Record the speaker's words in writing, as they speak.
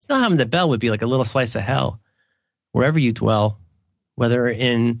Selhammed Bel would be like a little slice of hell wherever you dwell, whether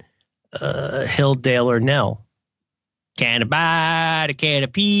in Hilldale or Nell. Can I buy a can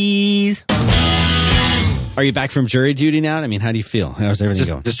of peas? Are you back from jury duty now? I mean, how do you feel? How's everything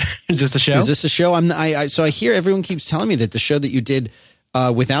going? Is this the show? Is this the show? So I hear everyone keeps telling me that the show that you did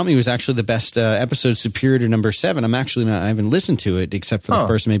without me was actually the best episode, superior to number 7. I'm actually not. I haven't listened to it except for the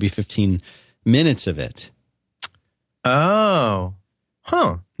first maybe 15 minutes of it. Oh,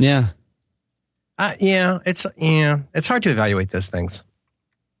 huh? Yeah. It's hard to evaluate those things.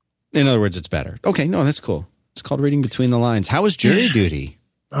 In other words, it's better. Okay, no, that's cool. It's called reading between the lines. How was jury duty?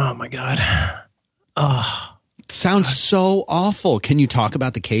 Oh my God. Oh, sounds so awful. Can you talk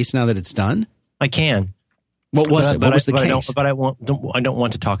about the case now that it's done? I can. What was it? What was the case? I don't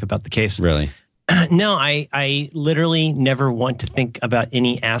want to talk about the case. Really? No, I literally never want to think about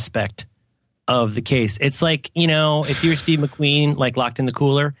any aspect of the case. It's like, if you're Steve McQueen, like locked in the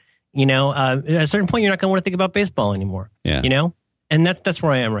cooler, at a certain point, you're not going to want to think about baseball anymore. Yeah. And that's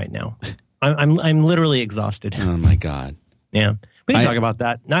where I am right now. I'm literally exhausted. Oh my God. Yeah. We can talk about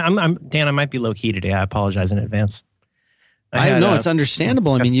that. Dan, I might be low key today. I apologize in advance. I know it's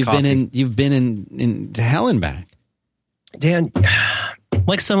understandable. I mean, you've been in to hell and back. Dan,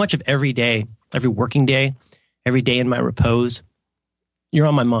 like so much of every day, every working day, every day in my repose, you're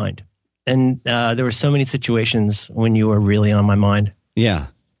on my mind. And there were so many situations when you were really on my mind. Yeah.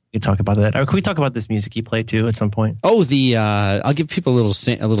 We could talk about that. Or could we talk about this music you play too at some point? Oh, I'll give people a little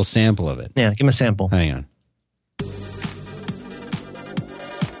sample of it. Yeah, give them a sample. Hang on.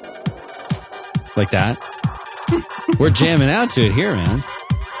 Like that. We're jamming out to it here, man.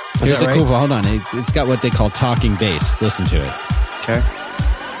 Here's a cool. Hold on. It's got what they call talking bass. Listen to it. Okay.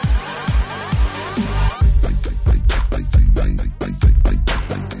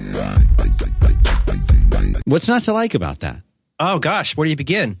 What's not to like about that? Oh gosh, where do you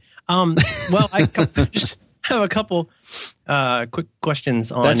begin? Well, I just have a couple quick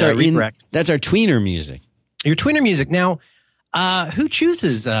questions on Redirect. That's our tweener music. Your tweener music. Now, who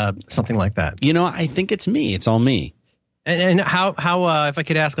chooses something like that? I think it's me. It's all me. And how if I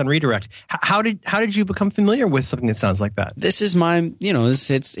could ask on Redirect, how did you become familiar with something that sounds like that? This is my, this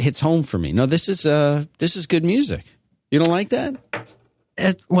hits home for me. No, this is good music. You don't like that?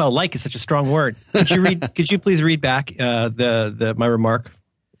 Well, like is such a strong word. Could you please read back my remark?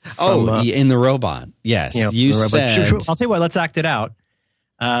 In the robot. Yes, you said. I'll tell you what. Let's act it out.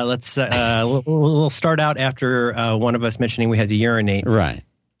 We'll start out after one of us mentioning we had to urinate. Right.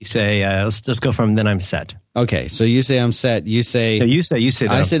 You say, let's go from then I'm set. Okay, so you say I'm set. You say. No, you say.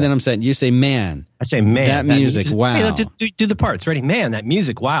 I say then I'm set. You say man. I say man. That music. Wow. Hey, do the parts. Ready? Man. That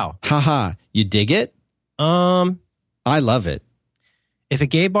music. Wow. Haha. You dig it? I love it. If a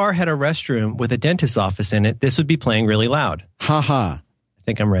gay bar had a restroom with a dentist's office in it, this would be playing really loud. Haha. I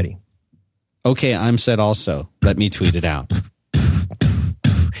think I'm ready. Okay, I'm set also. Let me tweet it out.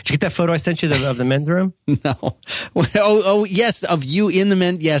 Did you get that photo I sent you of the men's room? No. Oh, yes, of you in the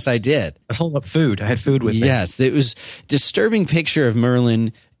men. Yes, I did. I was holding up food. I had food with me. Yes, it was a disturbing picture of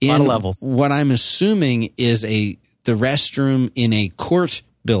Merlin in a lot of levels. What I'm assuming is the restroom in a court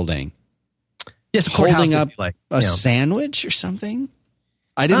building. Yes, holding up a sandwich or something.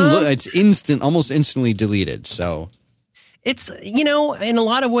 I didn't look. It's almost instantly deleted. So it's, in a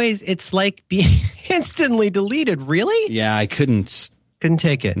lot of ways, it's like being instantly deleted. Really? Yeah, I couldn't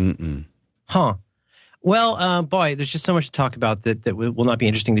take it. Mm-mm. Huh. Well, boy, there's just so much to talk about that will not be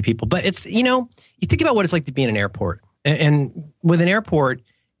interesting to people. But it's, you think about what it's like to be in an airport. And with an airport,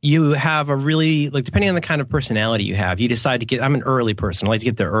 you have a really, depending on the kind of personality you have, you decide to I'm an early person. I like to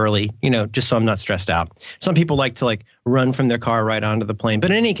get there early, just so I'm not stressed out. Some people like to run from their car right onto the plane. But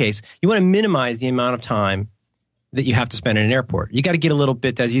in any case, you want to minimize the amount of time that you have to spend in an airport. You got to get a little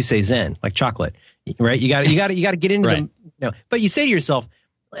bit, as you say, zen, like chocolate, right? You got to get into right. them. But you say to yourself,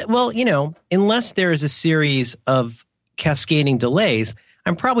 well, unless there is a series of cascading delays,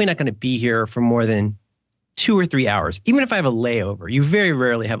 I'm probably not going to be here for more than 2 or 3 hours. Even if I have a layover, you very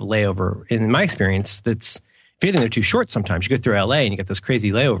rarely have a layover. In my experience, if anything, they're too short sometimes. You go through LA and you get those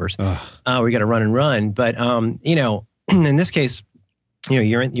crazy layovers where you got to run and run. But, in this case,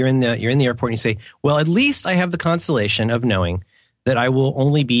 you're in the airport and you say, well, at least I have the consolation of knowing that I will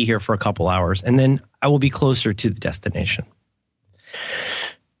only be here for a couple hours and then I will be closer to the destination.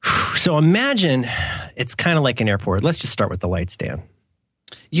 So imagine it's kind of like an airport. Let's just start with the lights, Dan.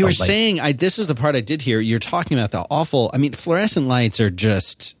 You were saying, this is the part I did hear. You're talking about the awful, fluorescent lights are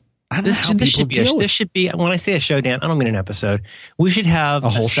just, I don't know how people deal with it. This should be, when I say a show, Dan, I don't mean an episode. We should have a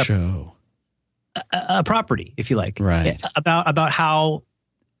whole show. A property, if you like. Right. About how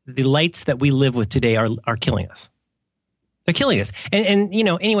the lights that we live with today are killing us. They're killing us. And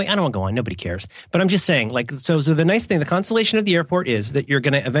anyway, I don't want to go on. Nobody cares. But I'm just saying, like, so the nice thing, the consolation of the airport is that you're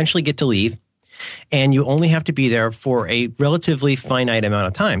going to eventually get to leave, and you only have to be there for a relatively finite amount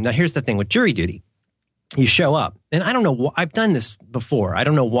of time. Now, here's the thing with jury duty. You show up, and I don't know. I've done this before. I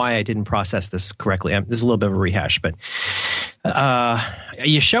don't know why I didn't process this correctly. This is a little bit of a rehash, but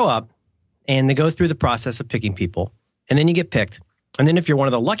you show up, and they go through the process of picking people, and then you get picked. And then if you're one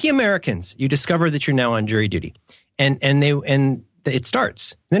of the lucky Americans, you discover that you're now on jury duty, and it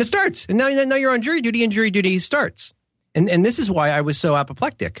starts. And then it starts, and now you're on jury duty, and jury duty starts. And this is why I was so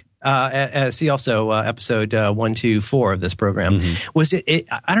apoplectic. See also episode 124 of this program. Mm-hmm. Was it?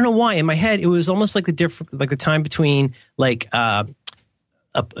 I don't know why. In my head, it was almost like the time between the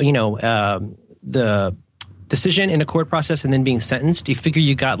decision in a court process and then being sentenced. You figure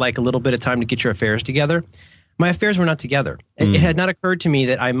you got like a little bit of time to get your affairs together. My affairs were not together. It had not occurred to me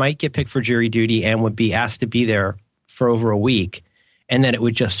that I might get picked for jury duty and would be asked to be there for over a week, and then it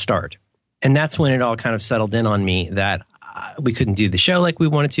would just start. And that's when it all kind of settled in on me that we couldn't do the show like we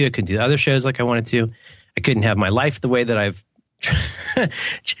wanted to. I couldn't do other shows like I wanted to. I couldn't have my life the way that I've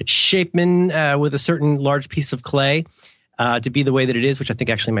shaped with a certain large piece of clay to be the way that it is, which I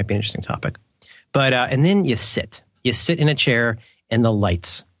think actually might be an interesting topic. But and then you sit in a chair and the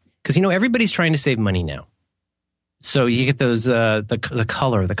lights, because everybody's trying to save money now. So you get those the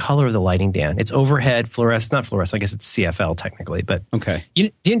color of the lighting, Dan. It's overhead fluorescent, not fluorescent. I guess it's CFL technically, but okay. Do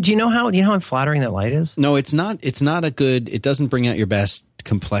you know how flattering that light is? No, it's not. It's not a good. It doesn't bring out your best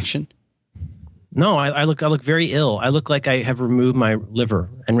complexion. No, I look very ill. I look like I have removed my liver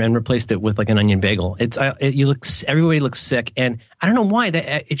and replaced it with like an onion bagel. Everybody looks sick, and I don't know why.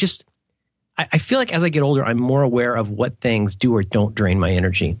 I feel like as I get older, I'm more aware of what things do or don't drain my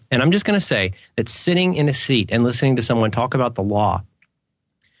energy. And I'm just going to say that sitting in a seat and listening to someone talk about the law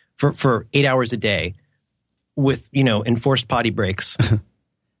for 8 hours a day with, enforced potty breaks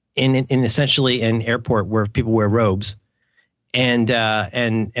in essentially an airport where people wear robes and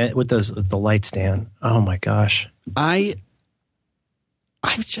with the lights, Dan. Oh my gosh. This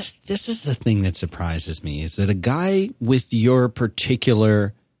is the thing that surprises me, is that a guy with your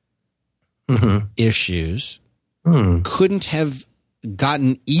particular issues couldn't have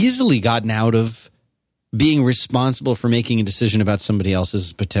easily gotten out of being responsible for making a decision about somebody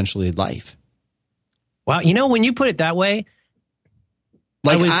else's potentially life. Wow. When you put it that way,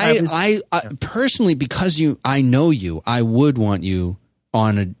 like I personally, because I know you, I would want you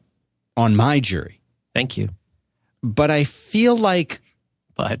on my jury. Thank you. But I feel like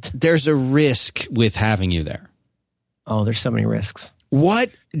there's a risk with having you there. Oh, there's so many risks. Why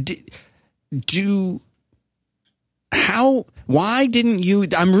didn't you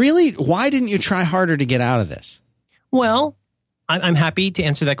try harder to get out of this? Well, I'm happy to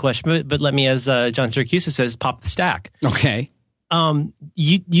answer that question, but let me, as John Siracusa says, pop the stack. Okay.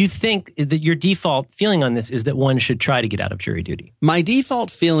 You think that your default feeling on this is that one should try to get out of jury duty? My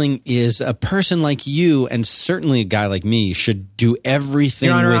default feeling is a person like you, and certainly a guy like me, should do everything.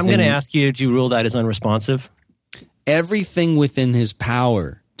 Your Honor, I'm going to ask you to rule that as unresponsive. Everything within his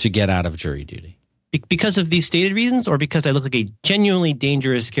power to get out of jury duty. Because of these stated reasons, or because I look like a genuinely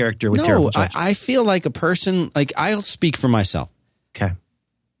dangerous character with terrible judgment? I feel like a person, like, I'll speak for myself. Okay.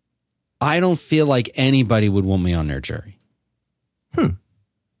 I don't feel like anybody would want me on their jury.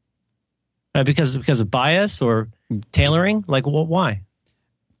 Because of bias or tailoring? Like, why?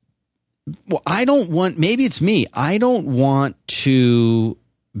 Well, maybe it's me. I don't want to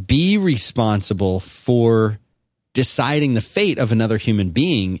be responsible for deciding the fate of another human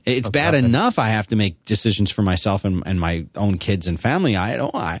being. It's bad enough I have to make decisions for myself and my own kids and family.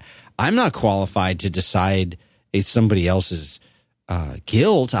 I'm not qualified to decide somebody else's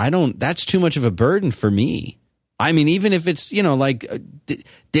guilt. That's too much of a burden for me. I mean, even if it's,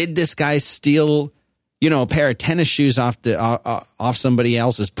 did this guy steal, a pair of tennis shoes off somebody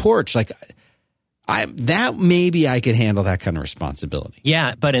else's porch? Like, maybe I could handle that kind of responsibility.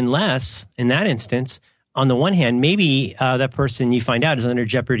 Yeah, but unless, in that instance, on the one hand, maybe that person you find out is under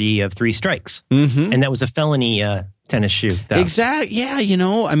jeopardy of 3 strikes. Mm-hmm. And that was a felony tennis shoe theft. Exactly. Yeah,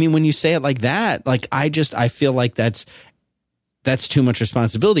 I mean, when you say it like that, like I feel like that's too much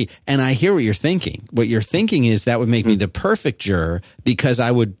responsibility. And I hear what you're thinking. What you're thinking is that would make me the perfect juror because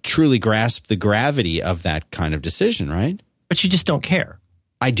I would truly grasp the gravity of that kind of decision, right? But you just don't care.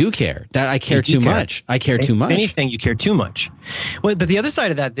 I do care. That I care too much. I care too much. If anything, you care too much. Well, but the other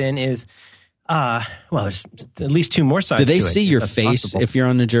side of that then is, there's at least 2 more sides. Do they to see it, your face possible. If you're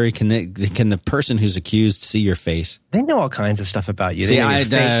on the jury? Can the person who's accused see your face? They know all kinds of stuff about you. See,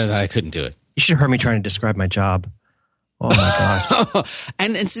 I couldn't do it. You should have heard me trying to describe my job. Oh my gosh.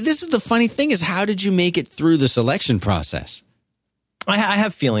 and see, this is the funny thing is, how did you make it through the selection process? I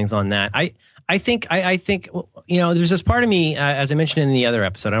have feelings on that. I think, you know, there's this part of me, as I mentioned in the other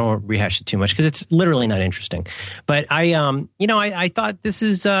episode, I don't want to rehash it too much because it's literally not interesting. But I thought this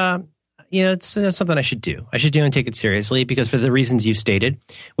is, it's something I should do. I should do and take it seriously because for the reasons you stated,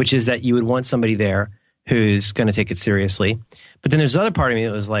 which is that you would want somebody there who's going to take it seriously. But then there's another part of me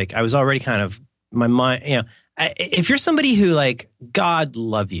that was like, I was already kind of, my mind, you know, if you're somebody who, like, God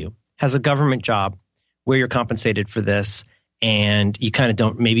love you, has a government job where you're compensated for this, and you kind of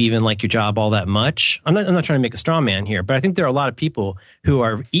don't maybe even like your job all that much. I'm not trying to make a straw man here, but I think there are a lot of people who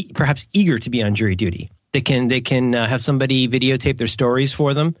are perhaps eager to be on jury duty. They can have somebody videotape their stories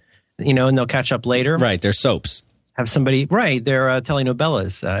for them, you know, and they'll catch up later. Right, they're soaps. Have somebody, right, they're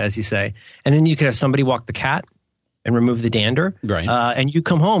telenovelas, as you say. And then you could have somebody walk the cat and remove the dander. Right. And you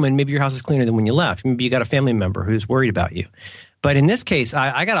come home and maybe your house is cleaner than when you left. Maybe you got a family member who's worried about you. But in this case,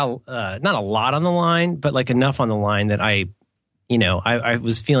 I got not a lot on the line, but like enough on the line that I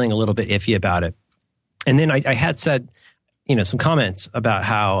was feeling a little bit iffy about it. And then I had said, you know, some comments about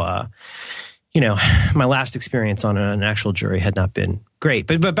how, my last experience on an actual jury had not been great.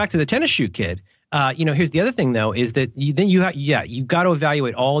 But back to the tennis shoe kid. Here's the other thing, though, is that you got to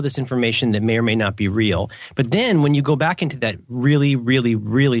evaluate all this information that may or may not be real. But then when you go back into that really, really,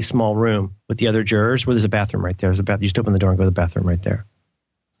 really small room with the other jurors, where there's a bathroom right there, you just open the door and go to the bathroom right there.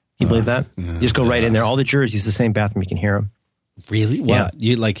 Can you believe that? You just go right in there. All the jurors use the same bathroom. You can hear them. Really? What? Yeah.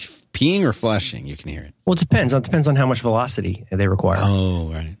 You like peeing or flushing? You can hear it. Well, it depends. It depends on how much velocity they require. Oh,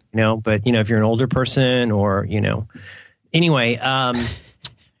 right. You know, but if you're an older person or anyway.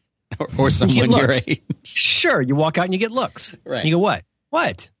 Or someone your age. Sure, you walk out and you get looks. Right. You go, what?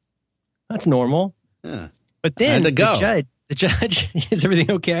 What? That's normal. Yeah. But then the judge, is everything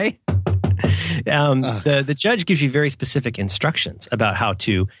okay? The judge gives you very specific instructions about how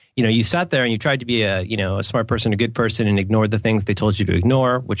to, you sat there and you tried to be a smart person, a good person, and ignored the things they told you to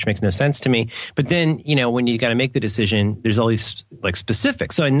ignore, which makes no sense to me. But then, when you got to make the decision, there's all these like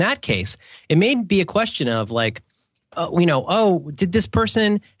specifics. So in that case, it may be a question of like, did this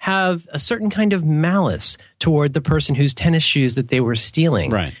person have a certain kind of malice toward the person whose tennis shoes that they were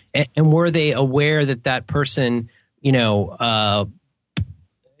stealing? Right. And were they aware that person, you have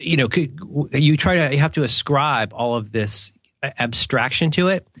to ascribe all of this abstraction to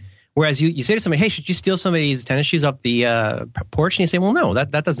it. Whereas you say to somebody, hey, should you steal somebody's tennis shoes off the porch? And you say, well, no,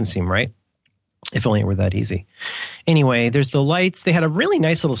 that doesn't seem right. If only it were that easy. Anyway, there's the lights. They had a really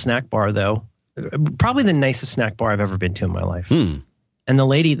nice little snack bar, though. Probably the nicest snack bar I've ever been to in my life. And the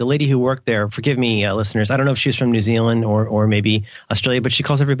lady who worked there, forgive me, listeners, I don't know if she's from New Zealand or maybe Australia, but she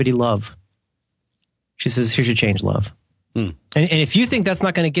calls everybody love. She says, here's your change, love. And if you think that's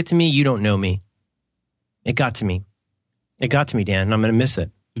not going to get to me, you don't know me. It got to me. It got to me, Dan, and I'm going to miss it.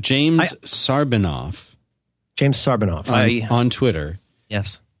 James Sarbanoff on Twitter.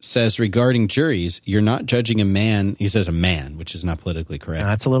 Yes. Says regarding juries, you're not judging a man. He says a man, which is not politically correct.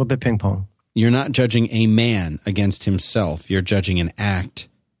 That's a little bit ping pong. You're not judging a man against himself. You're judging an act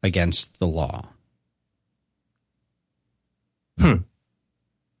against the law. Did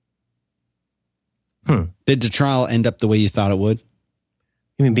the trial end up the way you thought it would?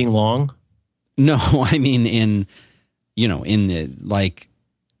 You mean being long? No, I mean in the like.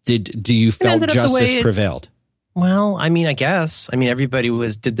 Do you felt justice prevailed? Well, I mean, I guess. I mean, everybody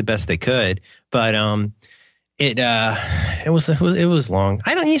did the best they could, but it was long.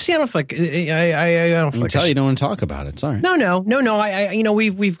 I don't. You see, I don't feel like I don't. Feel like you don't want to talk about it. Sorry. No.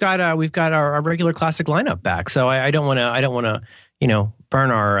 We've got our regular classic lineup back, so I don't want to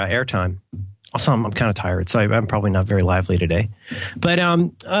burn our airtime. Also, I'm kind of tired, so I'm probably not very lively today. But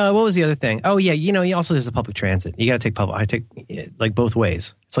what was the other thing? Oh yeah, also there's the public transit. You got to take public. I take like both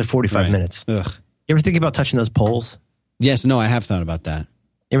ways. It's like 45 minutes. Ugh. You ever think about touching those poles? Yes. No, I have thought about that.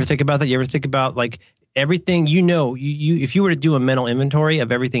 You ever think about that? You ever think about like everything you if you were to do a mental inventory of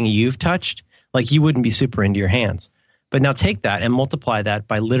everything you've touched, like you wouldn't be super into your hands. But now take that and multiply that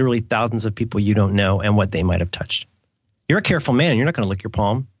by literally thousands of people you don't know and what they might have touched. You're a careful man. You're not going to lick your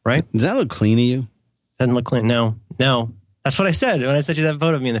palm, right? Does that look clean to you? Doesn't look clean. No. That's what I said when I sent you that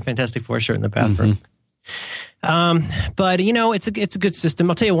photo of me in the Fantastic Four shirt in the bathroom. But it's a good system.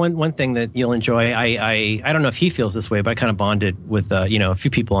 I'll tell you one thing that you'll enjoy. I don't know if he feels this way, but I kind of bonded with a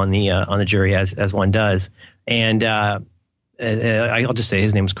few people on the jury as one does, and I'll just say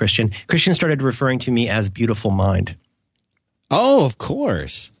his name was Christian. Christian started referring to me as Beautiful Mind. Oh, of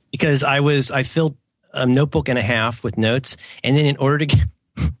course, because I filled a notebook and a half with notes, and then in order to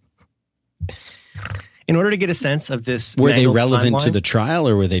in order to get a sense of this. Were they relevant timeline, to the trial,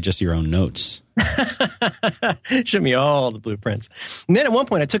 or were they just your own notes? Show me all the blueprints. And then at one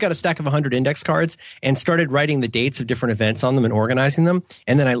point, I took out a stack of 100 index cards and started writing the dates of different events on them and organizing them.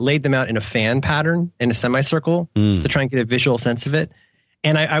 And then I laid them out in a fan pattern in a semicircle to try and get a visual sense of it.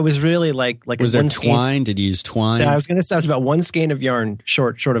 And I was really like was there twine? Did you use twine? I was going to say I was about one skein of yarn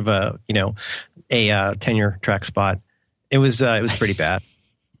short of a tenure track spot. It was pretty bad.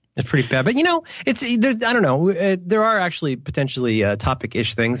 It's pretty bad, but I don't know. There are actually potentially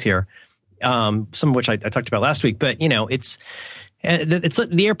topic-ish things here. Some of which I talked about last week, but it's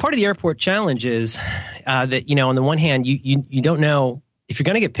the part of the airport challenge is that on the one hand you don't know if you're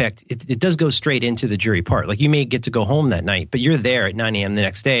going to get picked. It does go straight into the jury part. Like you may get to go home that night, but you're there at 9 a.m. the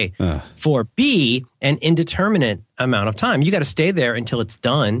next day for B, an indeterminate amount of time. You got to stay there until it's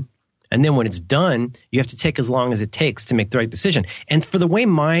done, and then when it's done, you have to take as long as it takes to make the right decision. And for the way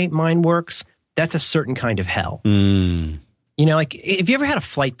my mind works, that's a certain kind of hell. Like if you ever had a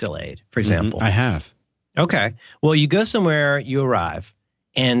flight delayed, for example. I have. Okay. Well, you go somewhere, you arrive,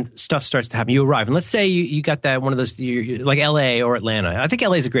 and stuff starts to happen. You arrive, and let's say you got that one of those, like L.A. or Atlanta. I think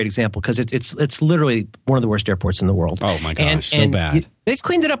L.A. is a great example because it's literally one of the worst airports in the world. Oh my gosh, so bad. They've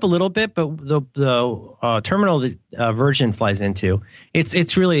cleaned it up a little bit, but the terminal that Virgin flies into,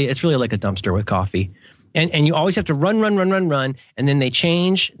 it's really like a dumpster with coffee. And you always have to run, and then they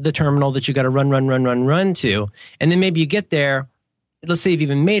change the terminal that you got to run to, and then maybe you get there, let's say you've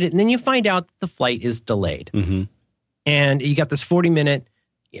even made it, and then you find out the flight is delayed, and you got this 40-minute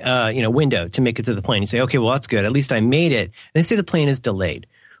window to make it to the plane. You say, okay, well that's good, at least I made it. And they say the plane is delayed.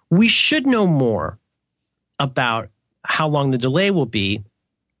 We should know more about how long the delay will be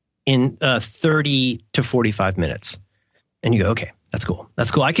in 30 to 45 minutes, and you go, okay. That's cool.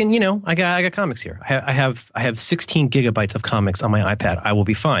 I can, I got comics here. I have 16 gigabytes of comics on my iPad. I will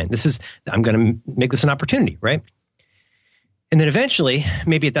be fine. I'm going to make this an opportunity, right? And then eventually,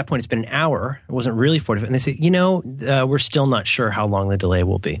 maybe at that point, it's been an hour. It wasn't really 45. And they say, we're still not sure how long the delay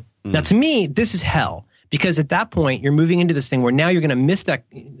will be. Now, to me, this is hell because at that point, you're moving into this thing where now you're going to miss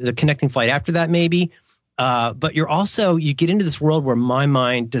the connecting flight after that, maybe. But you get into this world where my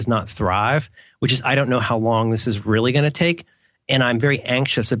mind does not thrive, which is I don't know how long this is really going to take. And I'm very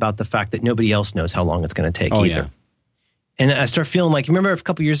anxious about the fact that nobody else knows how long it's going to take either. Yeah. And I start feeling like, you remember a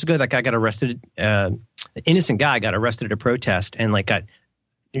couple years ago, that guy got arrested, an innocent guy got arrested at a protest and did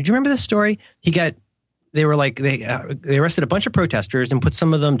you remember this story? They arrested a bunch of protesters and put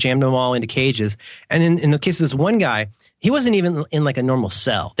some of them, jammed them all into cages. And then in the case of this one guy, he wasn't even in like a normal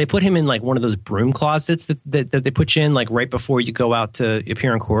cell. They put him in like one of those broom closets that they put you in like right before you go out to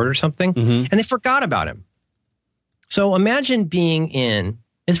appear in court or something. And they forgot about him. So imagine being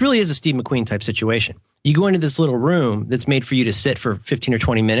this really is a Steve McQueen type situation. You go into this little room that's made for you to sit for 15 or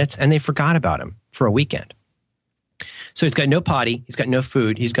 20 minutes, and they forgot about him for a weekend. So he's got no potty, he's got no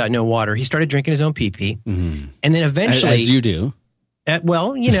food, he's got no water. He started drinking his own pee-pee. And then eventually... As you do. I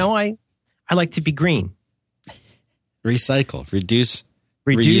like to be green. Recycle, reduce,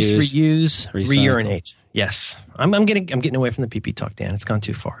 reuse, re-urinate. Yes. I'm getting away from the pee-pee talk, Dan. It's gone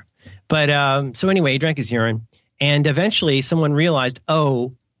too far. But so anyway, he drank his urine. And eventually someone realized,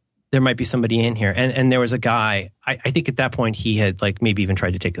 there might be somebody in here. And there was a guy, I think at that point he had maybe even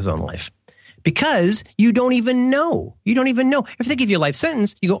tried to take his own life. Because you don't even know. If they give you a life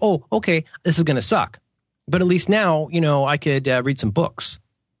sentence, you go, oh, okay, this is going to suck. But at least now, I could read some books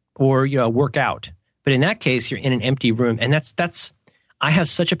or, work out. But in that case, you're in an empty room. And I have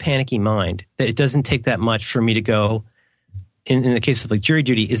such a panicky mind that it doesn't take that much for me to go, in the case of jury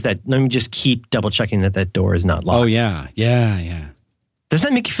duty, is that let me just keep double checking that door is not locked. Oh, yeah. Doesn't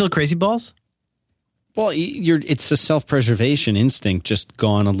that make you feel crazy balls? Well, it's a self-preservation instinct just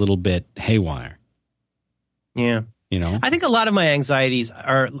gone a little bit haywire. Yeah. I think a lot of my anxieties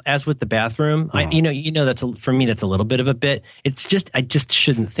are, as with the bathroom, for me, that's a little bit of a bit. It's just, I just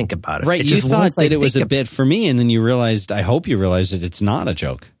shouldn't think about it. Right. You thought that it was a bit for me, and then you realized, I hope you realized that it's not a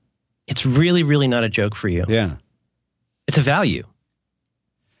joke. It's really, really not a joke for you. Yeah. It's a value.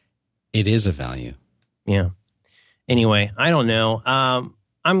 It is a value. Yeah. Anyway, I don't know.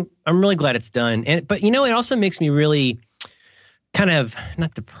 I'm really glad it's done. But it also makes me really kind of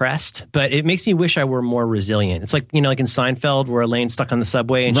not depressed, but it makes me wish I were more resilient. It's like in Seinfeld where Elaine's stuck on the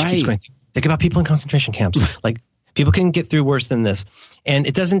subway and she keeps going, think about people in concentration camps. People can get through worse than this. And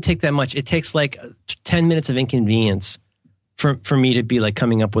it doesn't take that much. It takes 10 minutes of inconvenience for me to be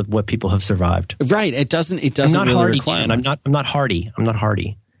coming up with what people have survived. Right. It doesn't I'm not really hardy, require man. I'm not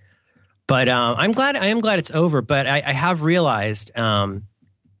hardy. But I am glad it's over. But I have realized one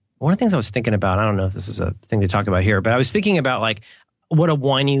of the things I was thinking about, I don't know if this is a thing to talk about here, but I was thinking about what a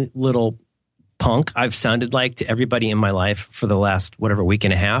whiny little punk I've sounded like to everybody in my life for the last whatever week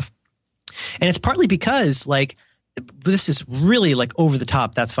and a half. And it's partly because like this is really like over the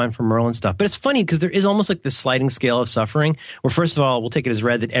top. That's fine for Merlin stuff. But it's funny because there is almost like this sliding scale of suffering where, first of all, we'll take it as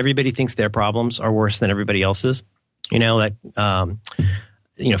read that everybody thinks their problems are worse than everybody else's. You know, that,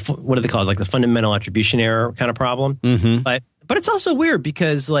 what do they call it? Like the fundamental attribution error kind of problem. Mm-hmm. But it's also weird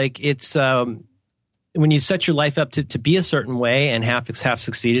because like it's when you set your life up to be a certain way and half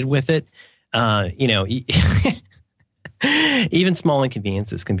succeeded with it, even small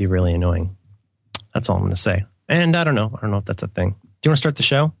inconveniences can be really annoying. That's all I'm going to say. And I don't know if that's a thing. Do you want to start the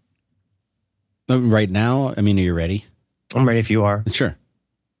show? Right now? I mean, are you ready? I'm ready if you are. Sure.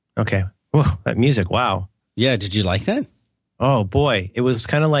 Okay. Whoa, that music. Wow. Yeah. Did you like that? Oh, boy. It was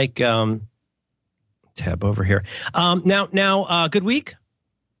kind of like tab over here. Now, good week?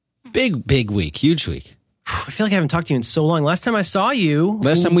 Big week. Huge week. I feel like I haven't talked to you in so long. Last time I saw you.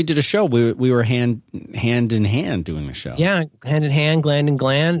 Last time we did a show, we were hand in hand doing the show. Yeah. Hand in hand, gland in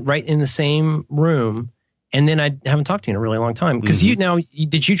gland, right in the same room. And then I haven't talked to you in a really long time. Because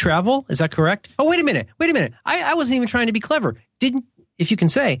did you travel? Is that correct? Oh, wait a minute. I wasn't even trying to be clever. Didn't you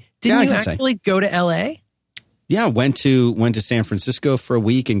actually go to LA? Yeah, went to San Francisco for a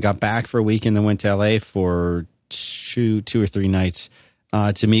week and got back for a week and then went to LA for two or three nights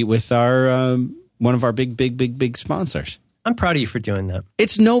to meet with our one of our big sponsors. I'm proud of you for doing that.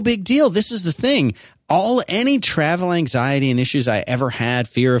 It's no big deal. This is the thing. Any travel anxiety and issues I ever had,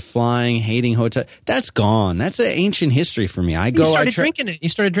 fear of flying, hating hotel, that's gone. That's an ancient history for me. You started drinking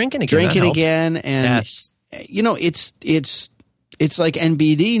again. And yes. It's like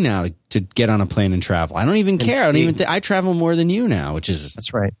NBD now to get on a plane and travel. I don't even care. I travel more than you now, which is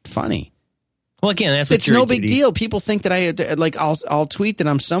that's right. Funny. Well, again, it's no big deal. People think that I'll tweet that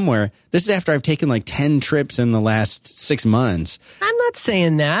I'm somewhere. This is after I've taken like 10 trips in the last 6 months. I'm not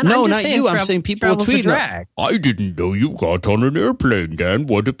saying that. No, not you. I'm saying people will tweet. I didn't know you got on an airplane, Dan.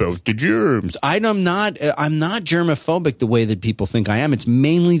 What about the germs? I'm not germophobic the way that people think I am. It's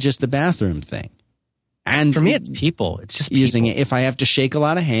mainly just the bathroom thing. And for me, it's people. It's just using people. it. If I have to shake a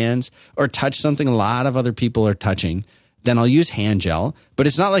lot of hands or touch something a lot of other people are touching, then I'll use hand gel. But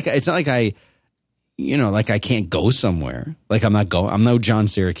it's not like I can't go somewhere. Like I'm no John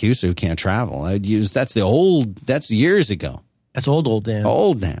Syracuse who can't travel. That's years ago. That's old Dan.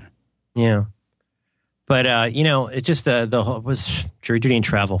 Old Dan. Yeah. But, it's just the whole was jury duty and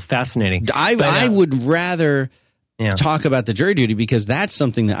travel. Fascinating. I would rather talk about the jury duty because that's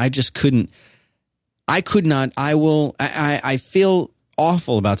something that I just couldn't. I could not. I feel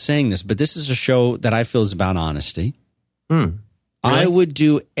awful about saying this, but this is a show that I feel is about honesty. Really? I would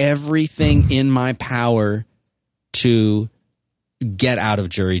do everything in my power to get out of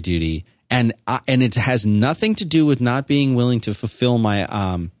jury duty, and it has nothing to do with not being willing to fulfill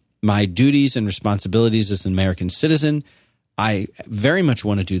my my duties and responsibilities as an American citizen. I very much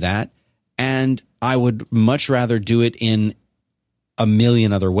want to do that, and I would much rather do it in a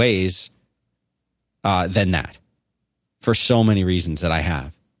million other ways than that, for so many reasons that I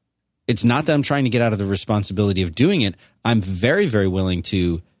have. It's not that I'm trying to get out of the responsibility of doing it. I'm very, very willing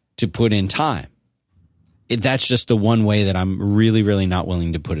to put in time. That's just the one way that I'm really, really not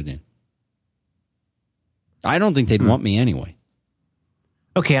willing to put it in. I don't think they'd want me anyway.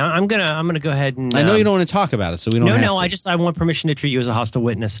 Okay, I'm gonna go ahead and. I know you don't want to talk about it, so we don't. No. I want permission to treat you as a hostile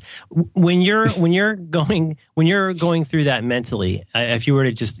witness. When you're going through that mentally, if you were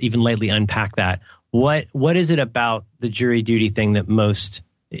to just even lightly unpack that, what is it about the jury duty thing that most?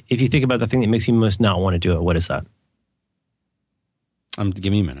 If you think about the thing that makes you most not want to do it, what is that?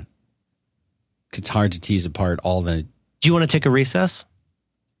 Give me a minute. It's hard to tease apart all the. Do you want to take a recess?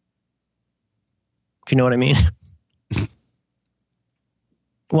 Do you know what I mean?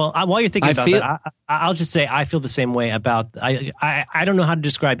 Well, while you're thinking about that, I'll just say I feel the same way about. I don't know how to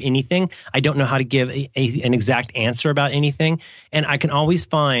describe anything. I don't know how to give an exact answer about anything, and I can always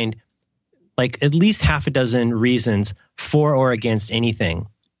find like at least half a dozen reasons for or against anything.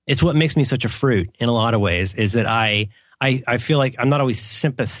 It's what makes me such a fruit in a lot of ways. Is that I feel like I'm not always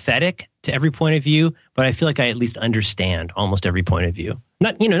sympathetic to every point of view, but I feel like I at least understand almost every point of view.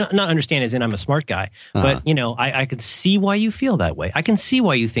 Not understand as in I'm a smart guy, but I can see why you feel that way. I can see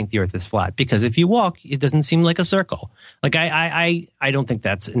why you think the earth is flat, because if you walk, it doesn't seem like a circle. Like I don't think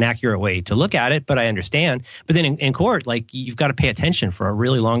that's an accurate way to look at it, but I understand. But then in court, like you've got to pay attention for a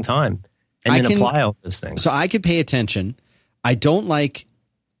really long time and then apply all those things. So I could pay attention. I don't like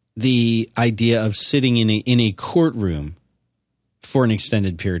the idea of sitting in a courtroom for an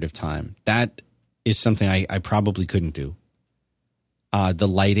extended period of time. That is something I probably couldn't do. The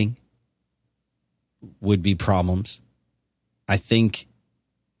lighting would be problems. I think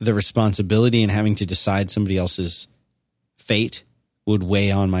the responsibility and having to decide somebody else's fate would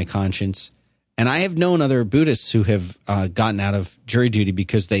weigh on my conscience. And I have known other Buddhists who have gotten out of jury duty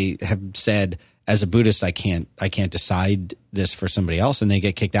because they have said, as a Buddhist, I can't decide this for somebody else, and they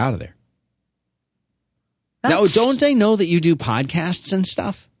get kicked out of there. Now, don't they know that you do podcasts and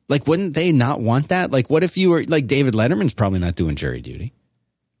stuff? Like, wouldn't they not want that? Like, what if you were like David Letterman's probably not doing jury duty?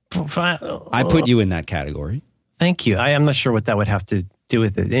 I put you in that category. Thank you. I am not sure what that would have to do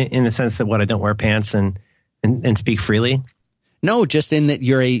with it, in the sense that I don't wear pants and speak freely. No, just in that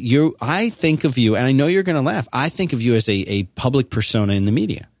I think of you, and I know you're going to laugh. I think of you as a public persona in the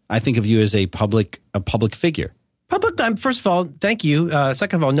media. I think of you as a public figure. First of all, thank you.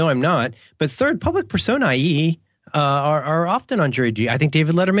 Second of all, no, I'm not. But third, public personae are often on jury duty. I think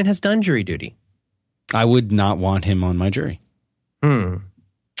David Letterman has done jury duty. I would not want him on my jury.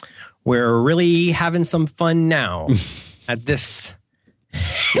 We're really having some fun now at this.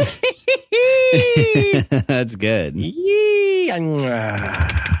 That's good.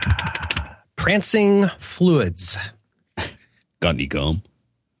 Prancing fluids. Gundy gum.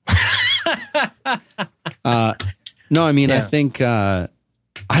 No, I mean, yeah. I think, I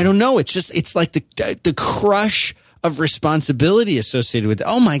don't know. It's like the crush of responsibility associated with it.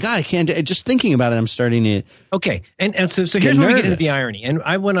 Oh my God, I can't, just thinking about it, I'm starting to. Okay. And so here's where we get into the irony. And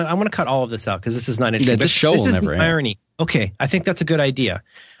I want to cut all of this out because this is not interesting. Yeah, this show will never end. Irony. Okay. I think that's a good idea.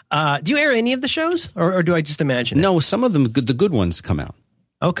 Do you air any of the shows or do I just imagine it? No, some of them, the good ones come out.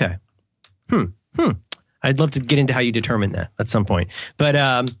 Okay. I'd love to get into how you determine that at some point. But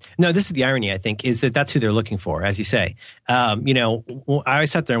no, this is the irony, I think, is that's who they're looking for, as you say. I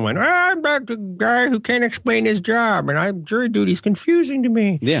sat there and went, I'm not the guy who can't explain his job, and jury duty is confusing to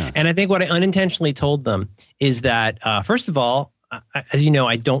me. Yeah. And I think what I unintentionally told them is that, first of all, as you know,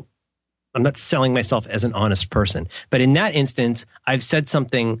 I'm not selling myself as an honest person. But in that instance, I've said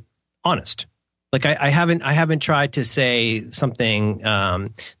something honest. Like I haven't tried to say something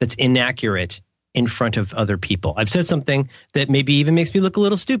that's inaccurate in front of other people. I've said something that maybe even makes me look a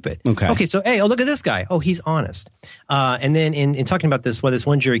little stupid. Okay. So, hey, look at this guy. Oh, he's honest. And then in talking about this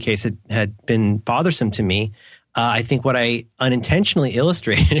one jury case had been bothersome to me, I think what I unintentionally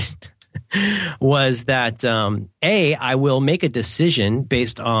illustrated was that, I will make a decision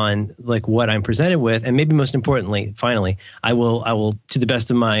based on like what I'm presented with. And maybe most importantly, finally, I will, to the best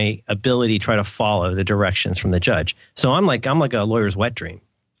of my ability, try to follow the directions from the judge. So I'm like a lawyer's wet dream.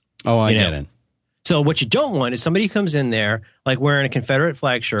 Oh, I get it. So what you don't want is somebody who comes in there like wearing a Confederate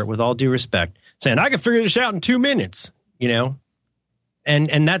flag shirt, with all due respect, saying, I can figure this out in 2 minutes,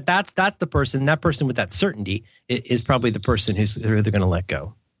 and that's the person, with that certainty is probably the person who they're going to let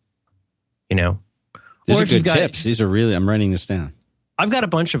go, These are good tips. These are really, I'm writing this down. I've got a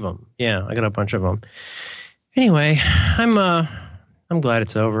bunch of them. Yeah, I got a bunch of them. Anyway, I'm glad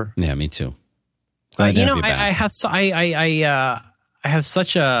it's over. Yeah, me too.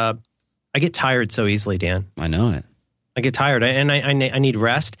 I get tired so easily, Dan. I know it. I get tired, and I need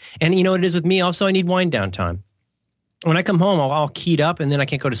rest. And you know what it is with me? Also, I need wind down time. When I come home, I'll keyed up, and then I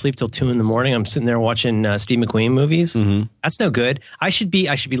can't go to sleep till 2 a.m. I'm sitting there watching Steve McQueen movies. Mm-hmm. That's no good. I should be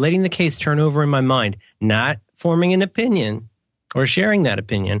letting the case turn over in my mind, not forming an opinion or sharing that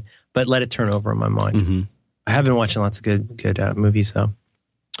opinion, but let it turn over in my mind. Mm-hmm. I have been watching lots of good movies, though.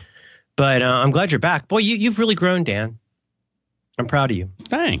 But I'm glad you're back. Boy, you've really grown, Dan. I'm proud of you.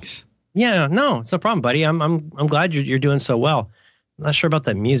 Thanks. Yeah, no, it's no problem, buddy. I'm glad you're doing so well. I'm not sure about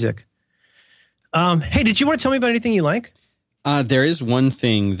that music. Hey, did you want to tell me about anything you like? There is one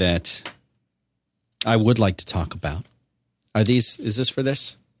thing that I would like to talk about. Is this for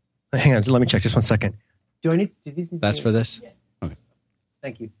this? Hang on, let me check just 1 second. Do these? That's for this? Yes. Okay.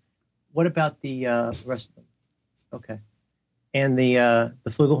 Thank you. What about the rest of them? Okay. And the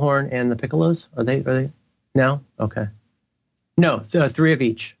flugelhorn and the piccolos? Are they? No? Okay. No, 3 of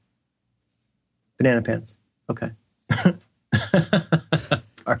each. Banana pants. Okay.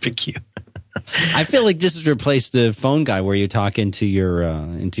 Barbecue. I feel like this has replaced the phone guy where you talk into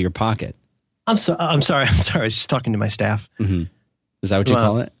your pocket. I'm sorry. I was just talking to my staff. Mm-hmm. Is that what you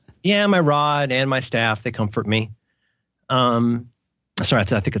call it? Yeah, my rod and my staff, they comfort me. Sorry, I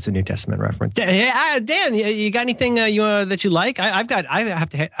think it's a New Testament reference. Dan, you got anything that you like? I have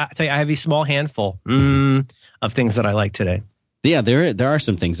to tell you, I have a small handful of things that I like today. Yeah, there are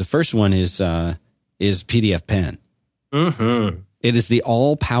some things. The first one is PDF Pen. Mm-hmm. It is the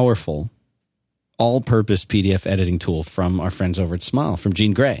all-powerful, all-purpose PDF editing tool from our friends over at Smile, from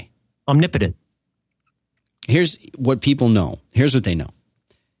Jean Grey. Omnipotent. Here's what people know. Here's what they know.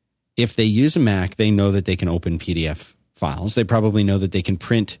 If they use a Mac, they know that they can open PDF files. They probably know that they can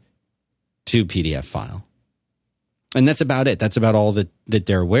print to PDF file. And that's about it. That's about all that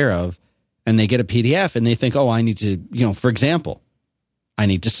they're aware of. And they get a PDF and they think, oh, I need to, for example, I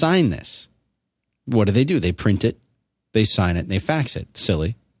need to sign this. What do? They print it, they sign it, and they fax it.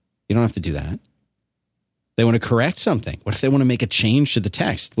 Silly. You don't have to do that. They want to correct something. What if they want to make a change to the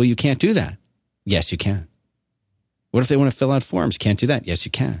text? Well, you can't do that. Yes, you can. What if they want to fill out forms? Can't do that. Yes,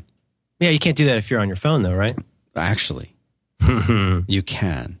 you can. Yeah, you can't do that if you're on your phone, though, right? Actually, you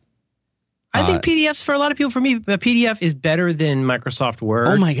can. I think PDFs, for a lot of people, for me, a PDF is better than Microsoft Word.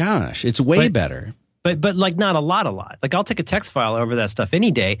 Oh my gosh, it's way better. But like not a lot. Like I'll take a text file over that stuff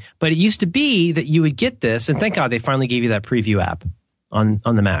any day. But it used to be that you would get this, and thank God they finally gave you that preview app on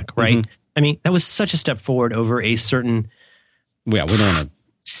the Mac, right? Mm-hmm. I mean, that was such a step forward over a certain we don't want to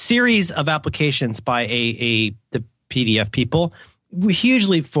series of applications by the PDF people. Huge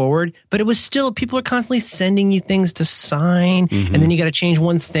leap forward, but it was still, people are constantly sending you things to sign, and then you got to change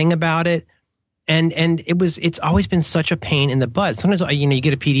one thing about it. And it's always been such a pain in the butt. Sometimes, you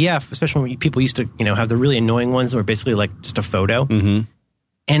get a PDF, especially when people used to, have the really annoying ones that were basically like just a photo. Mm-hmm.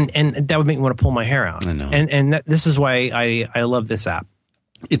 And that would make me want to pull my hair out. I know. And this is why I love this app.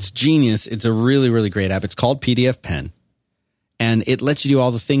 It's genius. It's a really, really great app. It's called PDF Pen. And it lets you do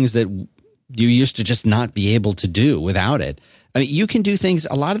all the things that you used to just not be able to do without it. I mean, you can do things.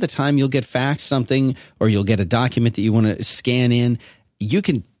 A lot of the time you'll get faxed something, or you'll get a document that you want to scan in. You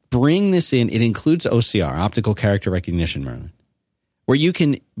can bring this in. It includes OCR, optical character recognition, Merlin, where you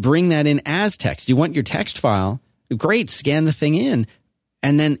can bring that in as text. You want your text file? Great. Scan the thing in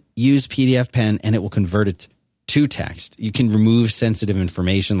and then use PDF Pen, and it will convert it to text. You can remove sensitive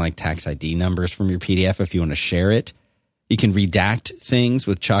information like tax ID numbers from your PDF if you want to share it. You can redact things,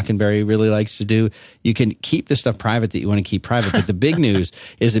 which Chockenberry really likes to do. You can keep the stuff private that you want to keep private. But the big news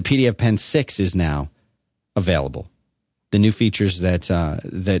is that PDF Pen 6 is now available. The new features that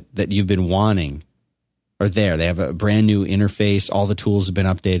you've been wanting are there. They have a brand new interface. All the tools have been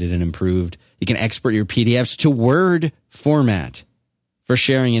updated and improved. You can export your PDFs to Word format for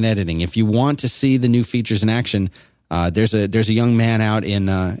sharing and editing. If you want to see the new features in action, there's a young man out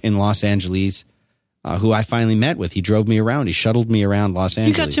in Los Angeles who I finally met with. He drove me around. He shuttled me around Los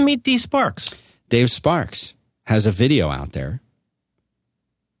Angeles. You got to meet Dave Sparks. Dave Sparks has a video out there.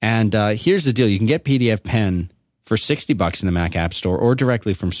 And here's the deal. You can get PDF Pen for $60 in the Mac App Store or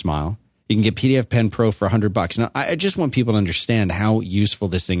directly from Smile. You can get PDF Pen Pro for $100. Now, I just want people to understand how useful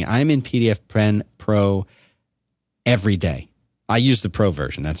this thing is. I'm in PDF Pen Pro every day. I use the Pro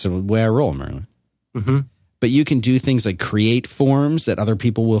version. That's the way I roll, Merlin. Mm-hmm. But you can do things like create forms that other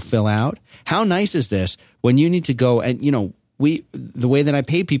people will fill out. How nice is this when you need to go and, the way that I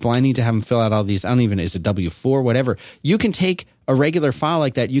pay people, I need to have them fill out all these. I don't even, is it W-4, whatever. You can take a regular file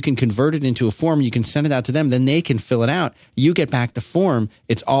like that. You can convert it into a form. You can send it out to them. Then they can fill it out. You get back the form.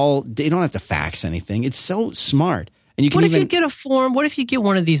 It's all, they don't have to fax anything. It's so smart. And you can What if you get a form? What if you get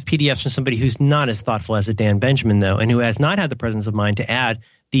one of these PDFs from somebody who's not as thoughtful as a Dan Benjamin, though, and who has not had the presence of mind to add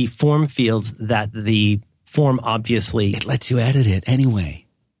the form fields that the form obviously... It lets you edit it anyway.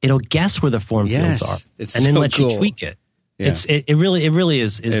 It'll guess where the form fields are. It's and then so let cool. you tweak it. Yeah. It really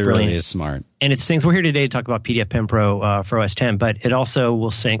is it brilliant. Really is smart. And it's things, we're here today to talk about PDF Pen Pro for OS X, but it also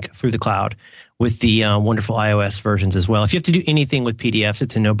will sync through the cloud with the wonderful iOS versions as well. If you have to do anything with PDFs,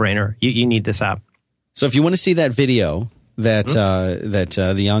 it's a no-brainer. You need this app. So if you want to see that video that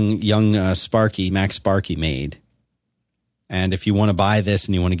the young Sparky, Max Sparky made, and if you want to buy this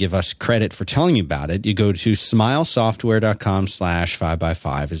and you want to give us credit for telling you about it, you go to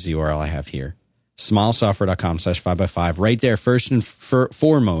smilesoftware.com/5x5 is the URL I have here. Smilesoftware.com/5x5. Right there, first and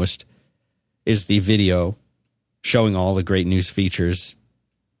foremost, is the video showing all the great news features,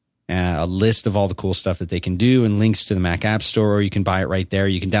 a list of all the cool stuff that they can do, and links to the Mac App Store, or you can buy it right there.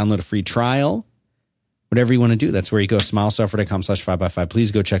 You can download a free trial. Whatever you want to do, that's where you go. Smilesoftware.com/5x5.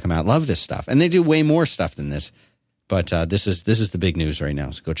 Please go check them out. Love this stuff. And they do way more stuff than this. But this is the big news right now,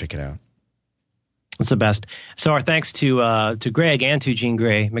 so go check it out. It's the best. So our thanks to Greg and to Jean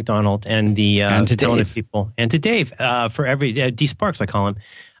Grey McDonald and the talented people, and to Dave for D Sparks, I call him,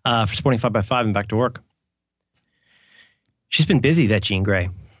 for supporting 5x5 and Back to Work. She's been busy, that Jean Grey.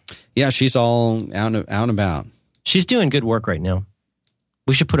 Yeah, she's all out and about. She's doing good work right now.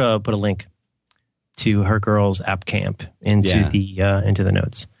 We should put a link to her girls' app camp into the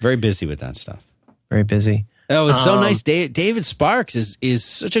notes. Very busy with that stuff. Very busy. Oh, it's so nice. David Sparks is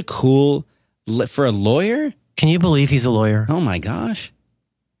such a cool, for a lawyer. Can you believe he's a lawyer? Oh my gosh.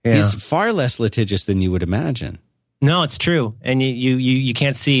 Yeah. He's far less litigious than you would imagine. No, it's true. And you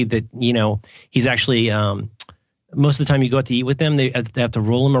can't see that, he's actually most of the time you go out to eat with them, they have to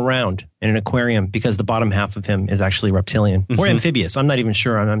roll him around in an aquarium because the bottom half of him is actually reptilian or amphibious. I'm not even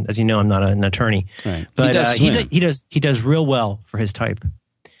sure. As you know, I'm not an attorney, right. But he does real well for his type.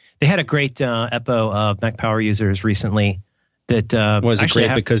 They had a great epo of Mac Power Users recently. That was it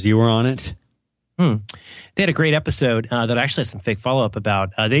great because you were on it? They had a great episode that I actually had some fake follow-up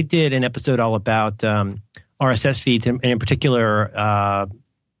about. They did an episode all about RSS feeds, and in particular,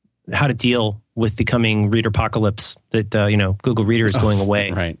 how to deal with the coming reader apocalypse that, Google Reader is going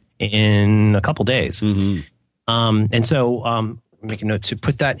away in a couple days. And so make a note to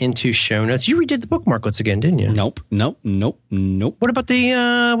put that into show notes. You redid the bookmarklets again, didn't you? Nope. What about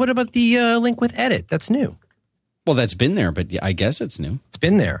the link with edit? That's new. Well, that's been there, but I guess it's new. It's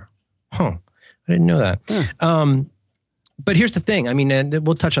been there. Huh. I didn't know that. Yeah. But here's the thing. I mean, and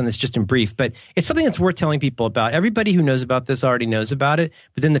we'll touch on this just in brief, but it's something that's worth telling people about. Everybody who knows about this already knows about it,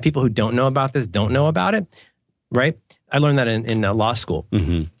 but then the people who don't know about this don't know about it, right? I learned that in law school.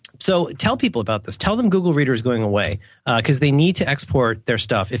 So tell people about this. Tell them Google Reader is going away because they need to export their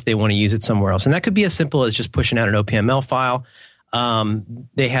stuff if they want to use it somewhere else. And that could be as simple as just pushing out an OPML file.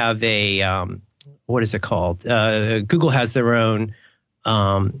 They have a, what is it called? Google has their own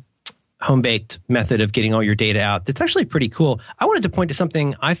home-baked method of getting all your data out. That's actually pretty cool. I wanted to point to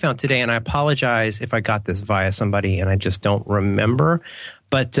something I found today, and I apologize if I got this via somebody and I just don't remember.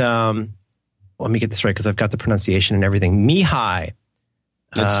 But let me get this right because I've got the pronunciation and everything. Mihai.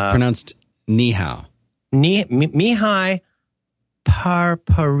 That's pronounced Nihao. Mihai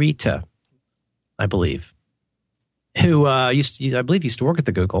Parparita, I believe, who used to work at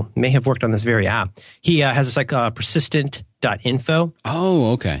the Google, may have worked on this very app. He has a site persistent.info.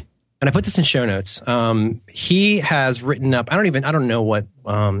 Oh, okay. And I put this in show notes. He has written up, I don't know what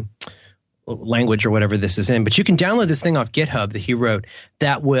language or whatever this is in, but you can download this thing off GitHub that he wrote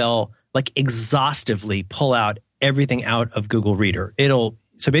that will like exhaustively pull out everything out of Google Reader.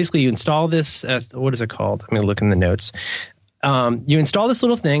 So basically you install this, what is it called? I'm going to look in the notes. You install this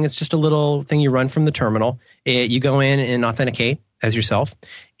little thing. It's just a little thing you run from the terminal. You go in and authenticate as yourself,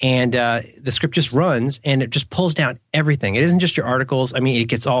 and the script just runs and it just pulls down everything. It isn't just your articles. I mean,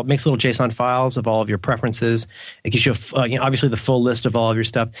 it makes little JSON files of all of your preferences. It gives you obviously the full list of all of your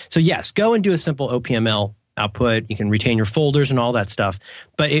stuff. So yes, go and do a simple OPML output. You can retain your folders and all that stuff,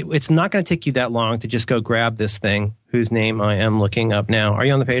 but it's not going to take you that long to just go grab this thing whose name I am looking up now. Are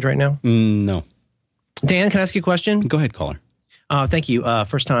you on the page right now? No. Dan, can I ask you a question? Go ahead, caller. Thank you.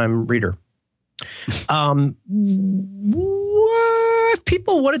 First time reader. If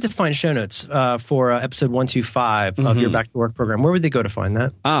people wanted to find show notes for episode 125 of your Back to Work program, where would they go to find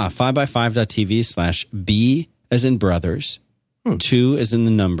that? 5by5.tv/B as in brothers, 2 as in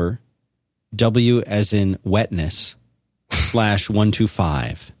the number, W as in wetness,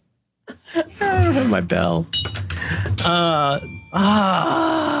 /125. I don't have my bell. I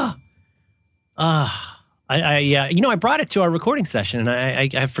brought it to our recording session and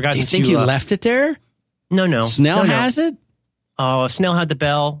I forgot to. Do you think you left it there? No. Snell has it? Oh, if Snell had the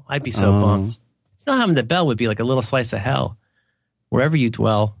bell, I'd be so bummed. Snell having the bell would be like a little slice of hell. Wherever you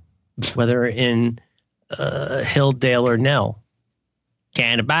dwell, whether in Hilldale or Nell.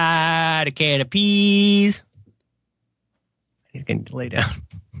 Can I buy a can of peas? He's going to lay down.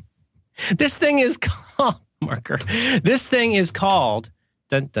 This thing is called, Marker. This thing is called,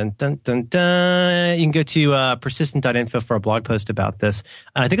 dun, dun, dun, dun, dun. You can go to persistent.info for a blog post about this.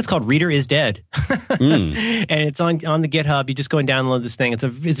 I think it's called Reader is Dead. And it's on the GitHub. You just go and download this thing.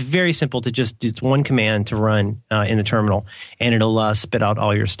 It's very simple to it's one command to run in the terminal, and it'll spit out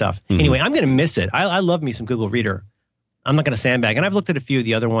all your stuff. Anyway, I'm going to miss it. I love me some Google Reader. I'm not going to sandbag. And I've looked at a few of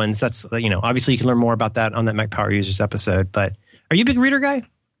the other ones. That's, obviously you can learn more about that on that Mac Power Users episode. But are you a big Reader guy?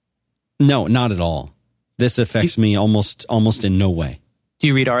 No, not at all. This affects me almost in no way. Do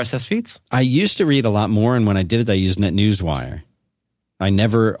you read RSS feeds? I used to read a lot more, and when I did it, I used NetNewsWire. I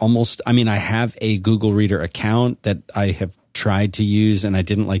have a Google Reader account that I have tried to use, and I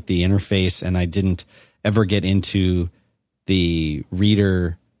didn't like the interface, and I didn't ever get into the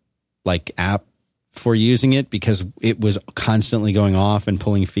Reader app for using it because it was constantly going off and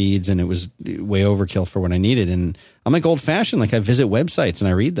pulling feeds, and it was way overkill for what I needed. And I'm like old fashioned, I visit websites and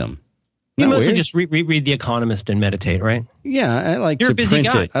I read them. You mostly just read The Economist and meditate, right? Yeah, I like to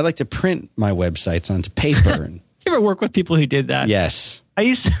print it. I like to print my websites onto paper. And you ever work with people who did that? Yes.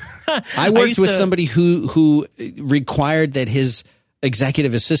 I worked with somebody who required that his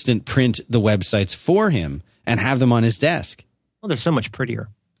executive assistant print the websites for him and have them on his desk. Well, they're so much prettier.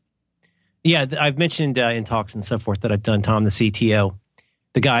 Yeah, I've mentioned in talks and so forth that I've done Tom, the CTO,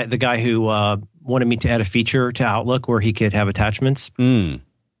 the guy who wanted me to add a feature to Outlook where he could have attachments.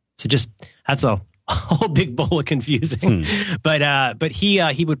 So that's a whole big bowl of confusing. But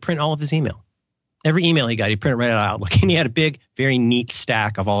he would print all of his email. Every email he got, he'd print it right out of Outlook. And he had a big, very neat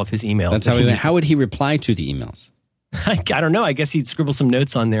stack of all of his emails. That's how would he reply to the emails? I don't know. I guess he'd scribble some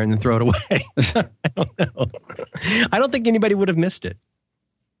notes on there and then throw it away. I don't know. I don't think anybody would have missed it.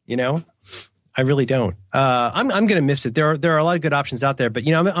 You know, I really don't. I'm going to miss it. There are a lot of good options out there, but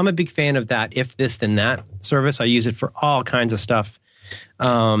you know, I'm a big fan of that if this then that service. I use it for all kinds of stuff.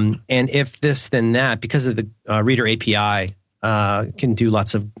 And if this then that, because of the Reader API, can do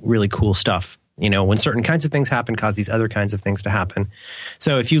lots of really cool stuff. You know, when certain kinds of things happen, cause these other kinds of things to happen.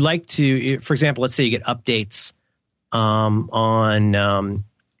 So if you like to, for example, let's say you get updates between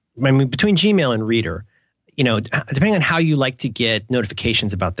Gmail and Reader, you know, depending on how you like to get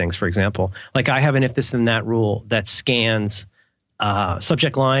notifications about things, for example, like I have an if this then that rule that scans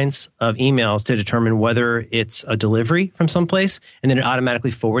subject lines of emails to determine whether it's a delivery from someplace, and then it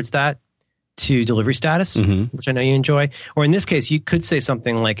automatically forwards that to delivery status, which I know you enjoy. Or in this case, you could say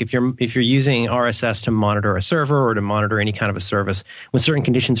something like if you're using RSS to monitor a server or to monitor any kind of a service, when certain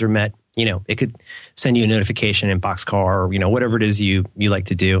conditions are met, you know, it could send you a notification in Boxcar or, you know, whatever it is you like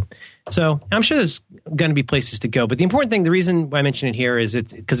to do. So I'm sure there's going to be places to go. But the important thing, the reason I mention it here is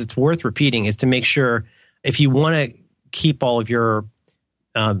it's because it's worth repeating, is to make sure if you want to keep all of your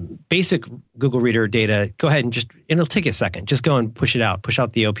basic Google Reader data, go ahead and it'll take you a second. Just go and push out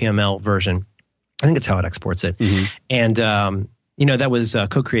the OPML version. I think it's how it exports it. And, you know, that was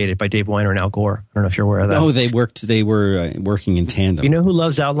co-created by Dave Weiner and Al Gore. I don't know if you're aware of that. Oh, they were working in tandem. You know who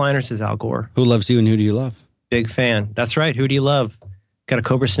loves Outliners is Al Gore. Who loves you and who do you love? Big fan. That's right. Who do you love? Got a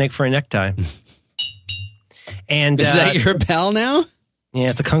cobra snake for a necktie. And is that your pal now? Yeah,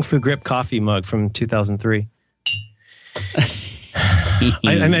 it's a Kung Fu Grip coffee mug from 2003.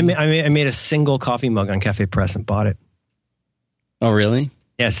 I made a single coffee mug on Cafe Press and bought it. Oh, really?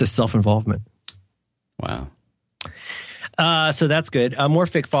 Yeah, it says self-involvement. Wow. So that's good. More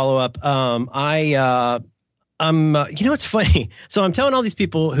fake follow-up. You know, it's funny. So I'm telling all these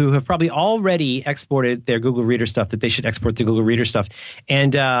people who have probably already exported their Google Reader stuff that they should export their Google Reader stuff.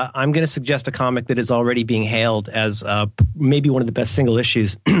 And I'm going to suggest a comic that is already being hailed as maybe one of the best single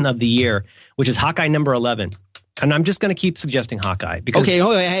issues of the year, which is Hawkeye number 11. And I'm just going to keep suggesting Hawkeye. Because okay,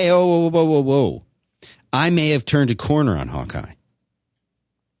 whoa. I may have turned a corner on Hawkeye.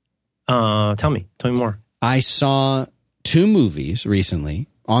 Tell me more. I saw 2 movies recently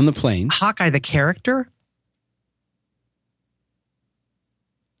on the plane. Hawkeye the character?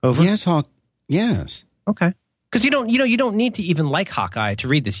 Over? Yes, yes. Okay. Because you don't need to even like Hawkeye to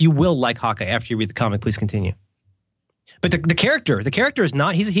read this. You will like Hawkeye after you read the comic. Please continue. But the character is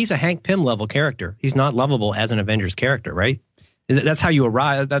not. He's a Hank Pym level character. He's not lovable as an Avengers character, right? That's how you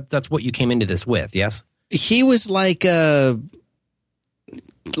arrive. That's what you came into this with. Yes. He was like a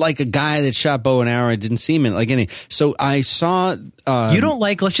guy that shot bow and arrow. I didn't see him in like any. So I saw. You don't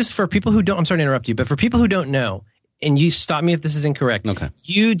like. Let's just for people who don't. I'm sorry to interrupt you, but for people who don't know, and you stop me if this is incorrect. Okay.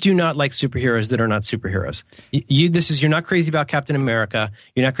 You do not like superheroes that are not superheroes. You're not crazy about Captain America.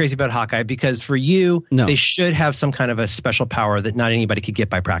 You're not crazy about Hawkeye because for you, they should have some kind of a special power that not anybody could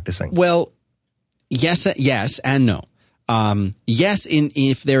get by practicing. Well, yes, and no. Yes,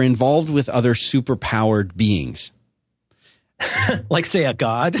 if they're involved with other superpowered beings. Like say a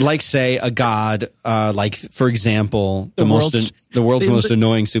god. Like for example, the world's most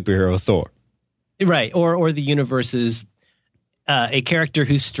annoying superhero, Thor. Right, or the universe's a character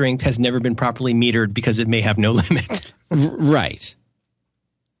whose strength has never been properly metered because it may have no limit. Right.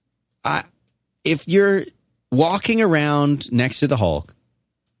 If you're walking around next to the Hulk,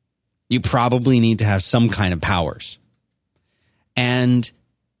 you probably need to have some kind of powers. And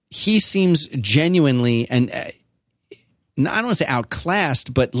he seems genuinely, and I don't want to say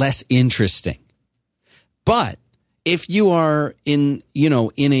outclassed, but less interesting. But if you are in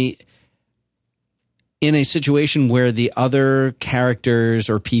a situation where the other characters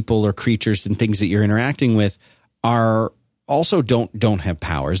or people or creatures and things that you're interacting with are also don't have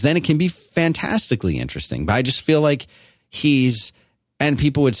powers, then it can be fantastically interesting. But I just feel like and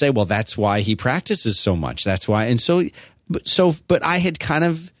people would say, well, that's why he practices so much. That's why. And but I had kind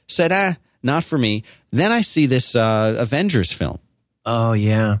of said, not for me. Then I see this Avengers film. Oh,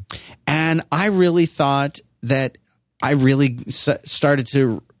 yeah. And I really thought that I really started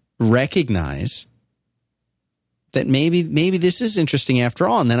to recognize that maybe this is interesting after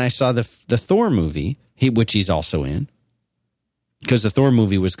all. And then I saw the Thor movie, which he's also in, because the Thor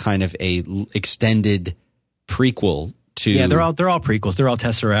movie was kind of a extended prequel to. Yeah, they're all prequels. They're all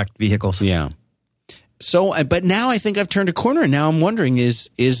Tesseract vehicles. Yeah. So, but now I think I've turned a corner, and now I'm wondering: is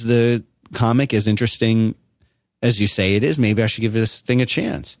the comic as interesting as you say it is? Maybe I should give this thing a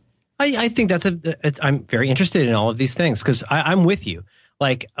chance. I think I'm very interested in all of these things because I'm with you.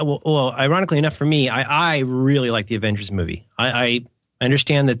 Like, well, ironically enough for me, I really like the Avengers movie. I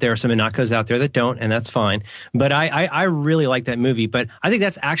understand that there are some Inakos out there that don't, and that's fine. But I really like that movie. But I think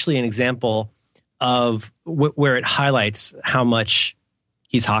that's actually an example of where it highlights how much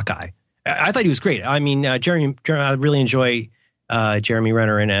he's Hawkeye. I thought he was great. I mean, I really enjoy Jeremy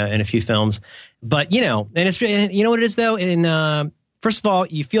Renner in a few films. But, and it's, you know what it is, though? First of all,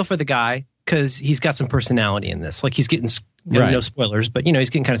 you feel for the guy because he's got some personality in this. Like, he's getting, no spoilers, but, he's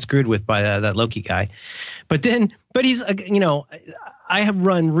getting kind of screwed with by that Loki guy. But he's, I have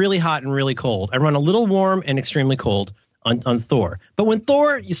run really hot and really cold. I run a little warm and extremely cold on Thor. But when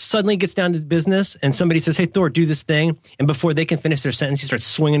Thor suddenly gets down to business and somebody says, hey, Thor, do this thing. And before they can finish their sentence, he starts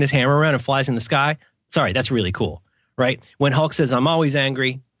swinging his hammer around and flies in the sky. Sorry, that's really cool, right? When Hulk says, I'm always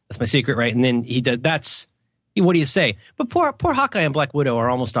angry. That's my secret, right? And then he does, what do you say? But poor Hawkeye and Black Widow are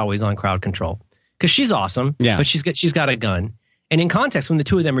almost always on crowd control because she's awesome, but she's got a gun. And in context, when the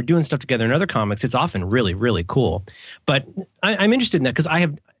two of them are doing stuff together in other comics, it's often really, really cool. But I'm interested in that because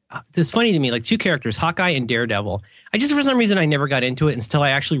it's funny to me, like two characters, Hawkeye and Daredevil. I just, for some reason, I never got into it until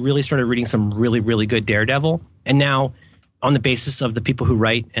I actually really started reading some really, really good Daredevil. And now, on the basis of the people who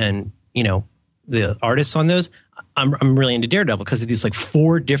write and, the artists on those, I'm really into Daredevil because of these like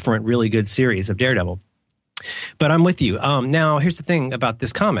 4 different really good series of Daredevil. But I'm with you. Now, here's the thing about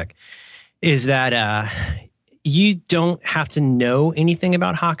this comic is that you don't have to know anything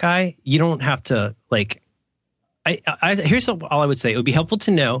about Hawkeye. You don't have to like. Here's all I would say. It would be helpful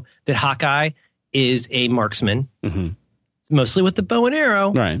to know that Hawkeye is a marksman, mostly with the bow and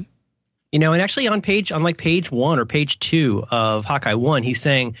arrow. Right. And actually on page 1 or page 2 of Hawkeye 1, he's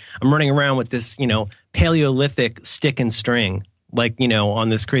saying, I'm running around with this, Paleolithic stick and string, like, on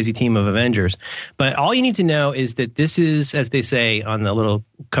this crazy team of Avengers. But all you need to know is that this is, as they say on the little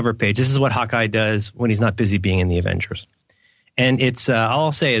cover page, this is what Hawkeye does when he's not busy being in the Avengers. And it's, all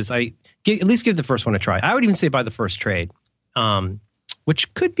I'll say is at least give the first one a try. I would even say buy the first trade,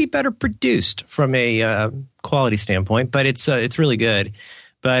 which could be better produced from a quality standpoint, but it's really good.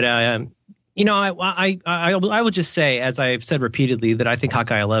 But I will just say, as I've said repeatedly, that I think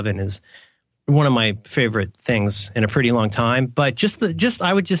Hawkeye 11 is one of my favorite things in a pretty long time. But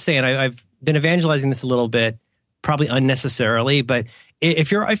I would just say, and I've been evangelizing this a little bit, probably unnecessarily, but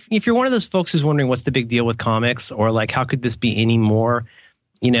if you're one of those folks who's wondering what's the big deal with comics, or like how could this be any more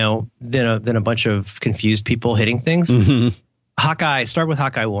than a bunch of confused people hitting things. Hawkeye, start with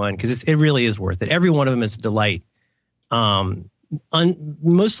Hawkeye 1 because it really is worth it. Every one of them is a delight.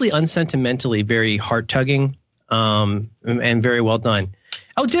 Mostly unsentimentally, very heart tugging, and very well done.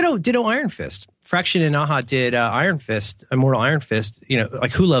 Oh, ditto Iron Fist. Fraction and Aha did Iron Fist, Immortal Iron Fist.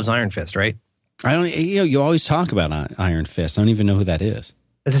 Like who loves Iron Fist, right? I don't. You always talk about Iron Fist. I don't even know who that is.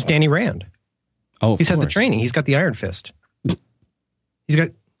 This is Danny Rand. Oh, he's had the training. He's got the Iron Fist. He's got.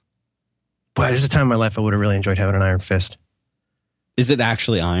 Boy, there's a time in my life I would have really enjoyed having an Iron Fist. Is it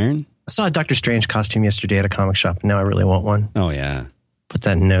actually iron? I saw a Doctor Strange costume yesterday at a comic shop. Now I really want one. Oh, yeah. Put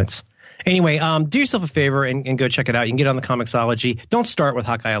that in notes. Anyway, do yourself a favor and go check it out. You can get it on the Comixology. Don't start with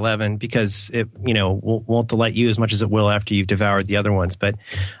Hawkeye 11 because it won't delight you as much as it will after you've devoured the other ones. But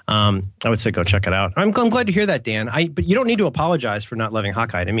I would say go check it out. I'm glad to hear that, Dan. But you don't need to apologize for not loving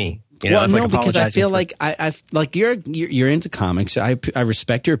Hawkeye to me. Well, no, because I feel like I've like you're into comics. I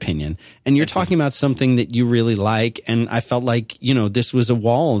respect your opinion, and you're talking about something that you really like. And I felt like this was a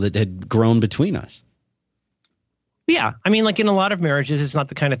wall that had grown between us. Yeah, I mean, like in a lot of marriages, it's not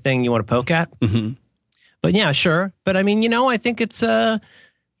the kind of thing you want to poke at. Mm-hmm. But yeah, sure. But I mean, I think it's potato.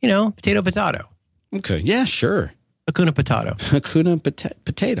 Okay, yeah, sure. Hakuna potato. Hakuna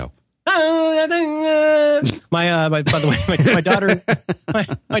potato. By the way,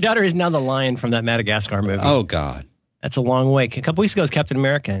 my daughter is now the lion from that Madagascar movie. Oh God, that's a long way. A couple weeks ago, it was Captain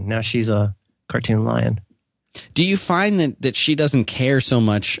America, and now she's a cartoon lion. Do you find that she doesn't care so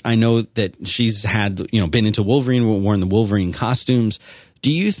much? I know that she's had been into Wolverine, worn the Wolverine costumes. Do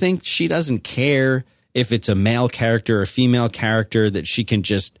you think she doesn't care if it's a male character or a female character, that she can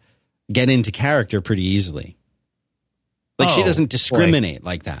just get into character pretty easily? Like she doesn't discriminate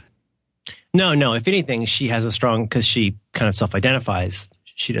like that. No. If anything, she has a strong, because she kind of self-identifies.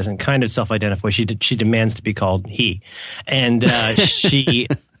 She doesn't kind of self-identify. She demands to be called he. And she...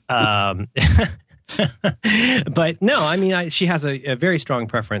 But no, I mean, she has a very strong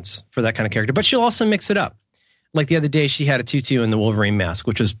preference for that kind of character. But she'll also mix it up. Like the other day, she had a tutu in the Wolverine mask,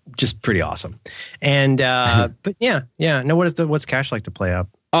 which was just pretty awesome. And but yeah. No, what's Cash like to play up?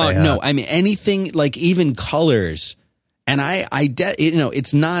 Oh no, I mean anything, like even colors. And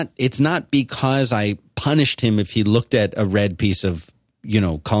it's not because I punished him if he looked at a red piece of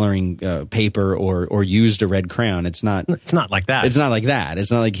coloring paper or used a red crayon. It's not like that. It's not like that.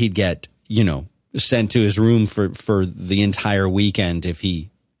 It's not like he'd get, sent to his room for the entire weekend if he,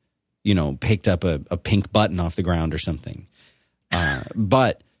 picked up a pink button off the ground or something.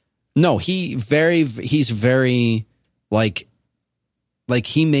 But no, he's very like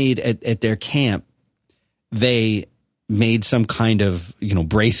he made at their camp, they made some kind of,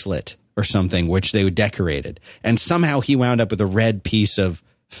 bracelet or something, which they decorated. And somehow he wound up with a red piece of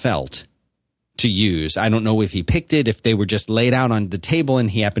felt to use. I don't know if he picked it, if they were just laid out on the table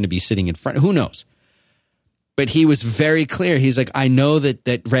and he happened to be sitting in front. Who knows? But he was very clear. He's like, I know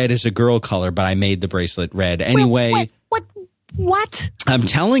that red is a girl color, but I made the bracelet red anyway. Wait, what? I'm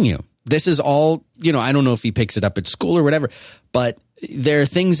telling you, this is all, I don't know if he picks it up at school or whatever, but there are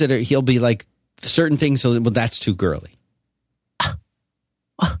things that he'll be like, certain things, well, that's too girly.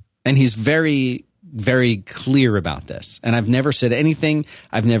 And he's very, very clear about this. And I've never said anything.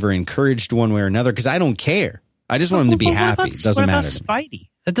 I've never encouraged one way or another because I don't care. I just want him to be happy. It doesn't matter. What about Spidey?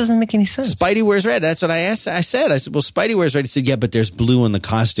 That doesn't make any sense. Spidey wears red. That's what I asked. I said, well, Spidey wears red. He said, yeah, but there's blue on the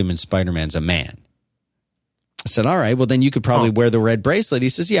costume and Spider-Man's a man. I said, all right, well, then you could probably wear the red bracelet. He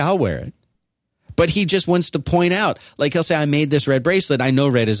says, yeah, I'll wear it. But he just wants to point out, like he'll say, I made this red bracelet. I know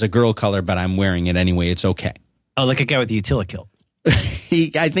red is a girl color, but I'm wearing it anyway. It's okay. Oh, like a guy with the Utilikilt.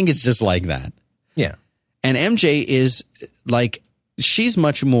 I think it's just like that. Yeah. And MJ is like, she's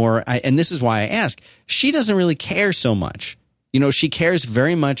much more, and this is why I ask, she doesn't really care so much. She cares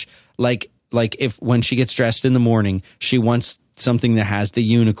very much like if when she gets dressed in the morning, she wants something that has the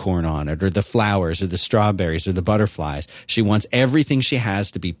unicorn on it or the flowers or the strawberries or the butterflies. She wants everything she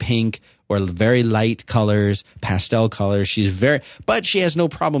has to be pink or very light colors, pastel colors. But she has no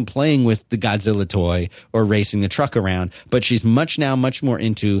problem playing with the Godzilla toy or racing the truck around. But she's much more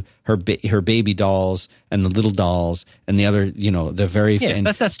into her baby dolls and the little dolls and the other, the very.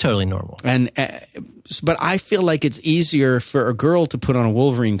 Yeah, that's totally normal. And but I feel like it's easier for a girl to put on a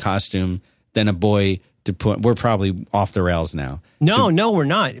Wolverine costume than a boy to put. We're probably off the rails now. No, we're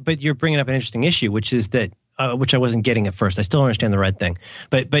not. But you're bringing up an interesting issue, which is that. Which I wasn't getting at first. I still don't understand the red thing,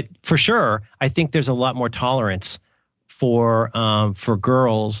 but for sure, I think there's a lot more tolerance for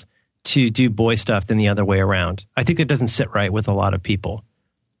girls to do boy stuff than the other way around. I think that doesn't sit right with a lot of people.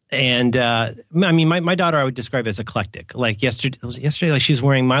 And I mean, my daughter I would describe as eclectic. Like yesterday, like she was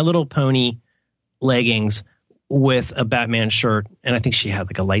wearing My Little Pony leggings with a Batman shirt, and I think she had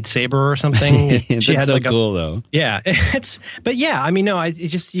like a lightsaber or something. That's she had so like cool, though. Yeah, but yeah, I mean, no, it's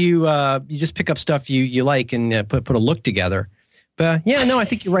just you just pick up stuff you like and put a look together. But yeah, no, I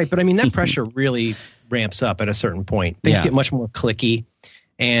think you're right. But I mean, that pressure really ramps up at a certain point. Things get much more cliquey,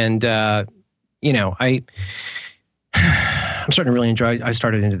 and I'm starting to really enjoy. I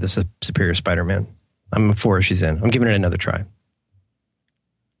started into this Superior Spider-Man. I'm 4 issues in. I'm giving it another try.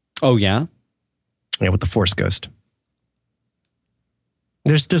 Oh yeah. Yeah, with the Force Ghost.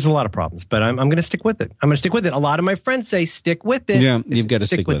 There's a lot of problems, but I'm going to stick with it. A lot of my friends say stick with it. Yeah, you've got to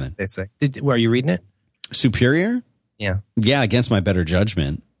stick with it. They say. Are you reading it? Superior? Yeah. Yeah, against my better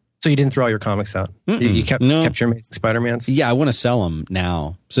judgment. So you didn't throw all your comics out? You kept your Amazing Spider-Mans? Yeah, I want to sell them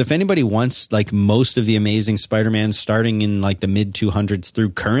now. So if anybody wants like most of the Amazing Spider-Mans starting in like the mid 200s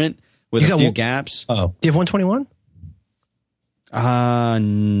through current with a few gaps. Oh, do you have 121?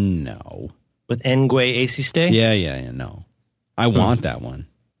 No. With Ngwe AC Stay? Yeah, no. I want that one.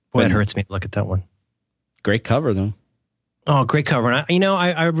 Boy, that hurts me to look at that one. Great cover, though. Oh, great cover. And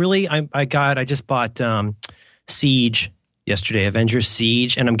I just bought Siege yesterday, Avengers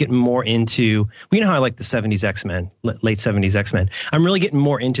Siege, and I'm getting more into, you know how I like the 70s X-Men, late 70s X-Men. I'm really getting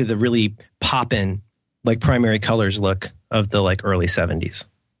more into the really poppin', like primary colors look of the like early 70s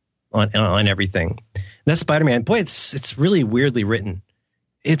on everything. And that Spider-Man, boy, it's really weirdly written.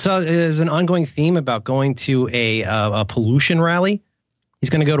 It's an ongoing theme about going to a pollution rally. He's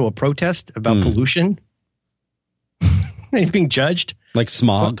going to go to a protest about pollution. He's being judged. Like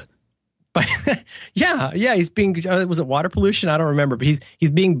smog. Yeah. He's being, was it water pollution? I don't remember, but he's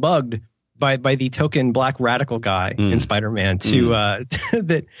being bugged by the token black radical guy in Spider-Man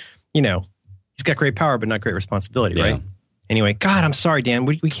that, he's got great power, but not great responsibility, right? Anyway, God, I'm sorry, Dan.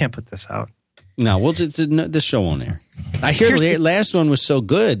 We can't put this out. No, this show won't air. I hear the last one was so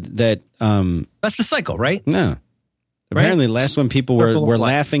good that that's the cycle, right? No, apparently the last one people were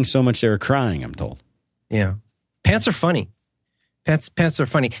laughing so much they were crying. I'm told. Yeah, pants are funny. Pants are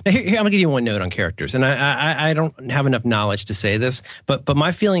funny. Now here I'm gonna give you one note on characters, and I don't have enough knowledge to say this, but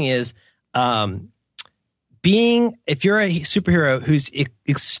my feeling is, if you're a superhero who's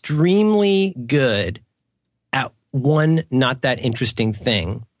extremely good at one not that interesting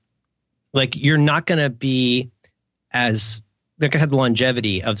thing. Like, you're not going to be as that could have the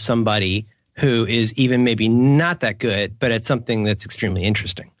longevity of somebody who is even maybe not that good, but at something that's extremely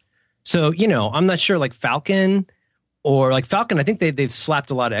interesting. So, I'm not sure like Falcon, I think they've slapped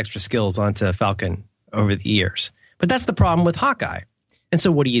a lot of extra skills onto Falcon over the years. But that's the problem with Hawkeye. And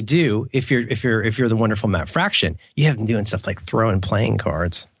so what do you do if you're the wonderful Matt Fraction? You have him doing stuff like throwing playing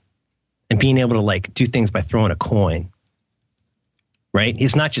cards and being able to like do things by throwing a coin. Right?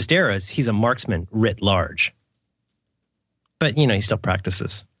 He's not just arrows, he's a marksman writ large. But he still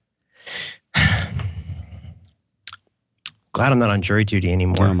practices. Glad I'm not on jury duty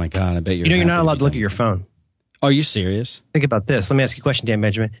anymore. Oh my God, I bet you're you're not allowed to look at your phone. Are you serious? Think about this. Let me ask you a question, Dan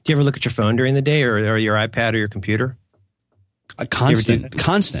Benjamin. Do you ever look at your phone during the day or your iPad or your computer? Constant.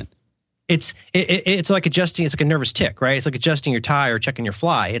 It's like adjusting. It's like a nervous tick, right? It's like adjusting your tie or checking your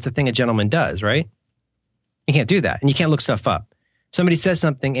fly. It's a thing a gentleman does, right? You can't do that, and you can't look stuff up. Somebody says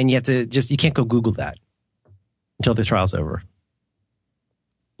something, and you have to you can't go Google that until the trial's over.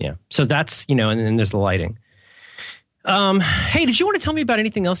 Yeah. So that's and then there's the lighting. Hey, did you want to tell me about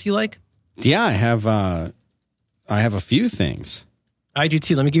anything else you like? Yeah, I have a few things. I do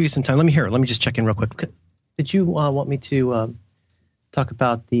too. Let me give you some time. Let me hear it. Let me just check in real quick. Did you want me to talk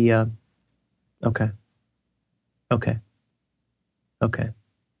about the? Okay.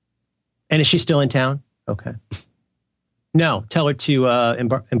 And is she still in town? Okay. No, tell her to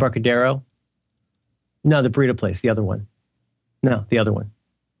Embarcadero. No, the burrito place. The other one. No, the other one.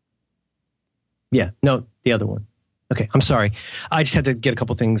 Yeah, no, the other one. Okay, I'm sorry. I just had to get a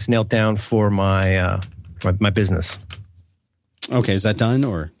couple things nailed down for my my business. Okay, is that done,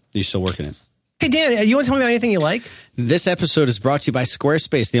 or are you still working it? Hey, Dan, you want to tell me about anything you like? This episode is brought to you by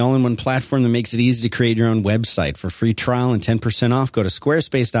Squarespace, the all-in-one platform that makes it easy to create your own website. For free trial and 10% off, go to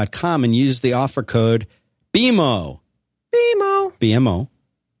squarespace.com and use the offer code BMO. BMO.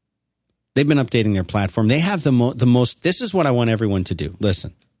 They've been updating their platform. They have the most. This is what I want everyone to do.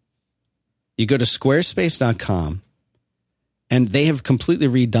 Listen. You go to squarespace.com, and they have completely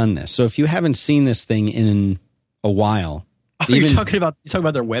redone this. So if you haven't seen this thing in a while. You're talking about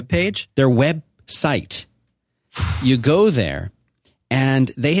their webpage? Their website. You go there,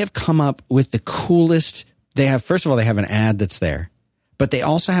 and they have come up with the coolest. First of all, they have an ad that's there, but they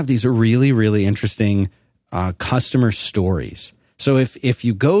also have these really, really interesting customer stories. So if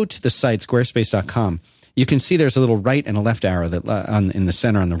you go to the site, squarespace.com, you can see there's a little right and a left arrow that in the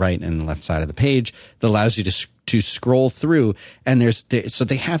center on the right and the left side of the page that allows you to scroll through. And so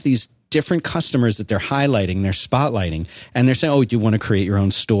they have these different customers that they're highlighting, they're spotlighting, and they're saying, "Oh, do you want to create your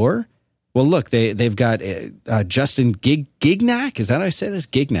own store?" Well, look, they've got Justin Gignac. Is that how I say this?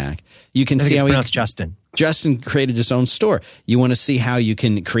 Gignac. You can see how it's Justin. Justin created his own store. You want to see how you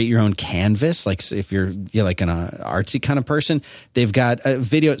can create your own canvas, like if you're like an artsy kind of person. They've got a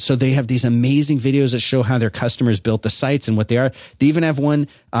video. So they have these amazing videos that show how their customers built the sites and what they are. They even have one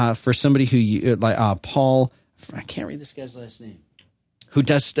for somebody who like Paul. I can't read this guy's last name. Who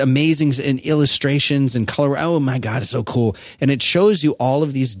does amazing and illustrations and color. Oh my God, it's so cool. And it shows you all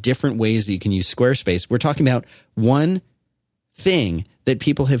of these different ways that you can use Squarespace. We're talking about one thing that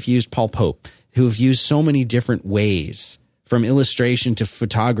people have used, Paul Pope, who have used so many different ways, from illustration to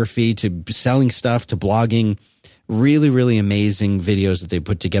photography to selling stuff to blogging. Really, really amazing videos that they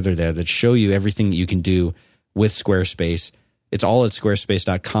put together there that show you everything that you can do with Squarespace. It's all at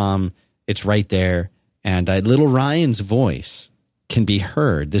squarespace.com. It's right there. And little Ryan's voice can be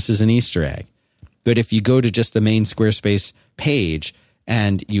heard. This is an Easter egg. But if you go to just the main Squarespace page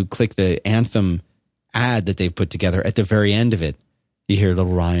and you click the Anthem ad that they've put together, at the very end of it, you hear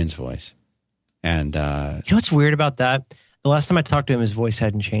little Ryan's voice. And you know what's weird about that? The last time I talked to him, his voice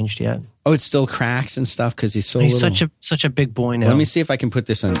hadn't changed yet. Oh, it still cracks and stuff because he's such a big boy now. Let me see if I can put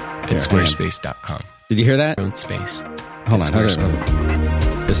this on. It's squarespace.com. Did you hear that? Your own space. Hold on.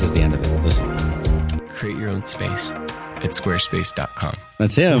 This is the end of it. Listen. Create your own space at squarespace.com.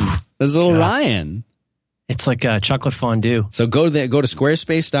 That's him. That's little Ryan. It's like chocolate fondue. So go to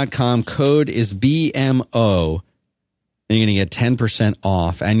squarespace.com. Code is BMO. And you're going to get 10%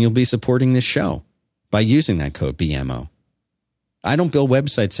 off. And you'll be supporting this show by using that code BMO. I don't build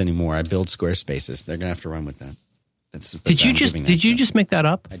websites anymore. I build Squarespaces. They're going to have to run with that. Did you just make that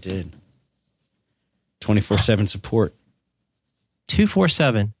up? I did. 24/7 support.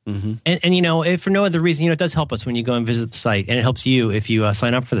 247. Mm-hmm. And you know, if for no other reason, it does help us when you go and visit the site, and it helps you if you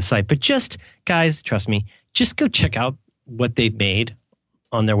sign up for the site. But just, guys, trust me, just go check out what they've made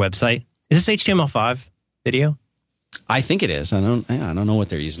on their website. Is this HTML5 video? I think it is. I don't know what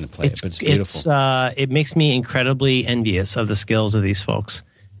they're using to play it, but it's beautiful. It makes me incredibly envious of the skills of these folks,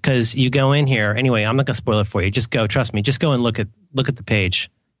 because you go in here anyway. I'm not going to spoil it for you. Just go, trust me. Just go and look at the page,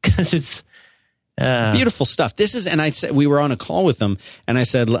 because Beautiful stuff. This is, and I said, we were on a call with them, and I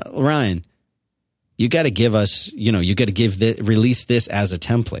said, Ryan, you got to give us, you got to release this as a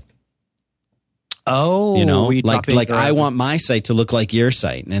template. Oh, like I want my site to look like your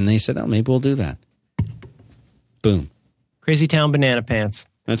site. And they said, oh, maybe we'll do that. Boom. Crazy Town Banana Pants.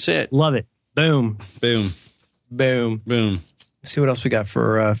 That's it. Love it. Boom. Boom. Boom. Boom. Let's see what else we got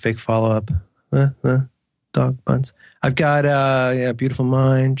for fake follow-up. Dog buns. I've got Beautiful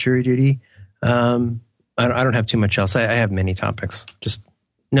Mind, Jury Duty. I don't have too much else. I have many topics. Just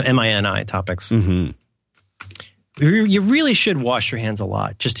MINI topics. Mm-hmm. You really should wash your hands a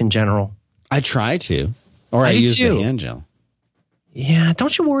lot, just in general. I try to. Or I use the hand gel. Yeah.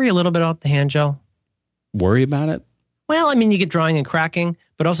 Don't you worry a little bit about the hand gel? Worry about it? Well, I mean, you get drying and cracking,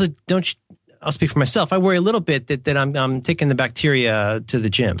 but also I'll speak for myself. I worry a little bit that I'm taking the bacteria to the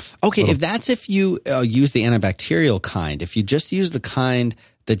gym. Okay, if you use the antibacterial kind, if you just use the kind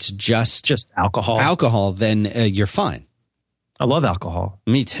that's just alcohol, then you're fine. I love alcohol.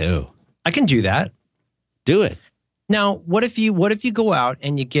 Me too. I can do that. Do it. Now, what if you go out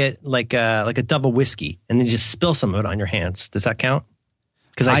and you get like a double whiskey and then you just spill some of it on your hands? Does that count?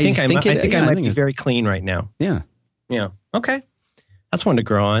 Because I think I might be very clean right now. Yeah. Yeah. Okay. That's one to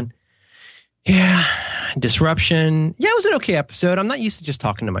grow on. Yeah. Disruption. Yeah, it was an okay episode. I'm not used to just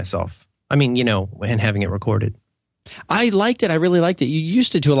talking to myself. I mean, and having it recorded. I liked it. I really liked it. You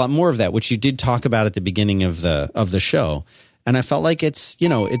used to do a lot more of that, which you did talk about at the beginning of the show. And I felt like it's.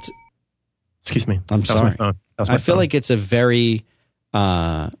 Excuse me. I'm sorry. That was my phone. I feel like it's a very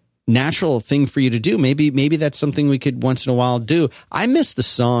natural thing for you to do. Maybe that's something we could once in a while do. I miss the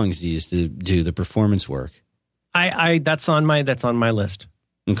songs you used to do, the performance work. That's on my list.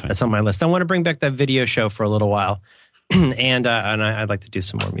 Okay. That's on my list. I want to bring back that video show for a little while, and I'd like to do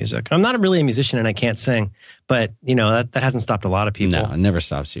some more music. I'm not really a musician and I can't sing, but that hasn't stopped a lot of people. No, it never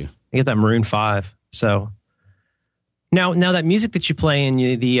stops you. You get that Maroon 5. So now that music that you play in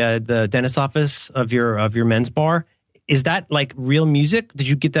the dentist's office of your men's bar, is that like real music? Did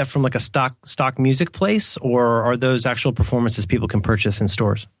you get that from like a stock music place, or are those actual performances people can purchase in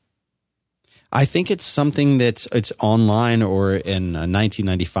stores? I think it's something it's online or in a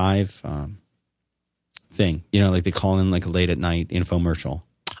 1995 thing. Like they call in like a late at night infomercial.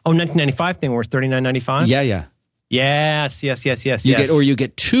 Oh, 1995 thing where it's $39.95? Yeah. Yes. You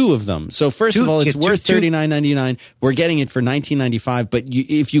get two of them. So first of all, it's worth $39.99. We're getting it for $19.95, but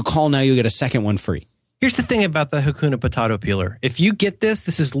if you call now, you get a second one free. Here's the thing about the Hakuna potato peeler. If you get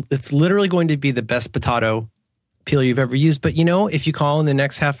this, it's literally going to be the best potato peeler you've ever used. But if you call in the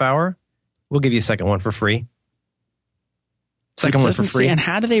next half hour, we'll give you a second one for free. Second one for free. And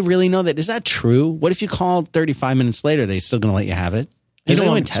how do they really know that? Is that true? What if you call 35 minutes later? Are they still going to let you have it? Has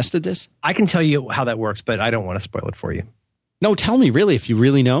anyone tested this? I can tell you how that works, but I don't want to spoil it for you. No, tell me really. If you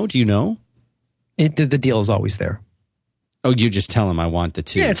really know, do you know? The deal is always there. Oh, you just tell them I want the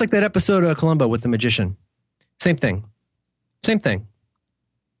two. Yeah, it's like that episode of Columbo with the magician. Same thing.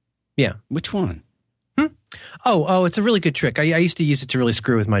 Yeah. Which one? Oh, it's a really good trick. I used to use it to really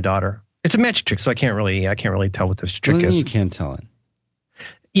screw with my daughter. It's a magic trick, so I can't really tell what this trick is. You can't tell it.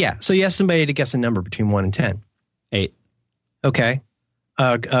 Yeah, so you ask somebody to guess a number between 1 and 10. 8. Okay.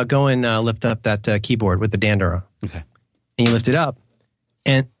 Go and lift up that keyboard with the dander on. Okay. And you lift it up,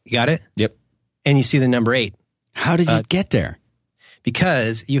 and you got it? Yep. And you see the number 8. How did you get there?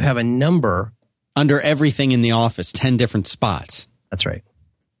 Because you have a number under everything in the office, 10 different spots. That's right.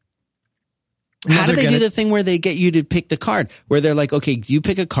 How do they do the thing where they get you to pick the card? Where they're like, okay, you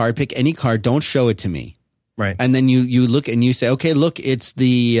pick a card, pick any card, don't show it to me. Right. And then you look and you say, okay, look, it's the,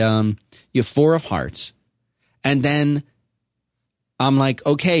 you have 4 of hearts. And then I'm like,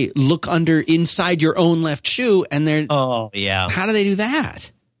 okay, look inside your own left shoe. And they're, oh, yeah. How do they do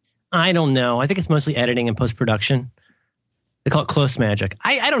that? I don't know. I think it's mostly editing and post-production. They call it close magic.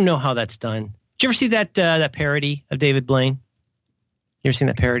 I don't know how that's done. Did you ever see that parody of David Blaine? You ever seen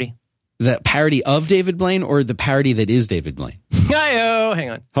that parody? The parody of David Blaine or the parody that is David Blaine? Hi-oh, hang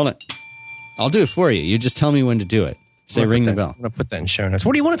on. Hold on. I'll do it for you. You just tell me when to do it. Say ring the bell. I'm going to put that in show notes.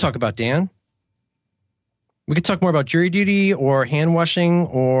 What do you want to talk about, Dan? We could talk more about jury duty or hand washing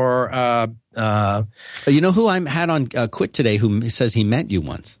or... You know who I had on Quit today who says he met you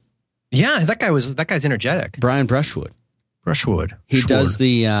once? Yeah, that guy's energetic. Brian Brushwood. He does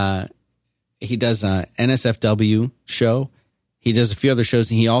the NSFW show. He does a few other shows,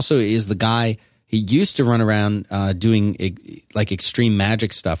 and he also is the guy. He used to run around doing like extreme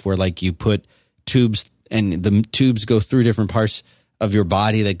magic stuff, where like you put tubes, and the tubes go through different parts of your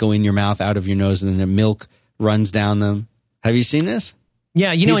body that go in your mouth, out of your nose, and then the milk runs down them. Have you seen this?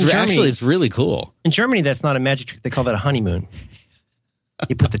 Yeah, in Germany, actually, it's really cool. In Germany, that's not a magic trick; they call that a honeymoon.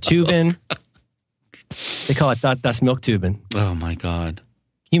 You put the tube in, They call it das Milchtuben. Oh my God. Can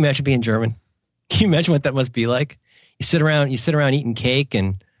you imagine being German? Can you imagine what that must be like? You sit around eating cake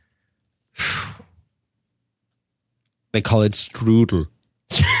and they call it strudel.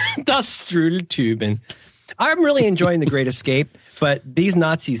 Das Strudeltuben. I'm really enjoying The Great Escape, but these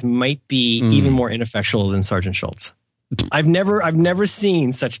Nazis might be even more ineffectual than Sergeant Schultz. I've never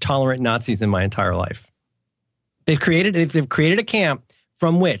seen such tolerant Nazis in my entire life. They've created a camp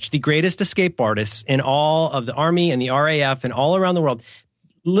from which the greatest escape artists in all of the Army and the RAF and all around the world,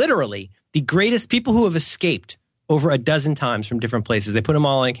 literally the greatest people who have escaped over a dozen times from different places, they put them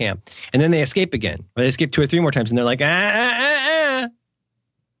all in camp. And then they escape again. Or they escape 2 or 3 more times and they're like,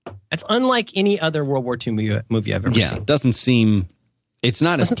 That's unlike any other World War II movie I've ever seen. It doesn't seem... It's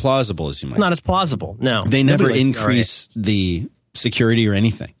not as plausible as you might. It's not as plausible, no. They never increase the security or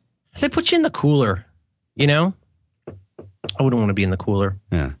anything. They put you in the cooler, you know? I wouldn't want to be in the cooler.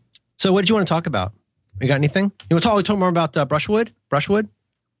 Yeah. So what did you want to talk about? You got anything? You want to talk more about Brushwood?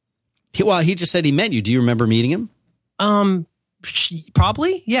 He just said he met you. Do you remember meeting him?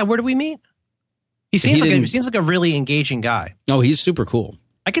 Probably. Yeah. Where did we meet? He seems like a really engaging guy. Oh, he's super cool.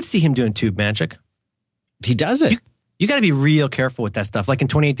 I could see him doing tube magic. He does it. You got to be real careful with that stuff. Like in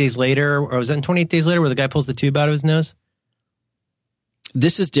 28 Days Later, or was that in 28 Days Later where the guy pulls the tube out of his nose?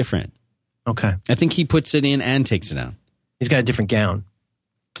 This is different. Okay. I think he puts it in and takes it out. He's got a different gown.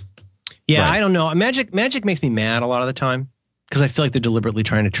 Yeah, right. I don't know. Magic makes me mad a lot of the time because I feel like they're deliberately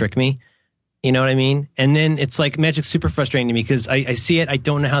trying to trick me. You know what I mean? And then it's like magic's super frustrating to me because I see it, I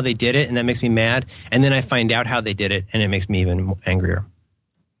don't know how they did it, and that makes me mad. And then I find out how they did it, and it makes me even angrier.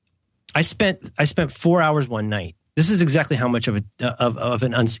 I spent 4 hours one night. This is exactly how much of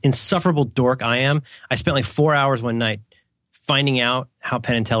an insufferable dork I am. I spent like 4 hours one night finding out how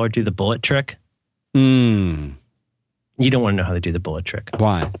Penn and Teller do the bullet trick. You don't want to know how they do the bullet trick.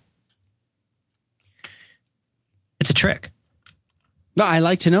 Why? It's a trick. No, I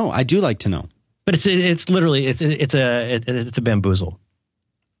like to know. I do like to know. But it's literally a bamboozle.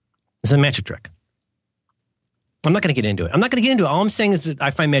 It's a magic trick. I'm not going to get into it. All I'm saying is that I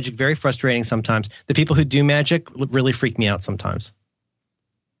find magic very frustrating sometimes. The people who do magic really freak me out sometimes.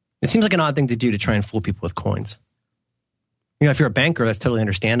 It seems like an odd thing to do to try and fool people with coins. You know, if you're a banker, that's totally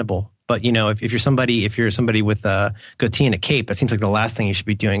understandable. But you know, if you're somebody with a goatee and a cape, it seems like the last thing you should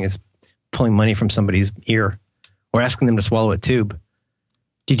be doing is pulling money from somebody's ear or asking them to swallow a tube.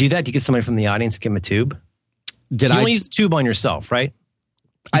 Do you do that? Do you get somebody from the audience to give them a tube? You only use the tube on yourself, right?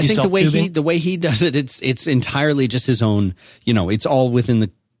 I think the way he does it, it's entirely just his own. You know, it's all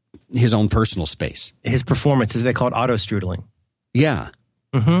within his own personal space. His performances, they call it auto strudling. Yeah.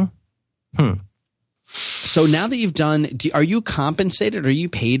 So now that you've done, are you compensated? Are you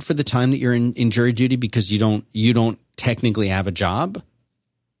paid for the time that you're in jury duty because you don't technically have a job?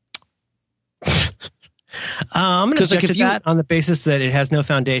 I'm going to object to that on the basis that it has no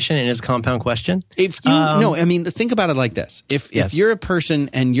foundation and is a compound question. If you think about it like this: if you're a person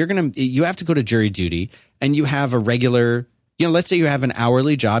and you have to go to jury duty and you have a regular, let's say you have an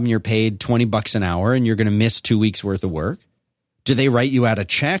hourly job and you're paid $20 an hour and you're going to miss 2 weeks worth of work. Do they write you out a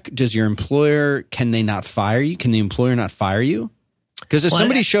check? Does your employer? Can they not fire you? Can the employer not fire you? Because if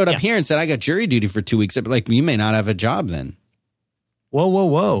somebody showed up here and said, "I got jury duty for 2 weeks," I'd be like, you may not have a job then.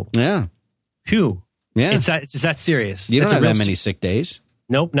 Whoa! Yeah. Phew. Yeah. It's that serious. You don't have that many sick days.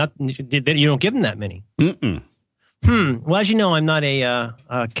 Nope. You don't give them that many. Well, as you know, I'm not a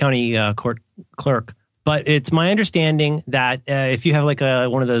county court clerk, but it's my understanding that if you have like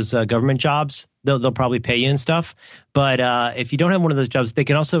one of those government jobs, they'll probably pay you and stuff. But if you don't have one of those jobs, they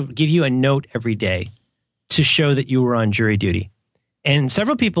can also give you a note every day to show that you were on jury duty. And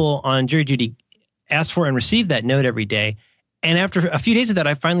several people on jury duty asked for and received that note every day. And after a few days of that,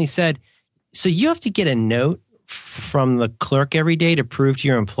 I finally said, so you have to get a note from the clerk every day to prove to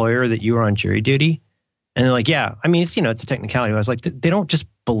your employer that you were on jury duty? And they're like, yeah. I mean, it's a technicality. I was like, they don't just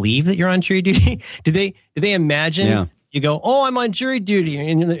believe that you're on jury duty. Do they imagine you go, oh, I'm on jury duty.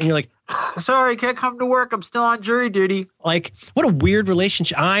 And you're like, sorry, can't come to work. I'm still on jury duty. Like, what a weird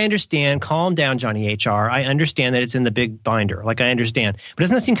relationship. I understand. Calm down, Johnny HR. I understand that it's in the big binder. Like, I understand. But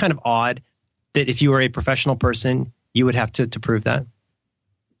doesn't that seem kind of odd that if you were a professional person, you would have to prove that?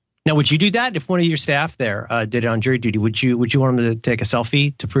 Now, would you do that if one of your staff there did it on jury duty? Would you want them to take a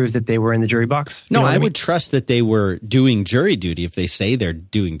selfie to prove that they were in the jury box? No, I would trust that they were doing jury duty if they say they're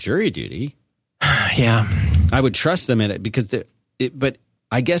doing jury duty. Yeah, I would trust them in it because but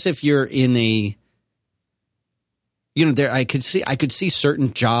I guess if you're in a, I could see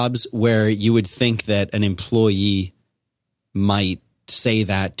certain jobs where you would think that an employee might say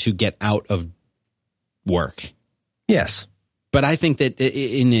that to get out of work. Yes. But I think that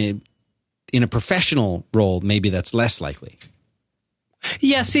in a professional role, maybe that's less likely.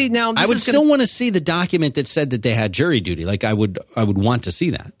 Yeah, see, now I would still want to see the document that said that they had jury duty. Like I would want to see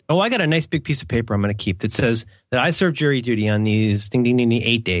that. Oh, I got a nice big piece of paper I'm going to keep that says that I served jury duty on these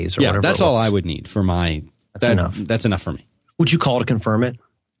 8 days or whatever. That's all I would need for my. That's enough. That's enough for me. Would you call to confirm it?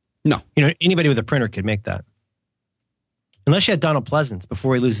 No. Anybody with a printer could make that. Unless you had Donald Pleasance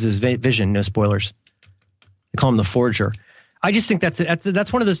before he loses his vision. No spoilers. They call him the forger. I just think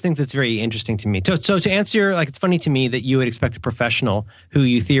that's one of those things that's very interesting to me. So to answer, it's funny to me that you would expect a professional who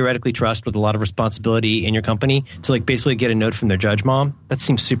you theoretically trust with a lot of responsibility in your company to basically get a note from their judge mom. That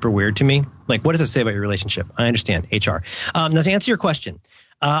seems super weird to me. What does it say about your relationship? I understand HR. Now to answer your question,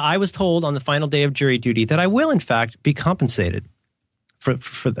 I was told on the final day of jury duty that I will in fact be compensated for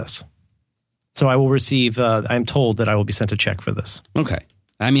this. So I will receive. I'm told that I will be sent a check for this. Okay.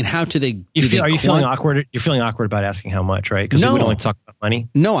 I mean, how do they? Are you feeling awkward? You're feeling awkward about asking how much, right? Because we don't talk about money.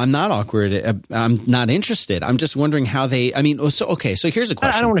 No, I'm not awkward. I'm not interested. I'm just wondering how they. I mean, so here's a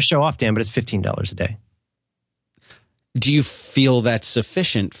question. I don't want to show off, Dan, but it's $15 a day. Do you feel that's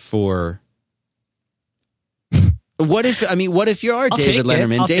sufficient for? What if you are David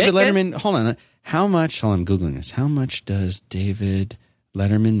Letterman? David Letterman. Hold on. How much? Hold on. I'm Googling this. How much does David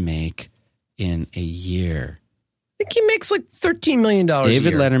Letterman make in a year? I think he makes $13 million a year.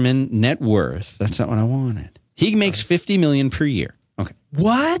 David Letterman net worth. That's not what I wanted. He makes $50 million per year. Okay.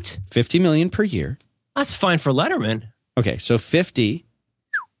 What? $50 million per year. That's fine for Letterman. Okay, so 50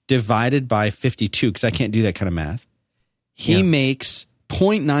 divided by 52, because I can't do that kind of math. He makes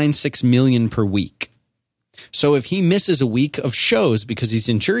 0.96 million per week. So if he misses a week of shows because he's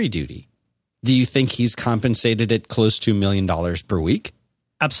in jury duty, do you think he's compensated at close to $1 million per week?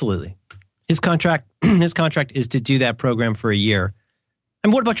 Absolutely. His contract is to do that program for a year.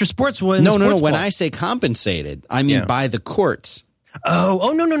 And what about your sports? No. When I say compensated, I mean by the courts.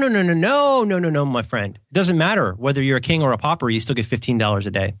 Oh, no, my friend. It doesn't matter whether you're a king or a pauper. You still get $15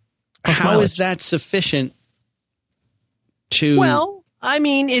 a day. How is that sufficient to? Well, I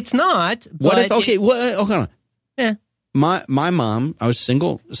mean, it's not. What if? Okay, hold on. Yeah. My mom, I was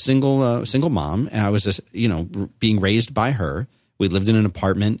single mom, and I was being raised by her. We lived in an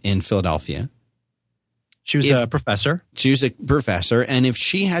apartment in Philadelphia. She was a professor. She was a professor, and if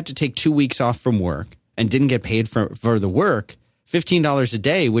she had to take 2 weeks off from work and didn't get paid for the work, $15 a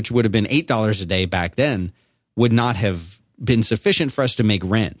day, which would have been $8 a day back then, would not have been sufficient for us to make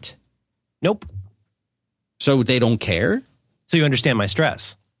rent. Nope. So they don't care? So you understand my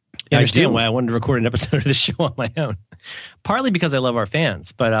stress. You understand why I wanted to record an episode of the show on my own. Partly because I love our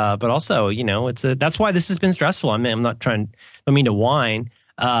fans, but also, that's why this has been stressful. I mean, I don't mean to whine,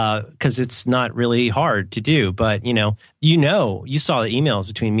 because it's not really hard to do. But you saw the emails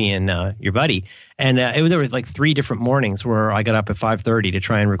between me and your buddy, and there were 3 different mornings where I got up at 5:30 to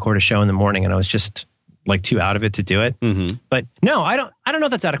try and record a show in the morning, and I was just too out of it to do it. Mm-hmm. But no, I don't know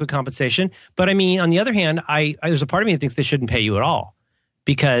if that's adequate compensation. But I mean, on the other hand, there's a part of me that thinks they shouldn't pay you at all,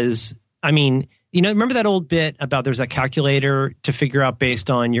 because I mean, remember that old bit about there's that calculator to figure out based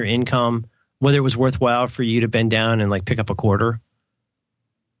on your income whether it was worthwhile for you to bend down and pick up a quarter?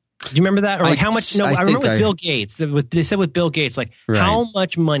 Do you remember that? Or how much? No, I remember with Bill Gates. They said with Bill Gates, right. How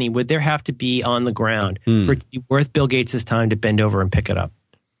much money would there have to be on the ground for it to be worth Bill Gates' time to bend over and pick it up?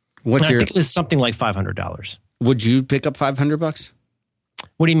 I think it was something like $500. Would you pick up $500?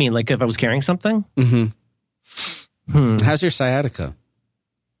 What do you mean? If I was carrying something? Mm-hmm. How's your sciatica?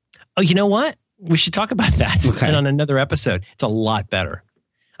 Oh, you know what? We should talk about that okay. on another episode. It's a lot better.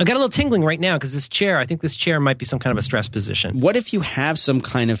 I got a little tingling right now because I think this chair might be some kind of a stress position. What if you have some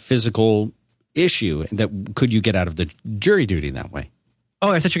kind of physical issue could you get out of the jury duty that way? Oh,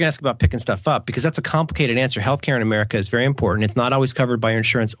 I thought you were going to ask about picking stuff up, because that's a complicated answer. Healthcare in America is very important. It's not always covered by your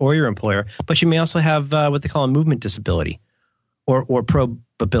insurance or your employer, but you may also have what they call a movement disability or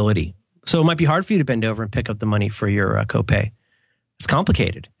probability. So it might be hard for you to bend over and pick up the money for your copay. It's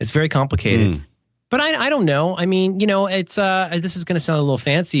complicated. It's very complicated. But I don't know. I mean, it's this is going to sound a little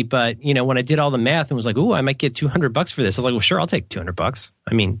fancy, but when I did all the math and was like, "Ooh, I might get $200 for this," I was like, "Well, sure, I'll take $200."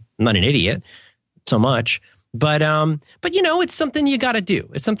 I mean, I'm not an idiot so much, but it's something you got to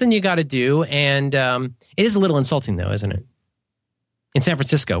do. It's something you got to do, and it is a little insulting, though, isn't it? In San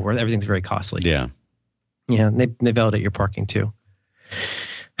Francisco, where everything's very costly. Yeah, they validate your parking too.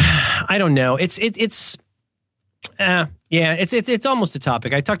 I don't know. It's almost a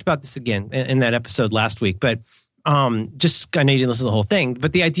topic. I talked about this again in that episode last week, but I know you didn't listen to the whole thing,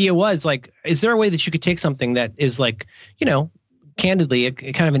 but the idea was is there a way that you could take something that is candidly a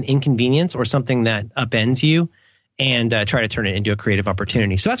kind of an inconvenience or something that upends you and try to turn it into a creative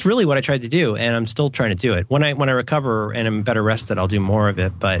opportunity? So that's really what I tried to do, and I'm still trying to do it. When I recover and I'm better rested, I'll do more of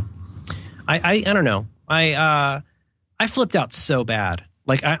it, but I don't know. I flipped out so bad.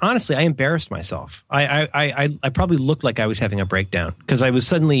 Like, honestly, I embarrassed myself. I probably looked like I was having a breakdown because I was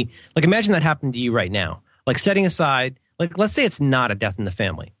suddenly, like, imagine that happened to you right now. Like, setting aside, like, let's say it's not a death in the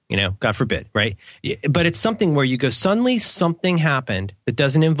family, God forbid, right? But it's something where you go, suddenly something happened that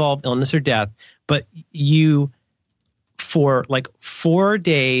doesn't involve illness or death, but you, for like 4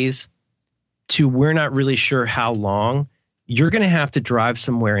 days to we're not really sure how long, you're going to have to drive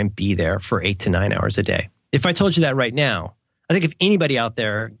somewhere and be there for 8 to 9 hours a day. If I told you that right now, I think if anybody out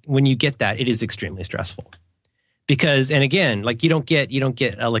there, when you get that, it is extremely stressful. Because, and again, like you don't get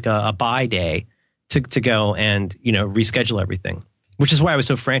like a bye day to go and, reschedule everything, which is why I was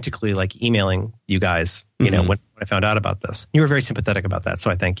so frantically like emailing you guys, when I found out about this. You were very sympathetic about that.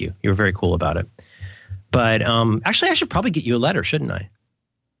 So I thank you. You were very cool about it. But actually, I should probably get you a letter, shouldn't I?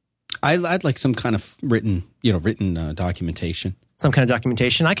 I'd like some kind of written documentation. Some kind of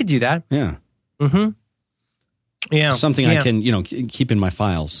documentation. I could do that. Yeah. Mm-hmm. Yeah. Something I can, keep in my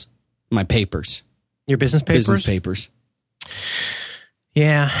files, my papers. Your business papers? Business papers.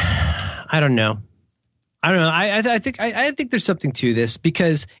 Yeah. I don't know. I think there's something to this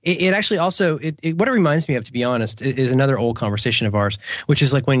because it actually also what it reminds me of, to be honest, is another old conversation of ours, which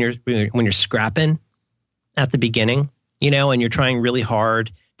is like when you're scrapping at the beginning, and you're trying really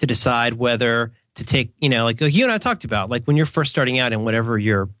hard to decide whether to take, like you and I talked about, like when you're first starting out in whatever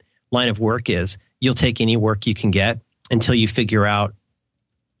your line of work is, you'll take any work you can get until you figure out.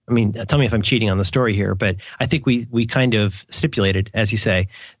 I mean, tell me if I'm cheating on the story here, but I think we kind of stipulated, as you say,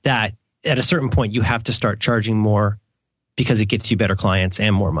 that at a certain point you have to start charging more because it gets you better clients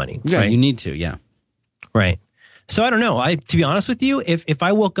and more money. Yeah, right? You need to. Yeah. Right. So I don't know. To be honest with you, if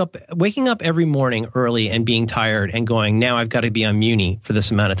I waking up every morning early and being tired and going, now I've got to be on Muni for this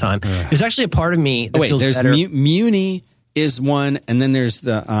amount of time, there's actually a part of me that feels there's better. Muni is one, and then there's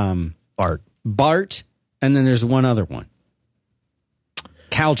the BART, and then there's one other one.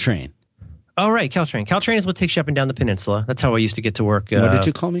 Caltrain. Oh, right. Caltrain. Caltrain is what takes you up and down the peninsula. That's how I used to get to work. What did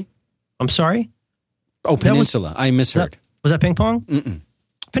you call me? I'm sorry? Oh, peninsula. I misheard. Was that ping pong? Mm-mm.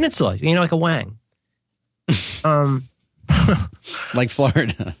 Peninsula. Like a wang. Like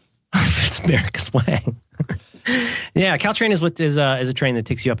Florida. It's America's wang. Yeah, Caltrain is is a train that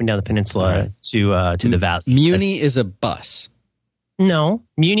takes you up and down the peninsula to the valley. Muni is a bus. No,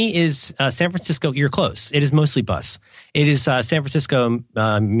 Muni is San Francisco. You're close. It is mostly bus. It is San Francisco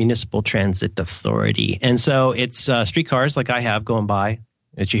Municipal Transit Authority, and so it's streetcars like I have going by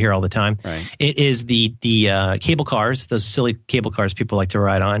that you hear all the time. Right. It is the cable cars, those silly cable cars people like to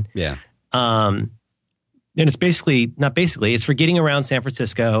ride on. Yeah. And it's it's for getting around San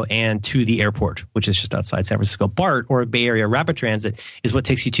Francisco and to the airport, which is just outside San Francisco. BART, or Bay Area Rapid Transit, is what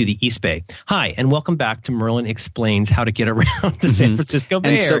takes you to the East Bay. Hi, and welcome back to Merlin Explains How to Get Around the San Francisco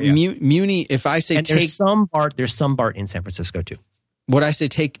Bay Area. And so Muni, if I say there's some BART in San Francisco too. Would I say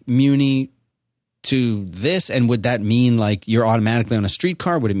take Muni to this, and would that mean like you're automatically on a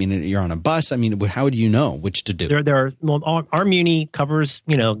streetcar? Would it mean that you're on a bus? I mean, how would you know which to do? Our Muni covers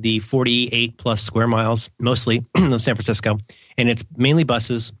the 48 plus square miles, mostly of San Francisco, and it's mainly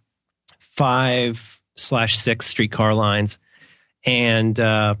buses, 5/6 streetcar lines, and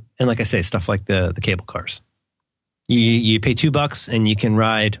like I say, stuff like the cable cars. You pay $2 and you can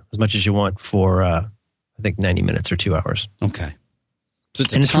ride as much as you want for I think 90 minutes or 2 hours. Okay. So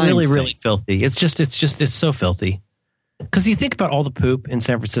it's really, really filthy. It's so filthy. Because you think about all the poop in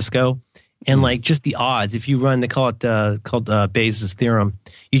San Francisco and like just the odds. If you run, they call it called Bayes' theorem.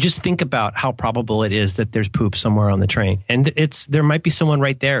 You just think about how probable it is that there's poop somewhere on the train. And there might be someone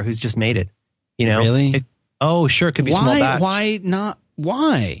right there who's just made it. Really? Sure. It could be small batch. Why not?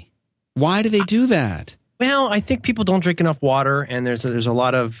 Why? Why do they do that? Well, I think people don't drink enough water. And there's a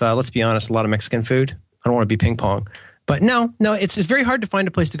lot of, let's be honest, a lot of Mexican food. I don't want to be ping pong. But no, it's very hard to find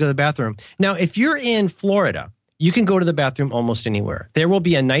a place to go to the bathroom. Now, if you're in Florida, you can go to the bathroom almost anywhere. There will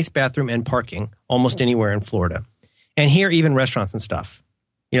be a nice bathroom and parking almost anywhere in Florida. And here, even restaurants and stuff.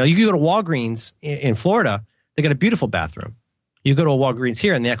 You can go to Walgreens in Florida. They got a beautiful bathroom. You go to a Walgreens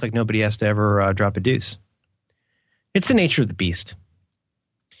here and they act like nobody has to ever drop a deuce. It's the nature of the beast.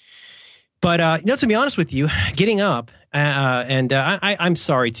 But to be honest with you, getting up, I'm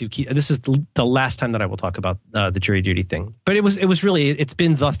sorry to keep. This is the last time that I will talk about the jury duty thing. But it's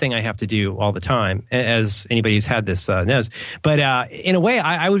been the thing I have to do all the time, as anybody who's had this knows. But in a way,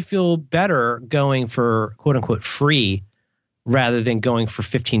 I would feel better going for quote unquote free rather than going for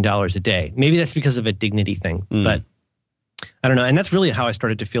 $15 a day. Maybe that's because of a dignity thing, but I don't know. And that's really how I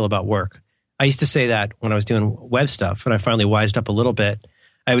started to feel about work. I used to say that when I was doing web stuff, and I finally wised up a little bit.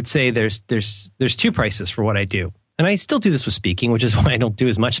 I would say there's two prices for what I do. and I still do this with speaking, which is why I don't do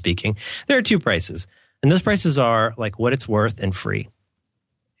as much speaking, there are two prices. And those prices are like what it's worth and free.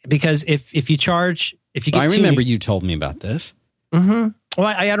 Because if you get I remember you told me about this. Mm-hmm. Well,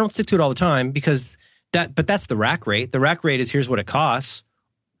 I don't stick to it all the time because but that's the rack rate. The rack rate is here's what it costs,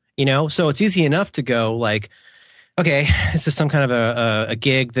 so it's easy enough to go like, okay, this is some kind of a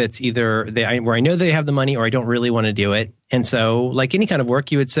gig that's either where I know they have the money or I don't really want to do it. And so like any kind of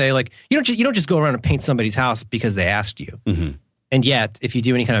work, you would say like, you don't just go around and paint somebody's house because they asked you. Mm-hmm. And yet, if you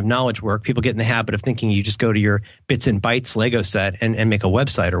do any kind of knowledge work, people get in the habit of thinking you just go to your Bits and Bytes Lego set and make a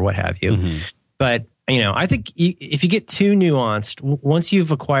website or what have you. Mm-hmm. But, I think if you get too nuanced, once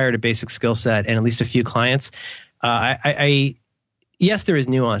you've acquired a basic skill set and at least a few clients, yes, there is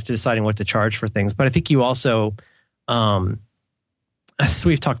nuance to deciding what to charge for things. But I think you also, so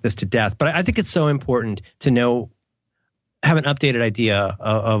we've talked this to death, but I think it's so important to have an updated idea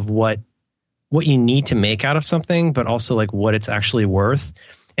of what you need to make out of something, but also like what it's actually worth.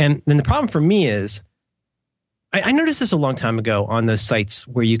 And then the problem for me is I noticed this a long time ago on those sites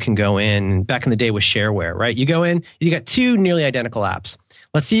where you can go in back in the day with shareware, right? You go in, you got two nearly identical apps.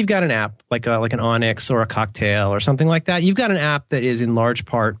 Let's say you've got an app like an Onyx or a Cocktail or something like that. You've got an app that is in large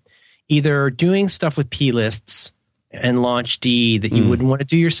part either doing stuff with P-lists and LaunchD that you wouldn't want to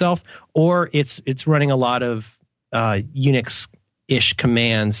do yourself, or it's running a lot of Unix-ish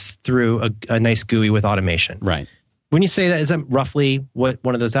commands through a nice GUI with automation. Right. When you say that, is that roughly what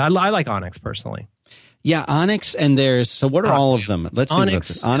one of those? I like Onyx personally. Yeah, Onyx, and what are all of them? Let's see.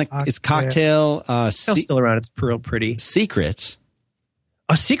 Onyx is Cocktail. Still around. It's real pretty. Secrets.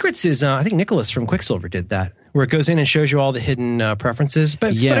 Secrets is, I think Nicholas from Quicksilver did that, where it goes in and shows you all the hidden preferences.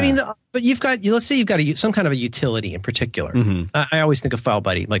 But I mean, but you've got, let's say you've got some kind of a utility in particular. Mm-hmm. I always think of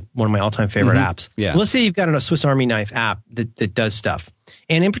FileBuddy, like one of my all-time favorite apps. Yeah. Let's say you've got a Swiss Army knife app that does stuff.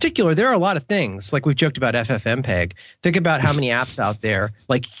 And in particular, there are a lot of things, like we've joked about FFmpeg. Think about how many apps out there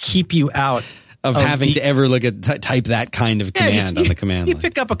like keep you out of having to ever look at type that kind of command on the command line. You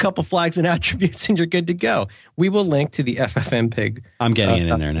pick up a couple flags and attributes and you're good to go. We will link to the FFmpeg. I'm getting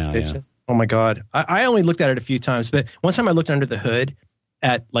it in there now. Yeah. Oh my God. I only looked at it a few times, but one time I looked under the hood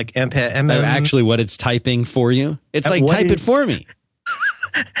at like actually what it's typing for you. It's like, type it for me.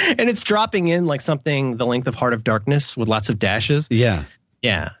 And it's dropping in like something the length of Heart of Darkness with lots of dashes. Yeah.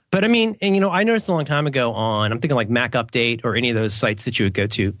 Yeah. But I mean, and I noticed a long time ago I'm thinking like Mac Update or any of those sites that you would go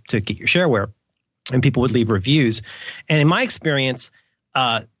to get your shareware. And people would leave reviews. And in my experience,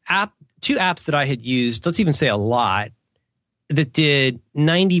 two apps that I had used, let's even say a lot, that did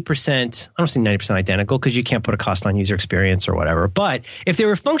 90%, I don't say 90% identical because you can't put a cost on user experience or whatever. But if they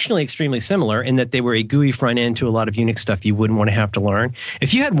were functionally extremely similar in that they were a GUI front end to a lot of Unix stuff you wouldn't want to have to learn.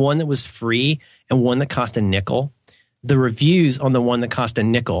 If you had one that was free and one that cost a nickel, the reviews on the one that cost a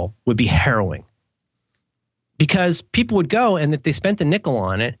nickel would be harrowing. Because people would go and if they spent the nickel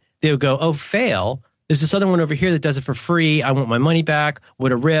on it, they would go, oh, fail. There's this other one over here that does it for free. I want my money back.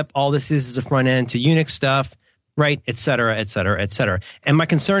 What a rip. All this is a front end to Unix stuff, right? Et cetera, et cetera, et cetera. And my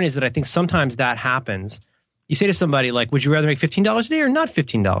concern is that I think sometimes that happens. You say to somebody like, would you rather make $15 a day or not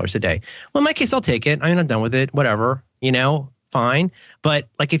 $15 a day? Well, in my case, I'll take it. I'm not done with it. Whatever, fine. But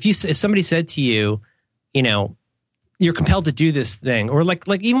like if somebody said to you, you're compelled to do this thing, or like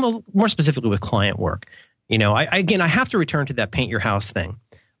even more specifically with client work, I have to return to that paint your house thing.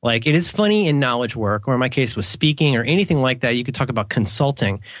 Like it is funny in knowledge work, or in my case with speaking or anything like that, you could talk about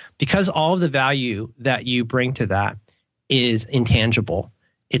consulting because all of the value that you bring to that is intangible.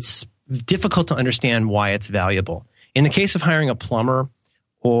 It's difficult to understand why it's valuable. In the case of hiring a plumber,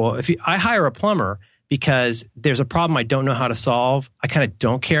 or I hire a plumber because there's a problem I don't know how to solve. I kind of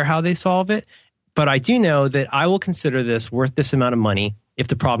don't care how they solve it, but I do know that I will consider this worth this amount of money if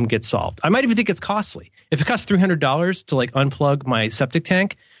the problem gets solved. I might even think it's costly. If it costs $300 to like unplug my septic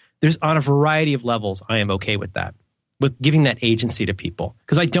tank, there's on a variety of levels, I am okay with that, with giving that agency to people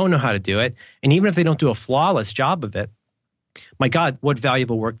because I don't know how to do it. And even if they don't do a flawless job of it, my God, what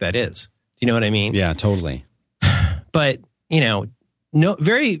valuable work that is. Do you know what I mean? Yeah, totally. But, no,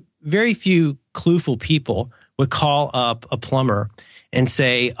 very, very few clueful people would call up a plumber and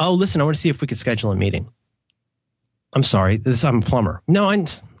say, oh, listen, I want to see if we could schedule a meeting. I'm sorry, I'm a plumber. No,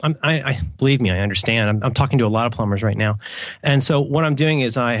 I believe me, I understand. I'm talking to a lot of plumbers right now. And so what I'm doing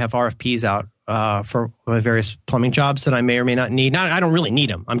is I have RFPs out for my various plumbing jobs that I may or may not need. I don't really need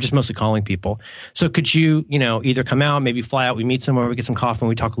them. I'm just mostly calling people. So could you, either come out, maybe fly out, we meet somewhere, we get some coffee, and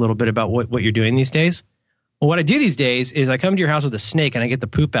we talk a little bit about what you're doing these days? Well, what I do these days is I come to your house with a snake and I get the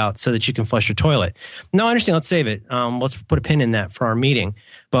poop out so that you can flush your toilet. No, I understand. Let's save it. Let's put a pin in that for our meeting.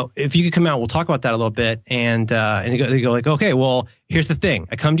 But if you could come out, we'll talk about that a little bit. And they go like, okay, well, here's the thing.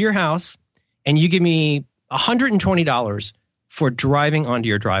 I come to your house and you give me $120 for driving onto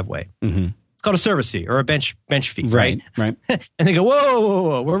your driveway. Mm-hmm. It's called a service fee or a bench fee, Right. And they go,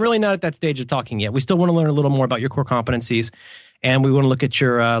 whoa, we're really not at that stage of talking yet. We still want to learn a little more about your core competencies, and we want to look at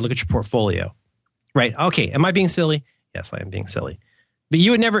your portfolio. Right. Okay. Am I being silly? Yes, I am being silly. But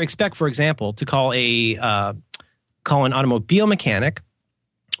you would never expect, for example, to call an automobile mechanic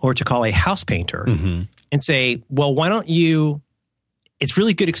or to call a house painter and say, well, why don't you, it's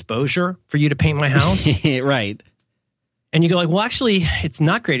really good exposure for you to paint my house. Right. And you go like, well, actually, it's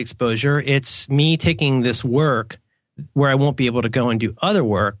not great exposure. It's me taking this work where I won't be able to go and do other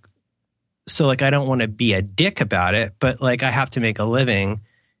work. So like, I don't want to be a dick about it, but like I have to make a living.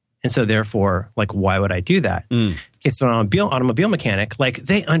 And so therefore, like, why would I do that? Okay, so an automobile mechanic, like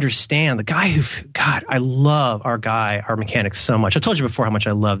they understand the guy I love our mechanic so much. I told you before how much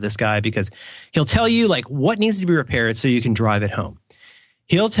I love this guy because he'll tell you like what needs to be repaired so you can drive it home.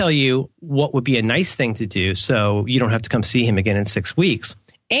 He'll tell you what would be a nice thing to do so you don't have to come see him again in 6 weeks.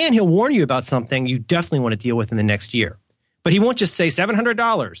 And he'll warn you about something you definitely want to deal with in the next year. But he won't just say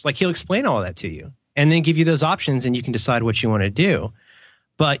 $700. Like he'll explain all of that to you and then give you those options and you can decide what you want to do.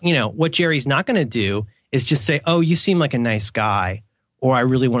 But, you know, what Jerry's not going to do is just say, oh, you seem like a nice guy, or I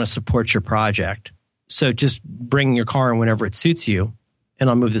really want to support your project. So just bring your car in whenever it suits you, and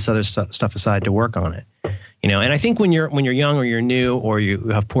I'll move this other stuff aside to work on it. You know, and I think when you're young or you're new or you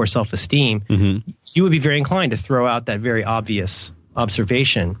have poor self-esteem, you would be very inclined to throw out that very obvious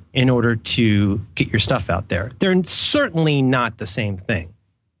observation in order to get your stuff out there. They're certainly not the same thing.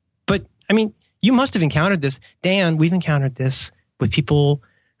 But, I mean, you must have encountered this. Dan, we've encountered this with people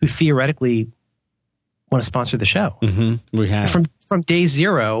who theoretically want to sponsor the show. We have. From day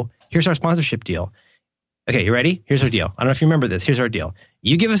zero, here's our sponsorship deal. Okay, you ready? Here's our deal. I don't know if you remember this. Here's our deal.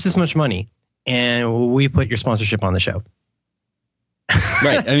 You give us this much money, and we put your sponsorship on the show.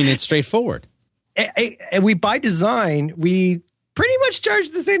 Right. I mean, it's straightforward. And we, by design, we pretty much charge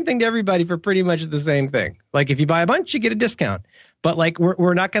the same thing to everybody for pretty much the same thing. Like, if you buy a bunch, you get a discount. But like,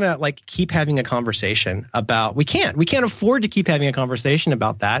 we're not going to like keep having a conversation about, we can't afford to keep having a conversation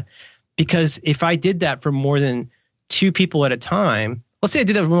about that, because if I did that for more than 2 people at a time, let's say I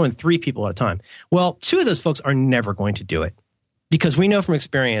did that for more than 3 people at a time. Well, 2 of those folks are never going to do it, because we know from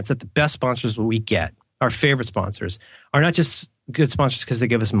experience that the best sponsors we get, our favorite sponsors, are not just good sponsors because they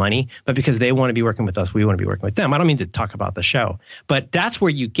give us money, but because they want to be working with us. We want to be working with them. I don't mean to talk about the show, but that's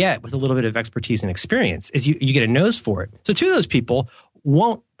where you get, with a little bit of expertise and experience, is you get a nose for it. So 2 of those people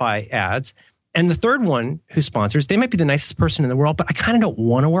won't buy ads. And the third one who sponsors, they might be the nicest person in the world, but I kind of don't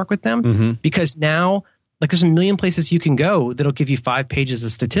want to work with them because now, like, there's a million places you can go that'll give you 5 pages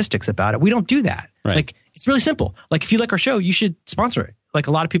of statistics about it. We don't do that. Right. Like, it's really simple. Like, if you like our show, you should sponsor it. Like,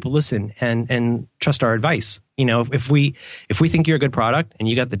 a lot of people listen and trust our advice. You know, if we think you're a good product and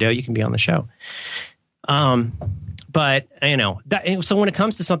you got the dough, you can be on the show. But you know, so when it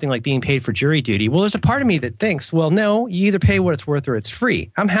comes to something like being paid for jury duty, well, there's a part of me that thinks, well, no, you either pay what it's worth or it's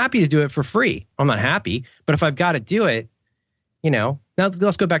free. I'm happy to do it for free. I'm not happy, but if I've got to do it, you know, now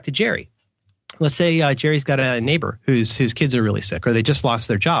let's go back to Jerry. Let's say Jerry's got a neighbor whose kids are really sick, or they just lost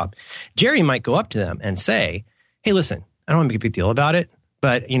their job. Jerry might go up to them and say, hey, listen, I don't want to make a big deal about it,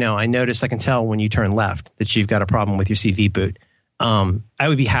 but, you know, I noticed, I can tell when you turn left that you've got a problem with your CV boot. I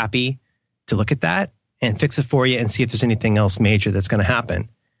would be happy to look at that and fix it for you and see if there's anything else major that's going to happen.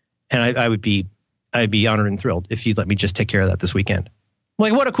 And I'd be honored and thrilled if you'd let me just take care of that this weekend.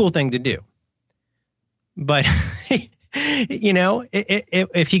 Like, what a cool thing to do. But, you know,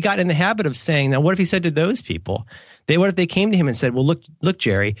 if he got in the habit of saying, now what if he said to those people, what if they came to him and said, well, look,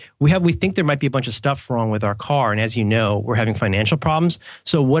 Jerry, we think there might be a bunch of stuff wrong with our car. And as you know, we're having financial problems.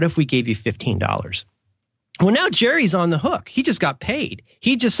 So what if we gave you $15? Well, now Jerry's on the hook. He just got paid.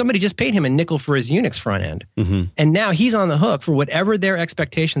 Somebody just paid him a nickel for his Unix front end. And now he's on the hook for whatever their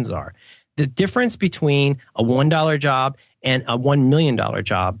expectations are. The difference between a $1 job and a $1 million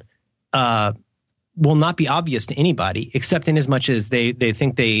job will not be obvious to anybody, except in as much as they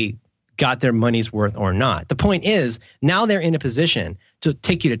think they got their money's worth or not. The point is, now they're in a position to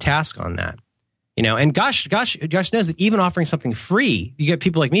take you to task on that. You know, and gosh knows that even offering something free, you get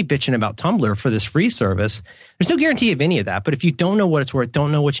people like me bitching about Tumblr for this free service. There's no guarantee of any of that. But if you don't know what it's worth,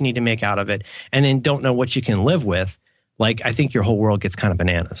 don't know what you need to make out of it, and then don't know what you can live with, like, I think your whole world gets kind of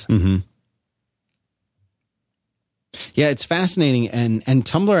bananas. Yeah, it's fascinating. And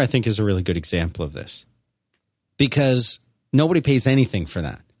Tumblr, I think, is a really good example of this, because nobody pays anything for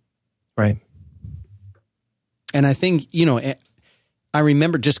that. Right. And I think, you know, I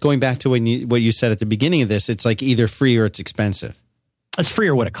remember just going back to what you said at the beginning of this, it's like either free or it's expensive. It's free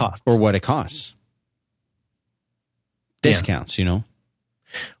or what it costs. Or what it costs. Discounts, you know?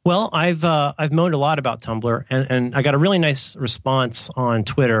 Well, I've moaned a lot about Tumblr, and I got a really nice response on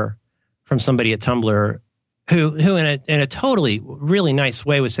Twitter from somebody at Tumblr who in a totally really nice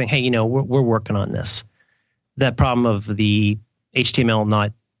way was saying, hey, we're working on this. That problem of the HTML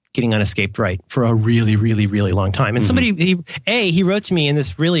not getting unescaped right for a really, really, really long time. And somebody, he wrote to me in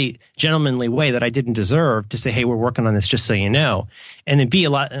this really gentlemanly way that I didn't deserve to say, hey, we're working on this just so you know. And then B, a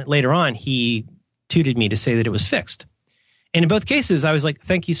lot later on, he tutored me to say that it was fixed. And in both cases, I was like,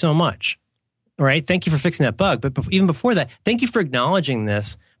 thank you so much. All right. Thank you for fixing that bug. But even before that, thank you for acknowledging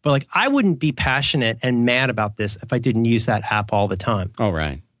this. But like, I wouldn't be passionate and mad about this if I didn't use that app all the time. Oh,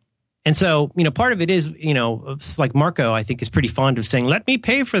 right. And so, part of it is, like Marco, I think, is pretty fond of saying, let me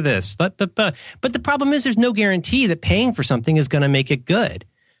pay for this. But the problem is there's no guarantee that paying for something is going to make it good.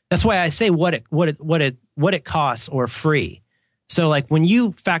 That's why I say what it costs or free. So like when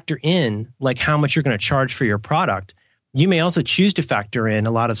you factor in like how much you're going to charge for your product, you may also choose to factor in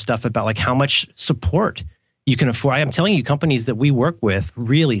a lot of stuff about like how much support you can afford. I'm telling you, companies that we work with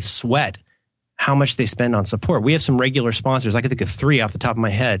really sweat how much they spend on support. We have some regular sponsors. I could think of 3 off the top of my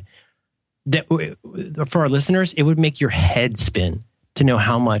head. That for our listeners, it would make your head spin to know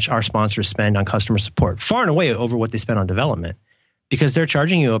how much our sponsors spend on customer support, far and away over what they spend on development, because they're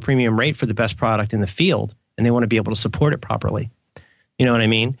charging you a premium rate for the best product in the field, and they want to be able to support it properly. You know what I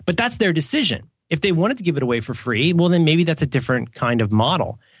mean? But that's their decision. If they wanted to give it away for free, well, then maybe that's a different kind of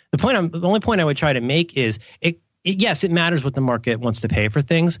model. The only point I would try to make is, yes, it matters what the market wants to pay for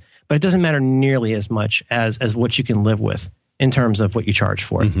things, but it doesn't matter nearly as much as what you can live with in terms of what you charge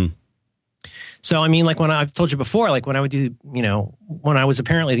for it. Mm-hmm. So, I mean, like when I've told you before, like when I would do, when I was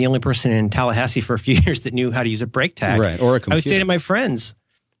apparently the only person in Tallahassee for a few years that knew how to use a brake tag, right, or a computer. I would say to my friends,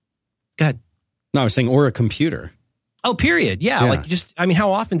 go ahead. No, I was saying, or a computer. Oh, period. Yeah. Like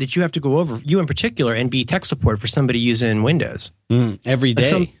how often did you have to go over, you in particular, and be tech support for somebody using Windows? Every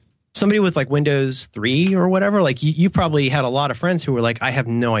day. Like somebody with like Windows 3 or whatever, like you probably had a lot of friends who were like, I have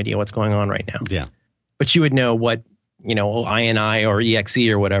no idea what's going on right now. Yeah. But you would know what, INI or EXE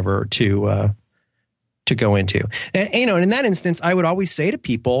or whatever to go into. And in that instance, I would always say to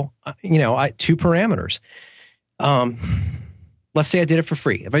people, 2 parameters. Let's say I did it for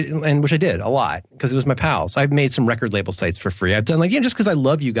free, which I did a lot because it was my pals. I've made some record label sites for free. I've done just because I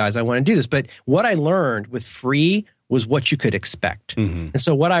love you guys, I want to do this. But what I learned with free was what you could expect. Mm-hmm. And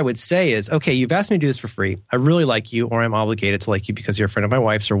so what I would say is, okay, you've asked me to do this for free. I really like you, or I'm obligated to like you because you're a friend of my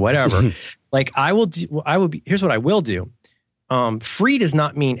wife's or whatever. Like here's what I will do. Free does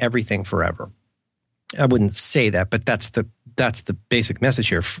not mean everything forever. I wouldn't say that, but that's the basic message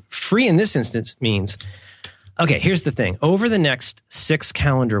here. Free in this instance means, okay, here's the thing. Over the next 6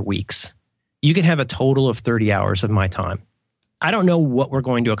 calendar weeks, you can have a total of 30 hours of my time. I don't know what we're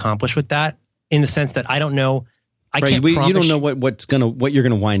going to accomplish with that, in the sense that I don't know. Can't promise you don't know what you're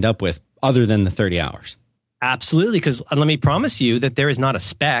gonna wind up with other than the 30 hours. Absolutely, because let me promise you that there is not a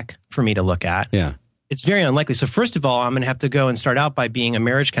spec for me to look at. Yeah. It's very unlikely. So first of all, I'm going to have to go and start out by being a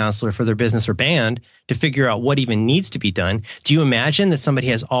marriage counselor for their business or band to figure out what even needs to be done. Do you imagine that somebody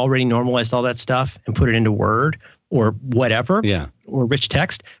has already normalized all that stuff and put it into Word or whatever? Yeah. Or rich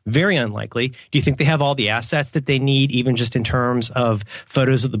text? Very unlikely. Do you think they have all the assets that they need, even just in terms of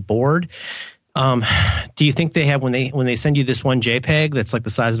photos of the board? Do you think they have, when they send you this one JPEG that's like the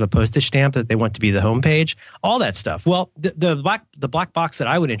size of a postage stamp that they want to be the homepage? All that stuff. Well, the black box that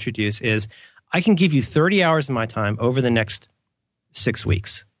I would introduce is, I can give you 30 hours of my time over the next 6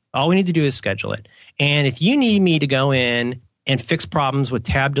 weeks. All we need to do is schedule it. And if you need me to go in and fix problems with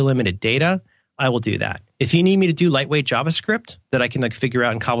tab delimited data, I will do that. If you need me to do lightweight JavaScript that I can figure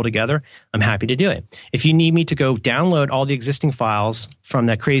out and cobble together, I'm happy to do it. If you need me to go download all the existing files from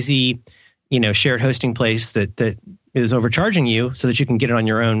that crazy, shared hosting place that is overcharging you so that you can get it on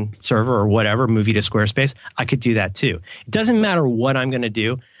your own server or whatever, move you to Squarespace, I could do that too. It doesn't matter what I'm going to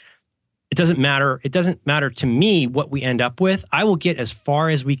do. It doesn't matter. It doesn't matter to me what we end up with. I will get as far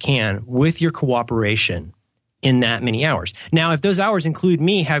as we can with your cooperation in that many hours. Now, if those hours include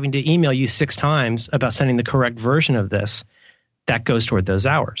me having to email you 6 times about sending the correct version of this, that goes toward those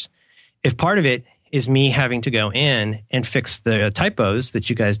hours. If part of it is me having to go in and fix the typos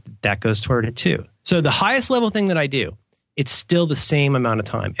that goes toward it too. So the highest level thing that I do, it's still the same amount of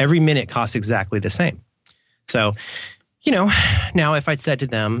time. Every minute costs exactly the same. So, now if I'd said to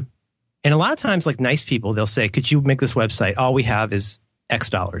them, and a lot of times, like nice people, they'll say, could you make this website? All we have is X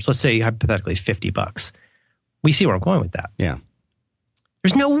dollars. Let's say hypothetically $50. We see where I'm going with that. Yeah.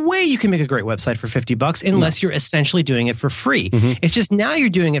 There's no way you can make a great website for $50 unless you're essentially doing it for free. Mm-hmm. It's just now you're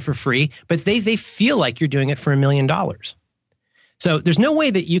doing it for free, but they feel like you're doing it for $1 million. So there's no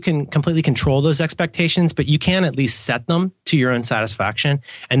way that you can completely control those expectations, but you can at least set them to your own satisfaction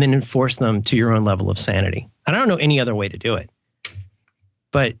and then enforce them to your own level of sanity. And I don't know any other way to do it.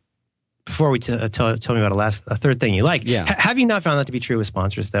 But before we tell me about a third thing you like, have you not found that to be true with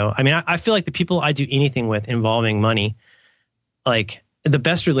sponsors, though? I mean, I feel like the people I do anything with involving money, like the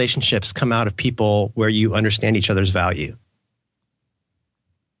best relationships come out of people where you understand each other's value.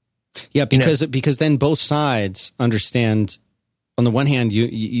 Yeah, because then both sides understand. On the one hand,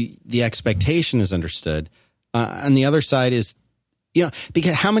 you the expectation is understood. On the other side is,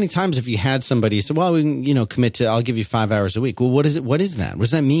 because how many times have you had somebody say, well, we can, commit to, I'll give you 5 hours a week. Well, what is it? What is that? What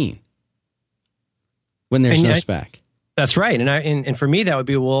does that mean? When there's no spec. That's right. And for me, that would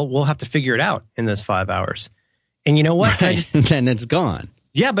be, well, we'll have to figure it out in those 5 hours. And you know what? Right. Then it's gone.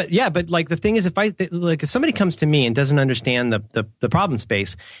 Yeah, but like the thing is, if somebody comes to me and doesn't understand the problem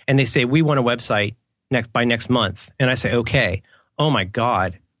space, and they say, we want a website by next month, and I say, okay. Oh my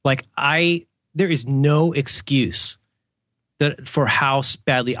God. Like there is no excuse for how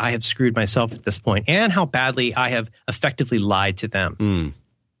badly I have screwed myself at this point and how badly I have effectively lied to them. Mm.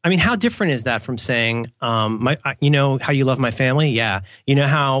 I mean, how different is that from saying, you know how you love my family? Yeah. You know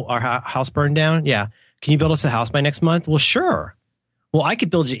how our house burned down? Yeah. Can you build us a house by next month? Well, sure. Well, I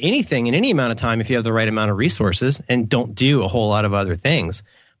could build you anything in any amount of time if you have the right amount of resources and don't do a whole lot of other things.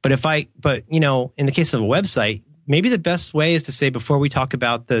 But in the case of a website, maybe the best way is to say, before we talk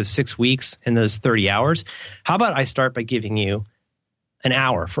about those 6 weeks and those 30 hours, how about I start by giving you an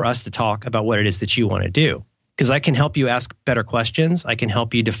hour for us to talk about what it is that you want to do? Because I can help you ask better questions. I can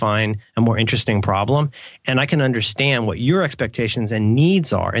help you define a more interesting problem. And I can understand what your expectations and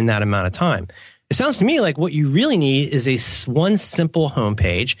needs are in that amount of time. It sounds to me like what you really need is one simple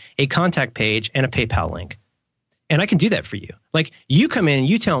homepage, a contact page, and a PayPal link. And I can do that for you. Like, you come in and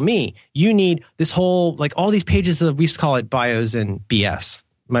you tell me you need this whole, like, all these pages of, we used to call it bios and BS.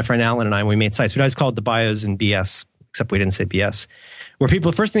 My friend Alan and I, when we made sites, we always called it the bios and BS, except we didn't say BS. Where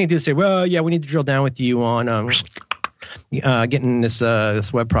people, the first thing they do is say, well, yeah, we need to drill down with you on getting this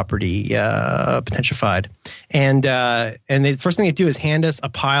web property potentiafied. And the first thing they do is hand us a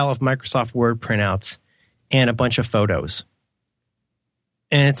pile of Microsoft Word printouts and a bunch of photos.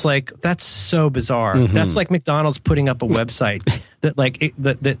 And it's like, that's so bizarre. Mm-hmm. That's like McDonald's putting up a website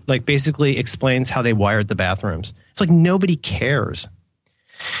that basically explains how they wired the bathrooms. It's like nobody cares.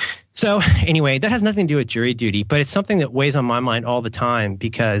 So anyway, that has nothing to do with jury duty, but it's something that weighs on my mind all the time,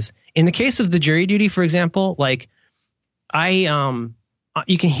 because in the case of the jury duty, for example, like you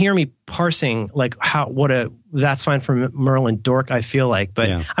can hear me parsing like that's fine for Merlin dork, I feel like, but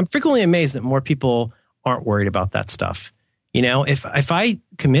yeah. I'm frequently amazed that more people aren't worried about that stuff. If I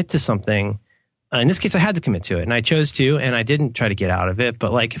commit to something, in this case, I had to commit to it, and I chose to, and I didn't try to get out of it.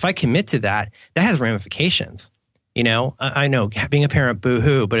 But like, if I commit to that, that has ramifications. I know being a parent,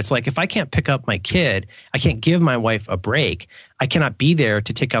 boo-hoo, but it's like, if I can't pick up my kid, I can't give my wife a break, I cannot be there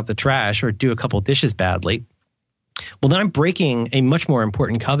to take out the trash or do a couple dishes badly. Well, then I'm breaking a much more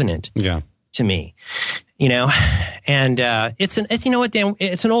important covenant to me. And it's Dan,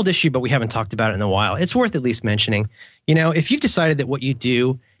 it's an old issue, but we haven't talked about it in a while. It's worth at least mentioning. If you've decided that what you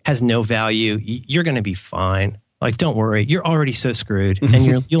do has no value, you're going to be fine. Like, don't worry. You're already so screwed,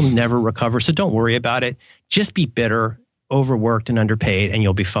 and you'll never recover. So don't worry about it. Just be bitter, overworked, and underpaid, and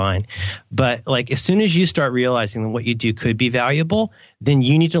you'll be fine. But like, as soon as you start realizing that what you do could be valuable, then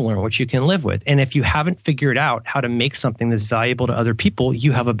you need to learn what you can live with. And if you haven't figured out how to make something that's valuable to other people,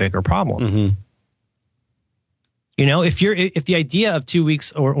 you have a bigger problem. Mm-hmm. If the idea of 2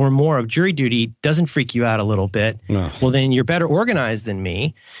 weeks or more of jury duty doesn't freak you out a little bit, well, then you're better organized than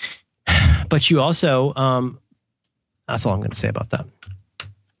me. But you also, that's all I'm going to say about that.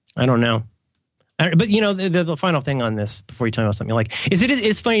 I don't know. But the final thing on this, before you tell me about something, like,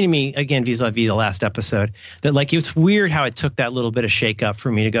 it's funny to me, again, vis-a-vis the last episode, that like, it's weird how it took that little bit of shake up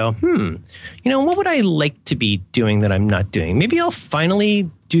for me to go, what would I like to be doing that I'm not doing? Maybe I'll finally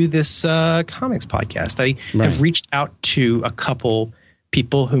do this comics podcast. I have reached out to a couple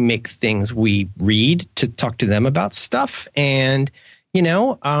people who make things we read to talk to them about stuff. And,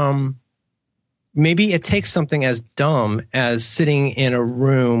 maybe it takes something as dumb as sitting in a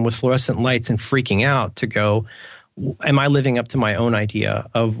room with fluorescent lights and freaking out to go, am I living up to my own idea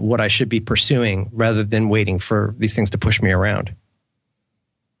of what I should be pursuing, rather than waiting for these things to push me around?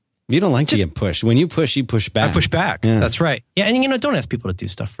 You don't like to get pushed. When you push back. I push back. Yeah. That's right. Yeah. And, don't ask people to do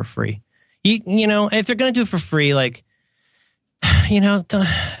stuff for free. If they're going to do it for free, like,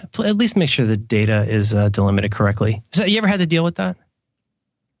 at least make sure the data is delimited correctly. You ever had to deal with that?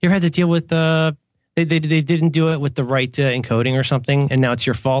 You ever had to deal with they didn't do it with the right encoding or something, and now it's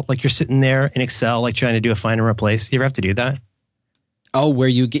your fault? Like, you're sitting there in Excel, like, trying to do a find and replace. You ever have to do that? Oh, where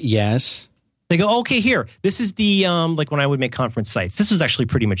you get, yes. They go, okay, here. This is the like when I would make conference sites. This was actually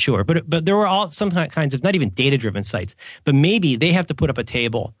pretty mature, but there were all some kinds of not even data driven sites, but maybe they have to put up a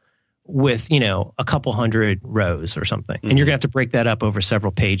table with a couple hundred rows or something, and you're gonna have to break that up over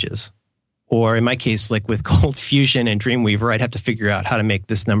several pages. Or in my case, like with Cold Fusion and Dreamweaver, I'd have to figure out how to make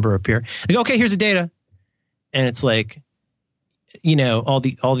this number appear. They go, okay, here's the data, and it's like, all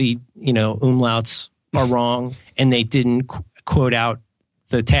the umlauts are wrong, and they didn't quote out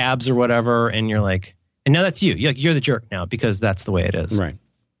the tabs or whatever, and you're like, and now that's you. You're the jerk now because that's the way it is. Right.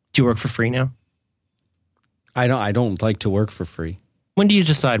 Do you work for free now? I don't like to work for free. When do you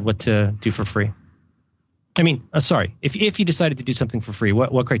decide what to do for free? I mean, sorry, if you decided to do something for free,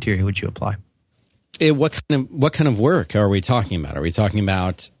 what criteria would you apply? What kind of work are we talking about? Are we talking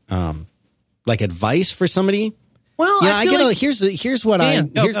about like advice for somebody? Well, here's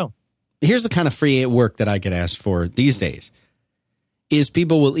the kind of free work that I get asked for these days. Is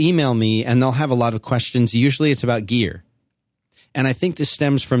people will email me and they'll have a lot of questions. Usually it's about gear. And I think this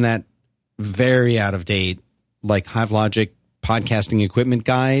stems from that very out of date, like HiveLogic podcasting equipment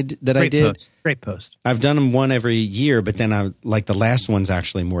guide that I did. Great post. I've done them one every year, but then the last one's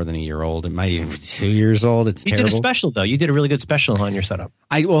actually more than a year old. It might be 2 years old. It's terrible. You did a special though. You did a really good special on your setup.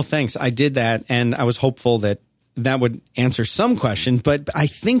 Well, thanks. I did that and I was hopeful that would answer some question, but I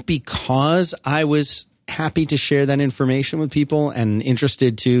think because I was happy to share that information with people and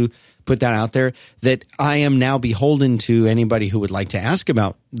interested to put that out there, that I am now beholden to anybody who would like to ask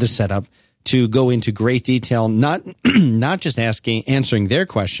about the setup to go into great detail, not just answering their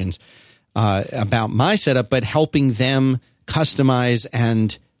questions about my setup, but helping them customize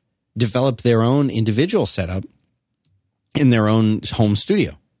and develop their own individual setup in their own home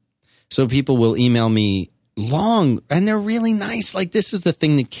studio. So people will email me long, and they're really nice. Like, this is the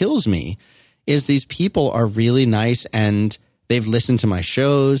thing that kills me, is these people are really nice and they've listened to my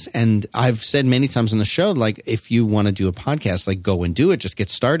shows. And I've said many times on the show, like, if you want to do a podcast, like, go and do it. Just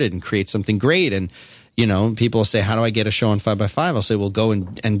get started and create something great. And, people will say, how do I get a show on 5x5? I'll say, well, go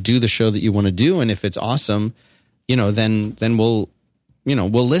and do the show that you want to do. And if it's awesome, then we'll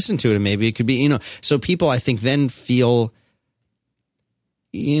listen to it. And maybe it could be, so people, I think, then feel,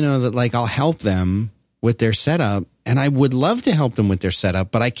 that like I'll help them with their setup. And I would love to help them with their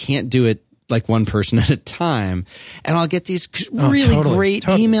setup, but I can't do it like one person at a time. And I'll get these really great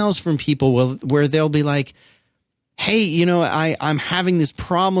emails from people where they'll be like, hey, I'm having this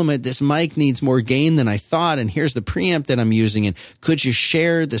problem. This mic needs more gain than I thought. And here's the preamp that I'm using. And could you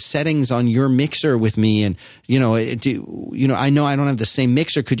share the settings on your mixer with me? And, I know I don't have the same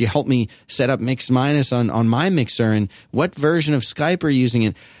mixer. Could you help me set up mix minus on my mixer? And what version of Skype are you using?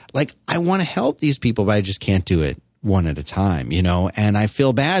 And like, I want to help these people, but I just can't do it one at a time, and I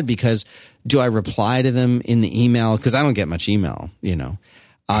feel bad because do I reply to them in the email? Because I don't get much email,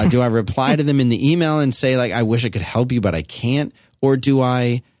 do I reply to them in the email and say, like, I wish I could help you, but I can't? Or do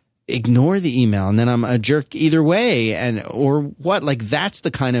I ignore the email and then I'm a jerk either way? Or what? Like, that's the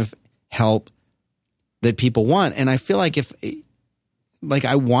kind of help that people want. And I feel like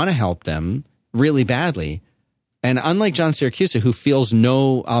I want to help them really badly. And unlike John Siracusa, who feels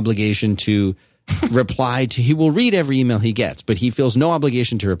no obligation to reply to, he will read every email he gets, but he feels no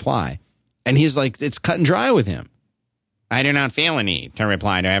obligation to reply. And he's like, it's cut and dry with him. I do not feel a need to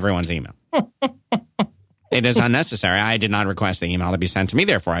reply to everyone's email. It is unnecessary. I did not request the email to be sent to me.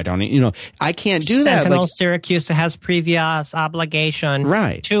 Therefore, I don't, I can't do that. Sentinel Siracusa has previous obligation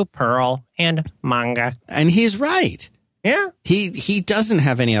to Perl and Manga. And he's right. Yeah. He doesn't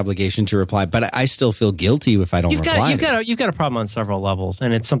have any obligation to reply, but I still feel guilty if I don't reply. You've got a problem on several levels,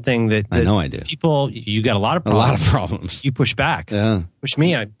 and it's something that I know I do. You got a lot of problems. A lot of problems. You push back. Yeah. Push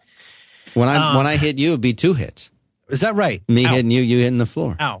me. When I hit you, it'd be 2 hits. Is that right? Me hitting you hitting the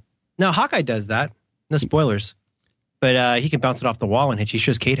floor. Ow. Now, Hawkeye does that. No spoilers. But he can bounce it off the wall and hit you. He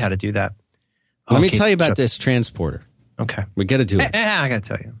shows Kate how to do that. Let me tell you about this transporter. Okay. We got to do it. I got to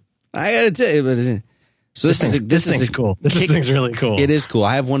tell you. But so this thing's cool. This thing's really cool. It is cool.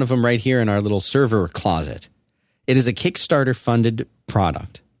 I have one of them right here in our little server closet. It is a Kickstarter funded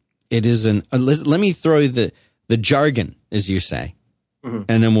product. It is let me throw you the jargon, as you say, and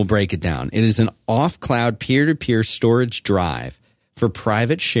then we'll break it down. It is an off-cloud peer-to-peer storage drive for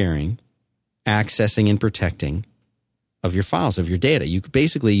private sharing, accessing, and protecting of your files, of your data.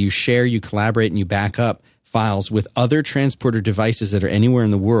 You share, you collaborate, and you back up files with other transporter devices that are anywhere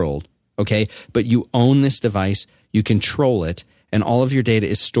in the world. Okay, but you own this device, you control it, and all of your data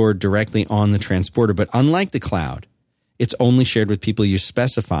is stored directly on the transporter. But unlike the cloud, it's only shared with people you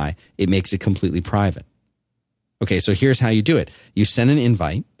specify. It makes it completely private. Okay, so here's how you do it. You send an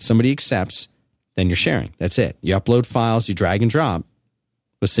invite, somebody accepts, then you're sharing. That's it. You upload files, you drag and drop,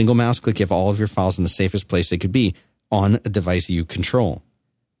 With a single mouse click, you have all of your files in the safest place they could be on a device you control.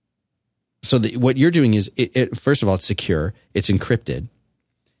 So what you're doing is, first of all, it's secure, it's encrypted,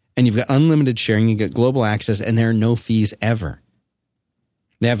 and you've got unlimited sharing, you get global access, and there are no fees ever.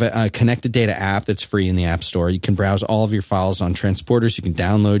 They have a connected data app that's free in the App Store. You can browse all of your files on transporters. You can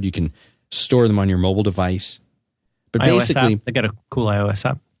download. You can store them on your mobile device. But iOS basically, app. They got a cool iOS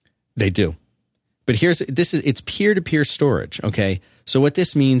app. They do. But it's peer-to-peer storage. Okay, so what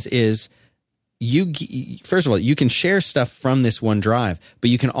this means is first of all, you can share stuff from this one drive,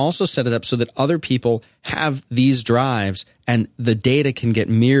 but you can also set it up so that other people have these drives and the data can get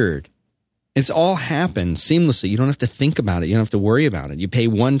mirrored. It's all happens seamlessly. You don't have to think about it. You don't have to worry about it. You pay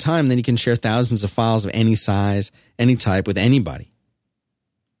one time, then you can share thousands of files of any size, any type with anybody.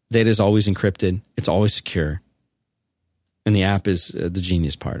 Data is always encrypted. It's always secure. And the app is the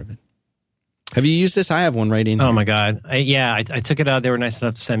genius part of it. Have you used this? I have one right in here. Oh, my God. I took it out. They were nice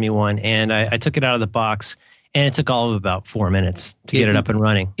enough to send me one. And I took it out of the box. And it took all of about 4 minutes to get it up and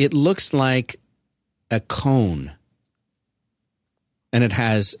running. It looks like a cone. And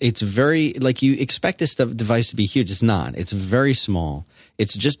it's very, like you expect this device to be huge. It's not. It's very small.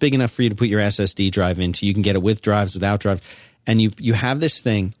 It's just big enough for you to put your SSD drive into. You can get it with drives, without drives. And you have this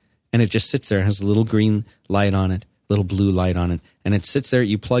thing, and it just sits there. It has a little green light on it, little blue light on it. And it sits there.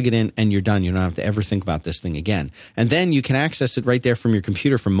 You plug it in, and you're done. You don't have to ever think about this thing again. And then you can access it right there from your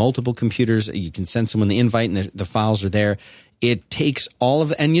computer, from multiple computers. You can send someone the invite, and the files are there. It takes all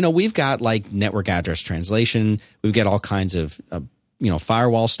of, and we've got like network address translation. We've got all kinds of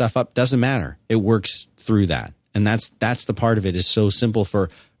firewall stuff up. Doesn't matter. It works through that. And that's the part of it is so simple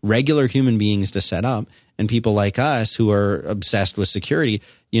for regular human beings to set up. And people like us who are obsessed with security,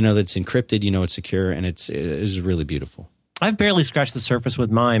 that it's encrypted, it's secure, and it's really beautiful. I've barely scratched the surface with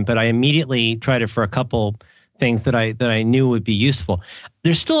mine, but I immediately tried it for a couple things that I knew would be useful.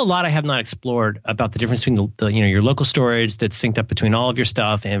 There's still a lot I have not explored about the difference between your local storage that's synced up between all of your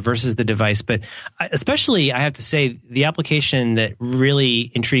stuff and versus the device. But especially, I have to say, the application that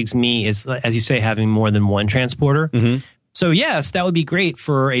really intrigues me is, as you say, having more than one transporter. Mm-hmm. So yes, that would be great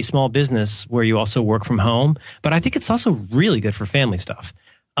for a small business where you also work from home. But I think it's also really good for family stuff.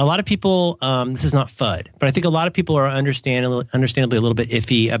 A lot of people, this is not FUD, but I think a lot of people are understandably a little bit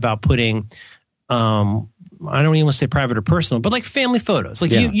iffy about putting, I don't even want to say private or personal, but like family photos.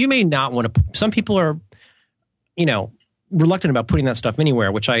 Like you may not want to, some people are, reluctant about putting that stuff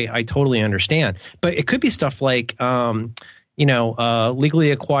anywhere, which I totally understand. But it could be stuff like,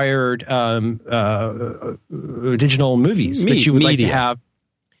 legally acquired digital movies that you would like to have.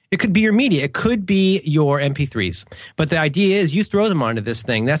 It could be your media. It could be your MP3s. But the idea is you throw them onto this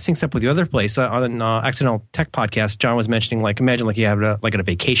thing. That syncs up with your other place. On Accidental Tech Podcast, John was mentioning, imagine you have a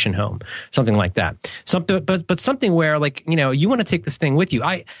vacation home, something like that. But something where, you want to take this thing with you.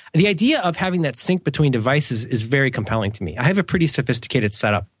 The idea of having that sync between devices is very compelling to me. I have a pretty sophisticated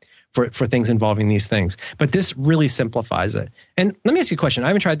setup for things involving these things. But this really simplifies it. And let me ask you a question. I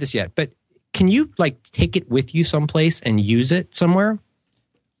haven't tried this yet, but can you take it with you someplace and use it somewhere?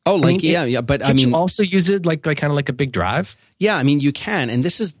 Oh, but you also use it like kind of like a big drive? Yeah, you can, and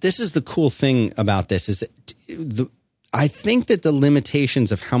this is the cool thing about this is I think that the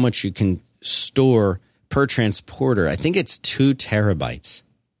limitations of how much you can store per transporter, I think it's 2 terabytes.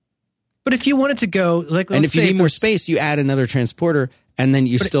 But if you wanted to go, and if you need more space, you add another transporter. And then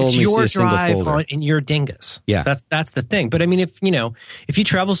you still only see a single folder. In your dingus. Yeah. That's the thing. But if you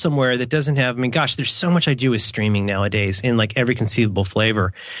travel somewhere that doesn't have, there's so much I do with streaming nowadays in every conceivable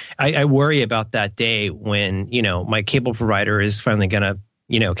flavor. I worry about that day when, my cable provider is finally going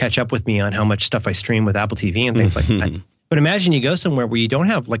to, catch up with me on how much stuff I stream with Apple TV and things like that. But imagine you go somewhere where you don't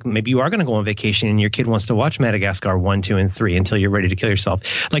have, maybe you are going to go on vacation and your kid wants to watch Madagascar 1, 2, and 3 until you're ready to kill yourself.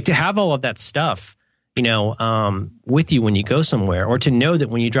 To have all of that stuff, with you when you go somewhere, or to know that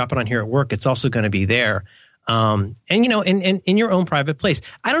when you drop it on here at work, it's also going to be there. And in your own private place.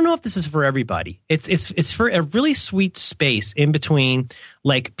 I don't know if this is for everybody. It's for a really sweet space in between,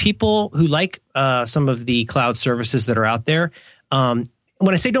 people who like some of the cloud services that are out there.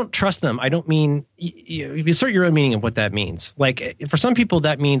 When I say don't trust them, I don't mean you insert your own meaning of what that means. For some people,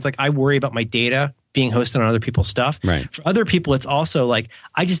 that means I worry about my data being hosted on other people's stuff. Right. For other people, it's also I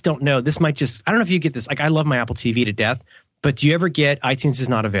just don't know. This might just, I don't know if you get this. I love my Apple TV to death, but do you ever get iTunes is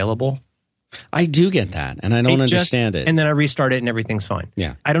not available? I do get that, and I don't understand it. And then I restart it and everything's fine.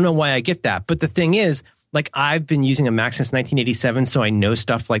 Yeah. I don't know why I get that. But the thing is, I've been using a Mac since 1987, so I know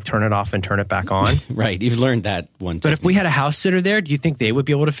stuff like turn it off and turn it back on. Right. You've learned that one time. But if we had a house sitter there, do you think they would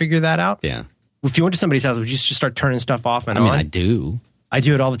be able to figure that out? Yeah. If you went to somebody's house, would you just start turning stuff off and on? I do. I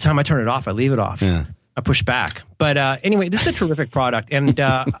do it all the time. I turn it off. I leave it off. Yeah. push back. But anyway, this is a terrific product, and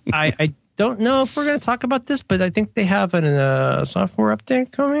I don't know if we're going to talk about this, but I think they have a software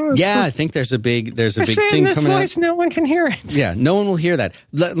update coming. Yeah, I think there's a big thing this coming voice, out. No one can hear it. Yeah, no one will hear that.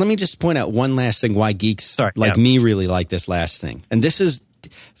 Let me just point out one last thing why geeks me really like this last thing. And this is,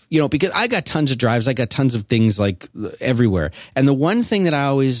 because I got tons of drives, I got tons of things like everywhere. And the one thing that I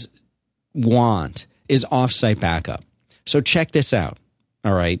always want is offsite backup. So check this out.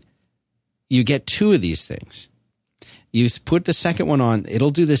 All right. You get 2 of these things. You put the second one on,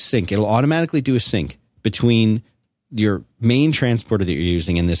 it'll do this sync. It'll automatically do a sync between your main transporter that you're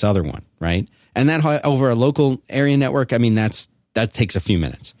using and this other one, right? And that over a local area network, I mean, that takes a few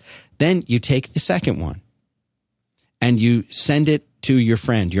minutes. Then you take the second one and you send it to your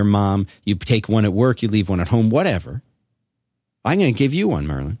friend, your mom. You take one at work, you leave one at home, whatever. I'm going to give you one,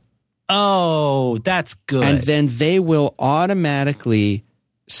 Merlin. Oh, that's good. And then they will automatically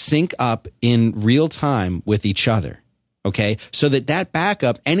sync up in real time with each other. Okay, so that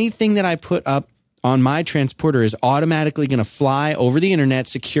backup, anything that I put up on my transporter is automatically going to fly over the internet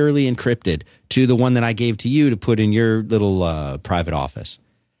securely encrypted to the one that I gave to you to put in your little private office.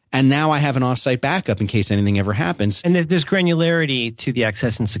 And now I have an offsite backup in case anything ever happens. And there's granularity to the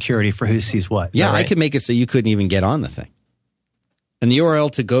access and security for who sees what. Yeah, right? I could make it so you couldn't even get on the thing. And the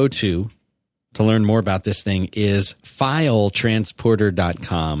URL to go to learn more about this thing is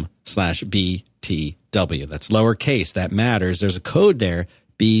filetransporter.com/BTW. That's lowercase. That matters. There's a code there,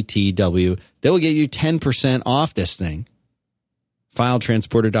 BTW. They will get you 10% off this thing.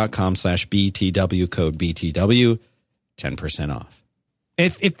 Filetransporter.com/BTW, code BTW, 10% off.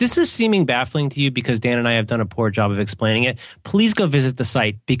 If this is seeming baffling to you because Dan and I have done a poor job of explaining it, please go visit the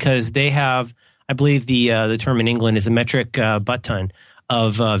site because they have, I believe the term in England is a metric butt ton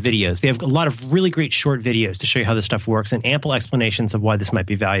of videos. They have a lot of really great short videos to show you how this stuff works and ample explanations of why this might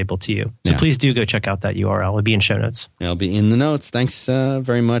be valuable to you. So please do go check out that URL. It'll be in show notes. It'll be in the notes. Thanks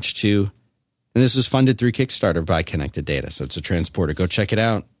very much to, and this was funded through Kickstarter by Connected Data. So it's a transporter. Go check it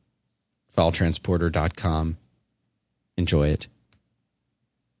out. Filetransporter.com. Enjoy it.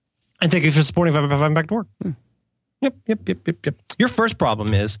 And thank you for supporting I'm Back to Work. Yep. Your first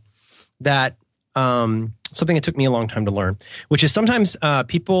problem is that something that took me a long time to learn, which is sometimes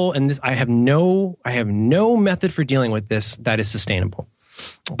people, and this, I have no method for dealing with this that is sustainable.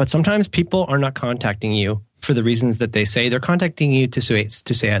 But sometimes people are not contacting you for the reasons that they say. They're contacting you to say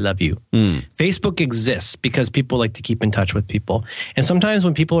I love you. Facebook exists because people like to keep in touch with people. And sometimes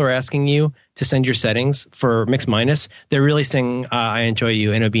when people are asking you to send your settings for Mix Minus, they're really saying, I enjoy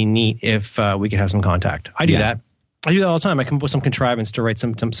you and it would be neat if we could have some contact. I do that. I do that all the time. I come up with some contrivance to write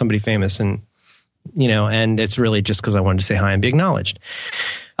somebody famous and it's really just because I wanted to say hi and be acknowledged.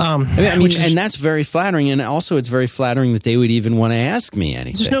 And that's very flattering. And also it's very flattering that they would even want to ask me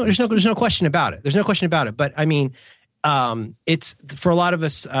anything. There's no question about it. There's no question about it. But I mean, it's for a lot of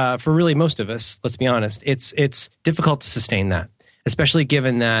us, for really most of us, let's be honest, it's difficult to sustain that, especially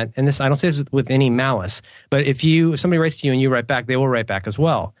given that, and this, I don't say this with any malice, but if somebody writes to you and you write back, they will write back as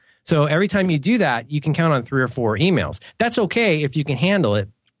well. So every time you do that, you can count on 3 or 4 emails. That's okay if you can handle it.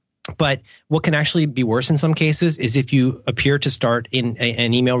 But what can actually be worse in some cases is if you appear to start in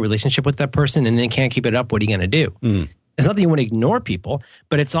an email relationship with that person and then can't keep it up, what are you going to do? It's not that you want to ignore people,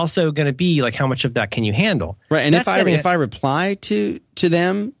 but it's also going to be like, how much of that can you handle? Right. And if I reply to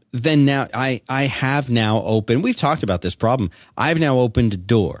them, then now I have now opened, we've talked about this problem. I've now opened a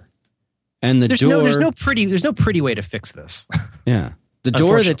door. And there's no pretty way to fix this. Yeah. The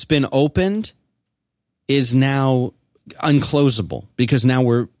door that's been opened is now unclosable because now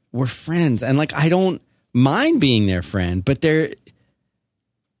we're friends. And like, I don't mind being their friend, but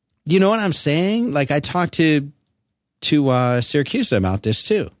you know what I'm saying? Like I talked to Syracuse about this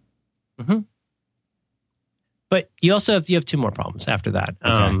too. Mm-hmm. But you have 2 more problems after that.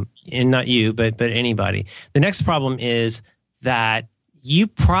 Okay. And not you, but anybody. The next problem is that you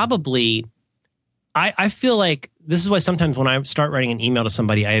probably, I feel like this is why sometimes when I start writing an email to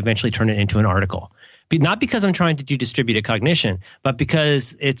somebody, I eventually turn it into an article. Not because I'm trying to do distributed cognition, but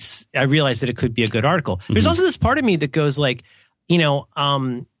because I realize that it could be a good article. Mm-hmm. There's also this part of me that goes like, in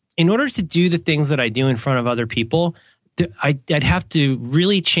order to do the things that I do in front of other people, I'd have to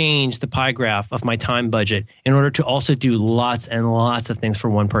really change the pie graph of my time budget in order to also do lots and lots of things for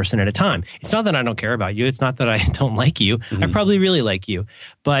one person at a time. It's not that I don't care about you. It's not that I don't like you. Mm-hmm. I probably really like you.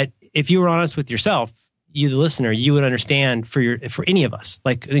 But if you were honest with yourself, you, the listener, you would understand for any of us,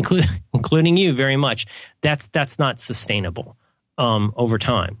 like including you very much, that's not sustainable over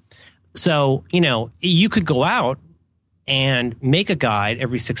time. So, you could go out and make a guide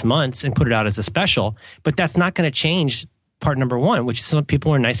every 6 months and put it out as a special, but that's not going to change part number one, which is some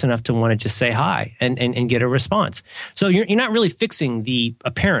people are nice enough to want to just say hi and get a response. So you're not really fixing the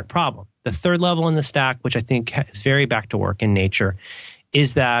apparent problem. The third level in the stack, which I think is very back to work in nature,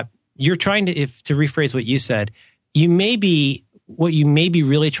 is that you're trying to, to rephrase what you said, what you may be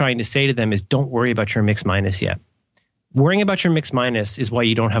really trying to say to them is don't worry about your mix minus yet. Worrying about your mix minus is why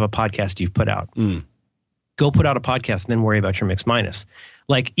you don't have a podcast you've put out. Go put out a podcast and then worry about your mix minus.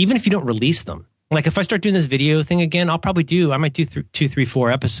 Like, even if you don't release them, like if I start doing this video thing again, I might do 2, 3,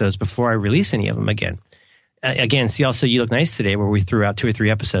 4 episodes before I release any of them again. Again, see also You Look Nice Today, where we threw out 2 or 3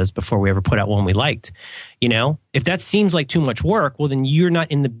 episodes before we ever put out one we liked. You know, if that seems like too much work, well, then you're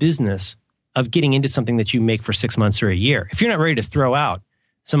not in the business of getting into something that you make for 6 months or a year. If you're not ready to throw out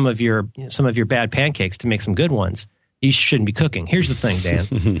some of your bad pancakes to make some good ones, you shouldn't be cooking. Here's the thing,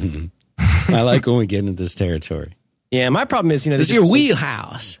 Dan. I like when we get into this territory. Yeah, my problem is, this is your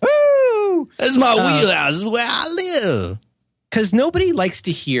wheelhouse. Woo! This is my wheelhouse. This is where I live. Because nobody likes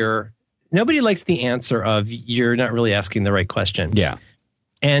the answer of you're not really asking the right question. Yeah.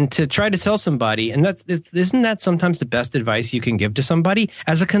 And to try to tell somebody, and isn't that sometimes the best advice you can give to somebody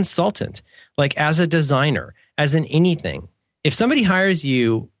as a consultant, like as a designer, as in anything. If somebody hires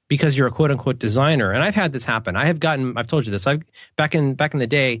you because you're a quote unquote designer, and I've had this happen. I've told you this. Back in the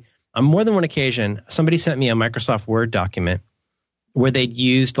day, on more than one occasion, somebody sent me a Microsoft Word document where they'd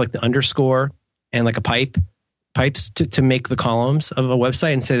used like the underscore and like pipes to make the columns of a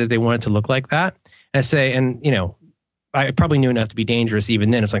website and say that they want it to look like that. And I probably knew enough to be dangerous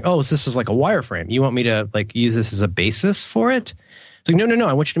even then. It's like, oh, this is like a wireframe. You want me to like use this as a basis for it? It's like, no.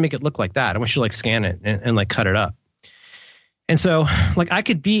 I want you to make it look like that. I want you to like scan it and like cut it up. And so like I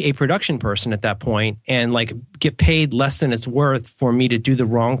could be a production person at that point and like get paid less than it's worth for me to do the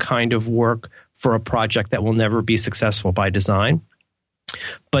wrong kind of work for a project that will never be successful by design.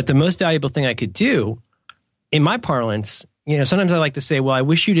 But the most valuable thing I could do, in my parlance, sometimes I like to say, well, I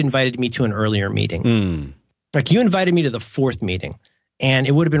wish you'd invited me to an earlier meeting. Like you invited me to the 4th meeting, and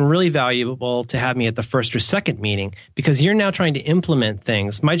it would have been really valuable to have me at the 1st or 2nd meeting because you're now trying to implement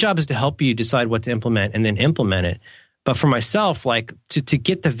things. My job is to help you decide what to implement and then implement it. But for myself, like to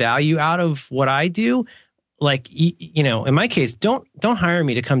get the value out of what I do, like, in my case, don't hire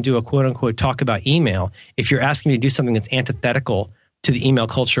me to come do a quote unquote talk about email if you're asking me to do something that's antithetical to the email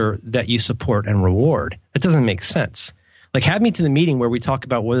culture that you support and reward. That doesn't make sense. Like have me to the meeting where we talk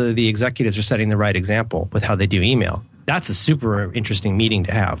about whether the executives are setting the right example with how they do email. That's a super interesting meeting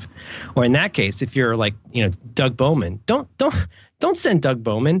to have. Or in that case, if you're like, Doug Bowman, don't send Doug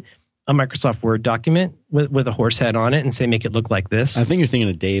Bowman a Microsoft Word document with a horse head on it and say, make it look like this. I think you're thinking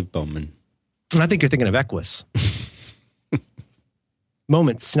of Dave Bowman. I think you're thinking of Equus.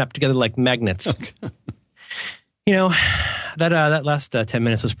 Moments snap together like magnets. Okay. That last 10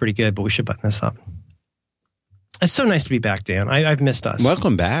 minutes was pretty good, but we should button this up. It's so nice to be back, Dan. I've missed us.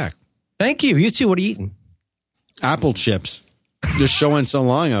 Welcome back. Thank you. You too. What are you eating? Apple chips. This show went so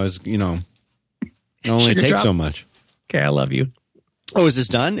long, I was, it only takes so much. Okay, I love you. Oh, is this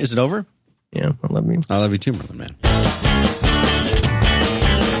done? Is it over? Yeah, I love you. I love you too, brother, man.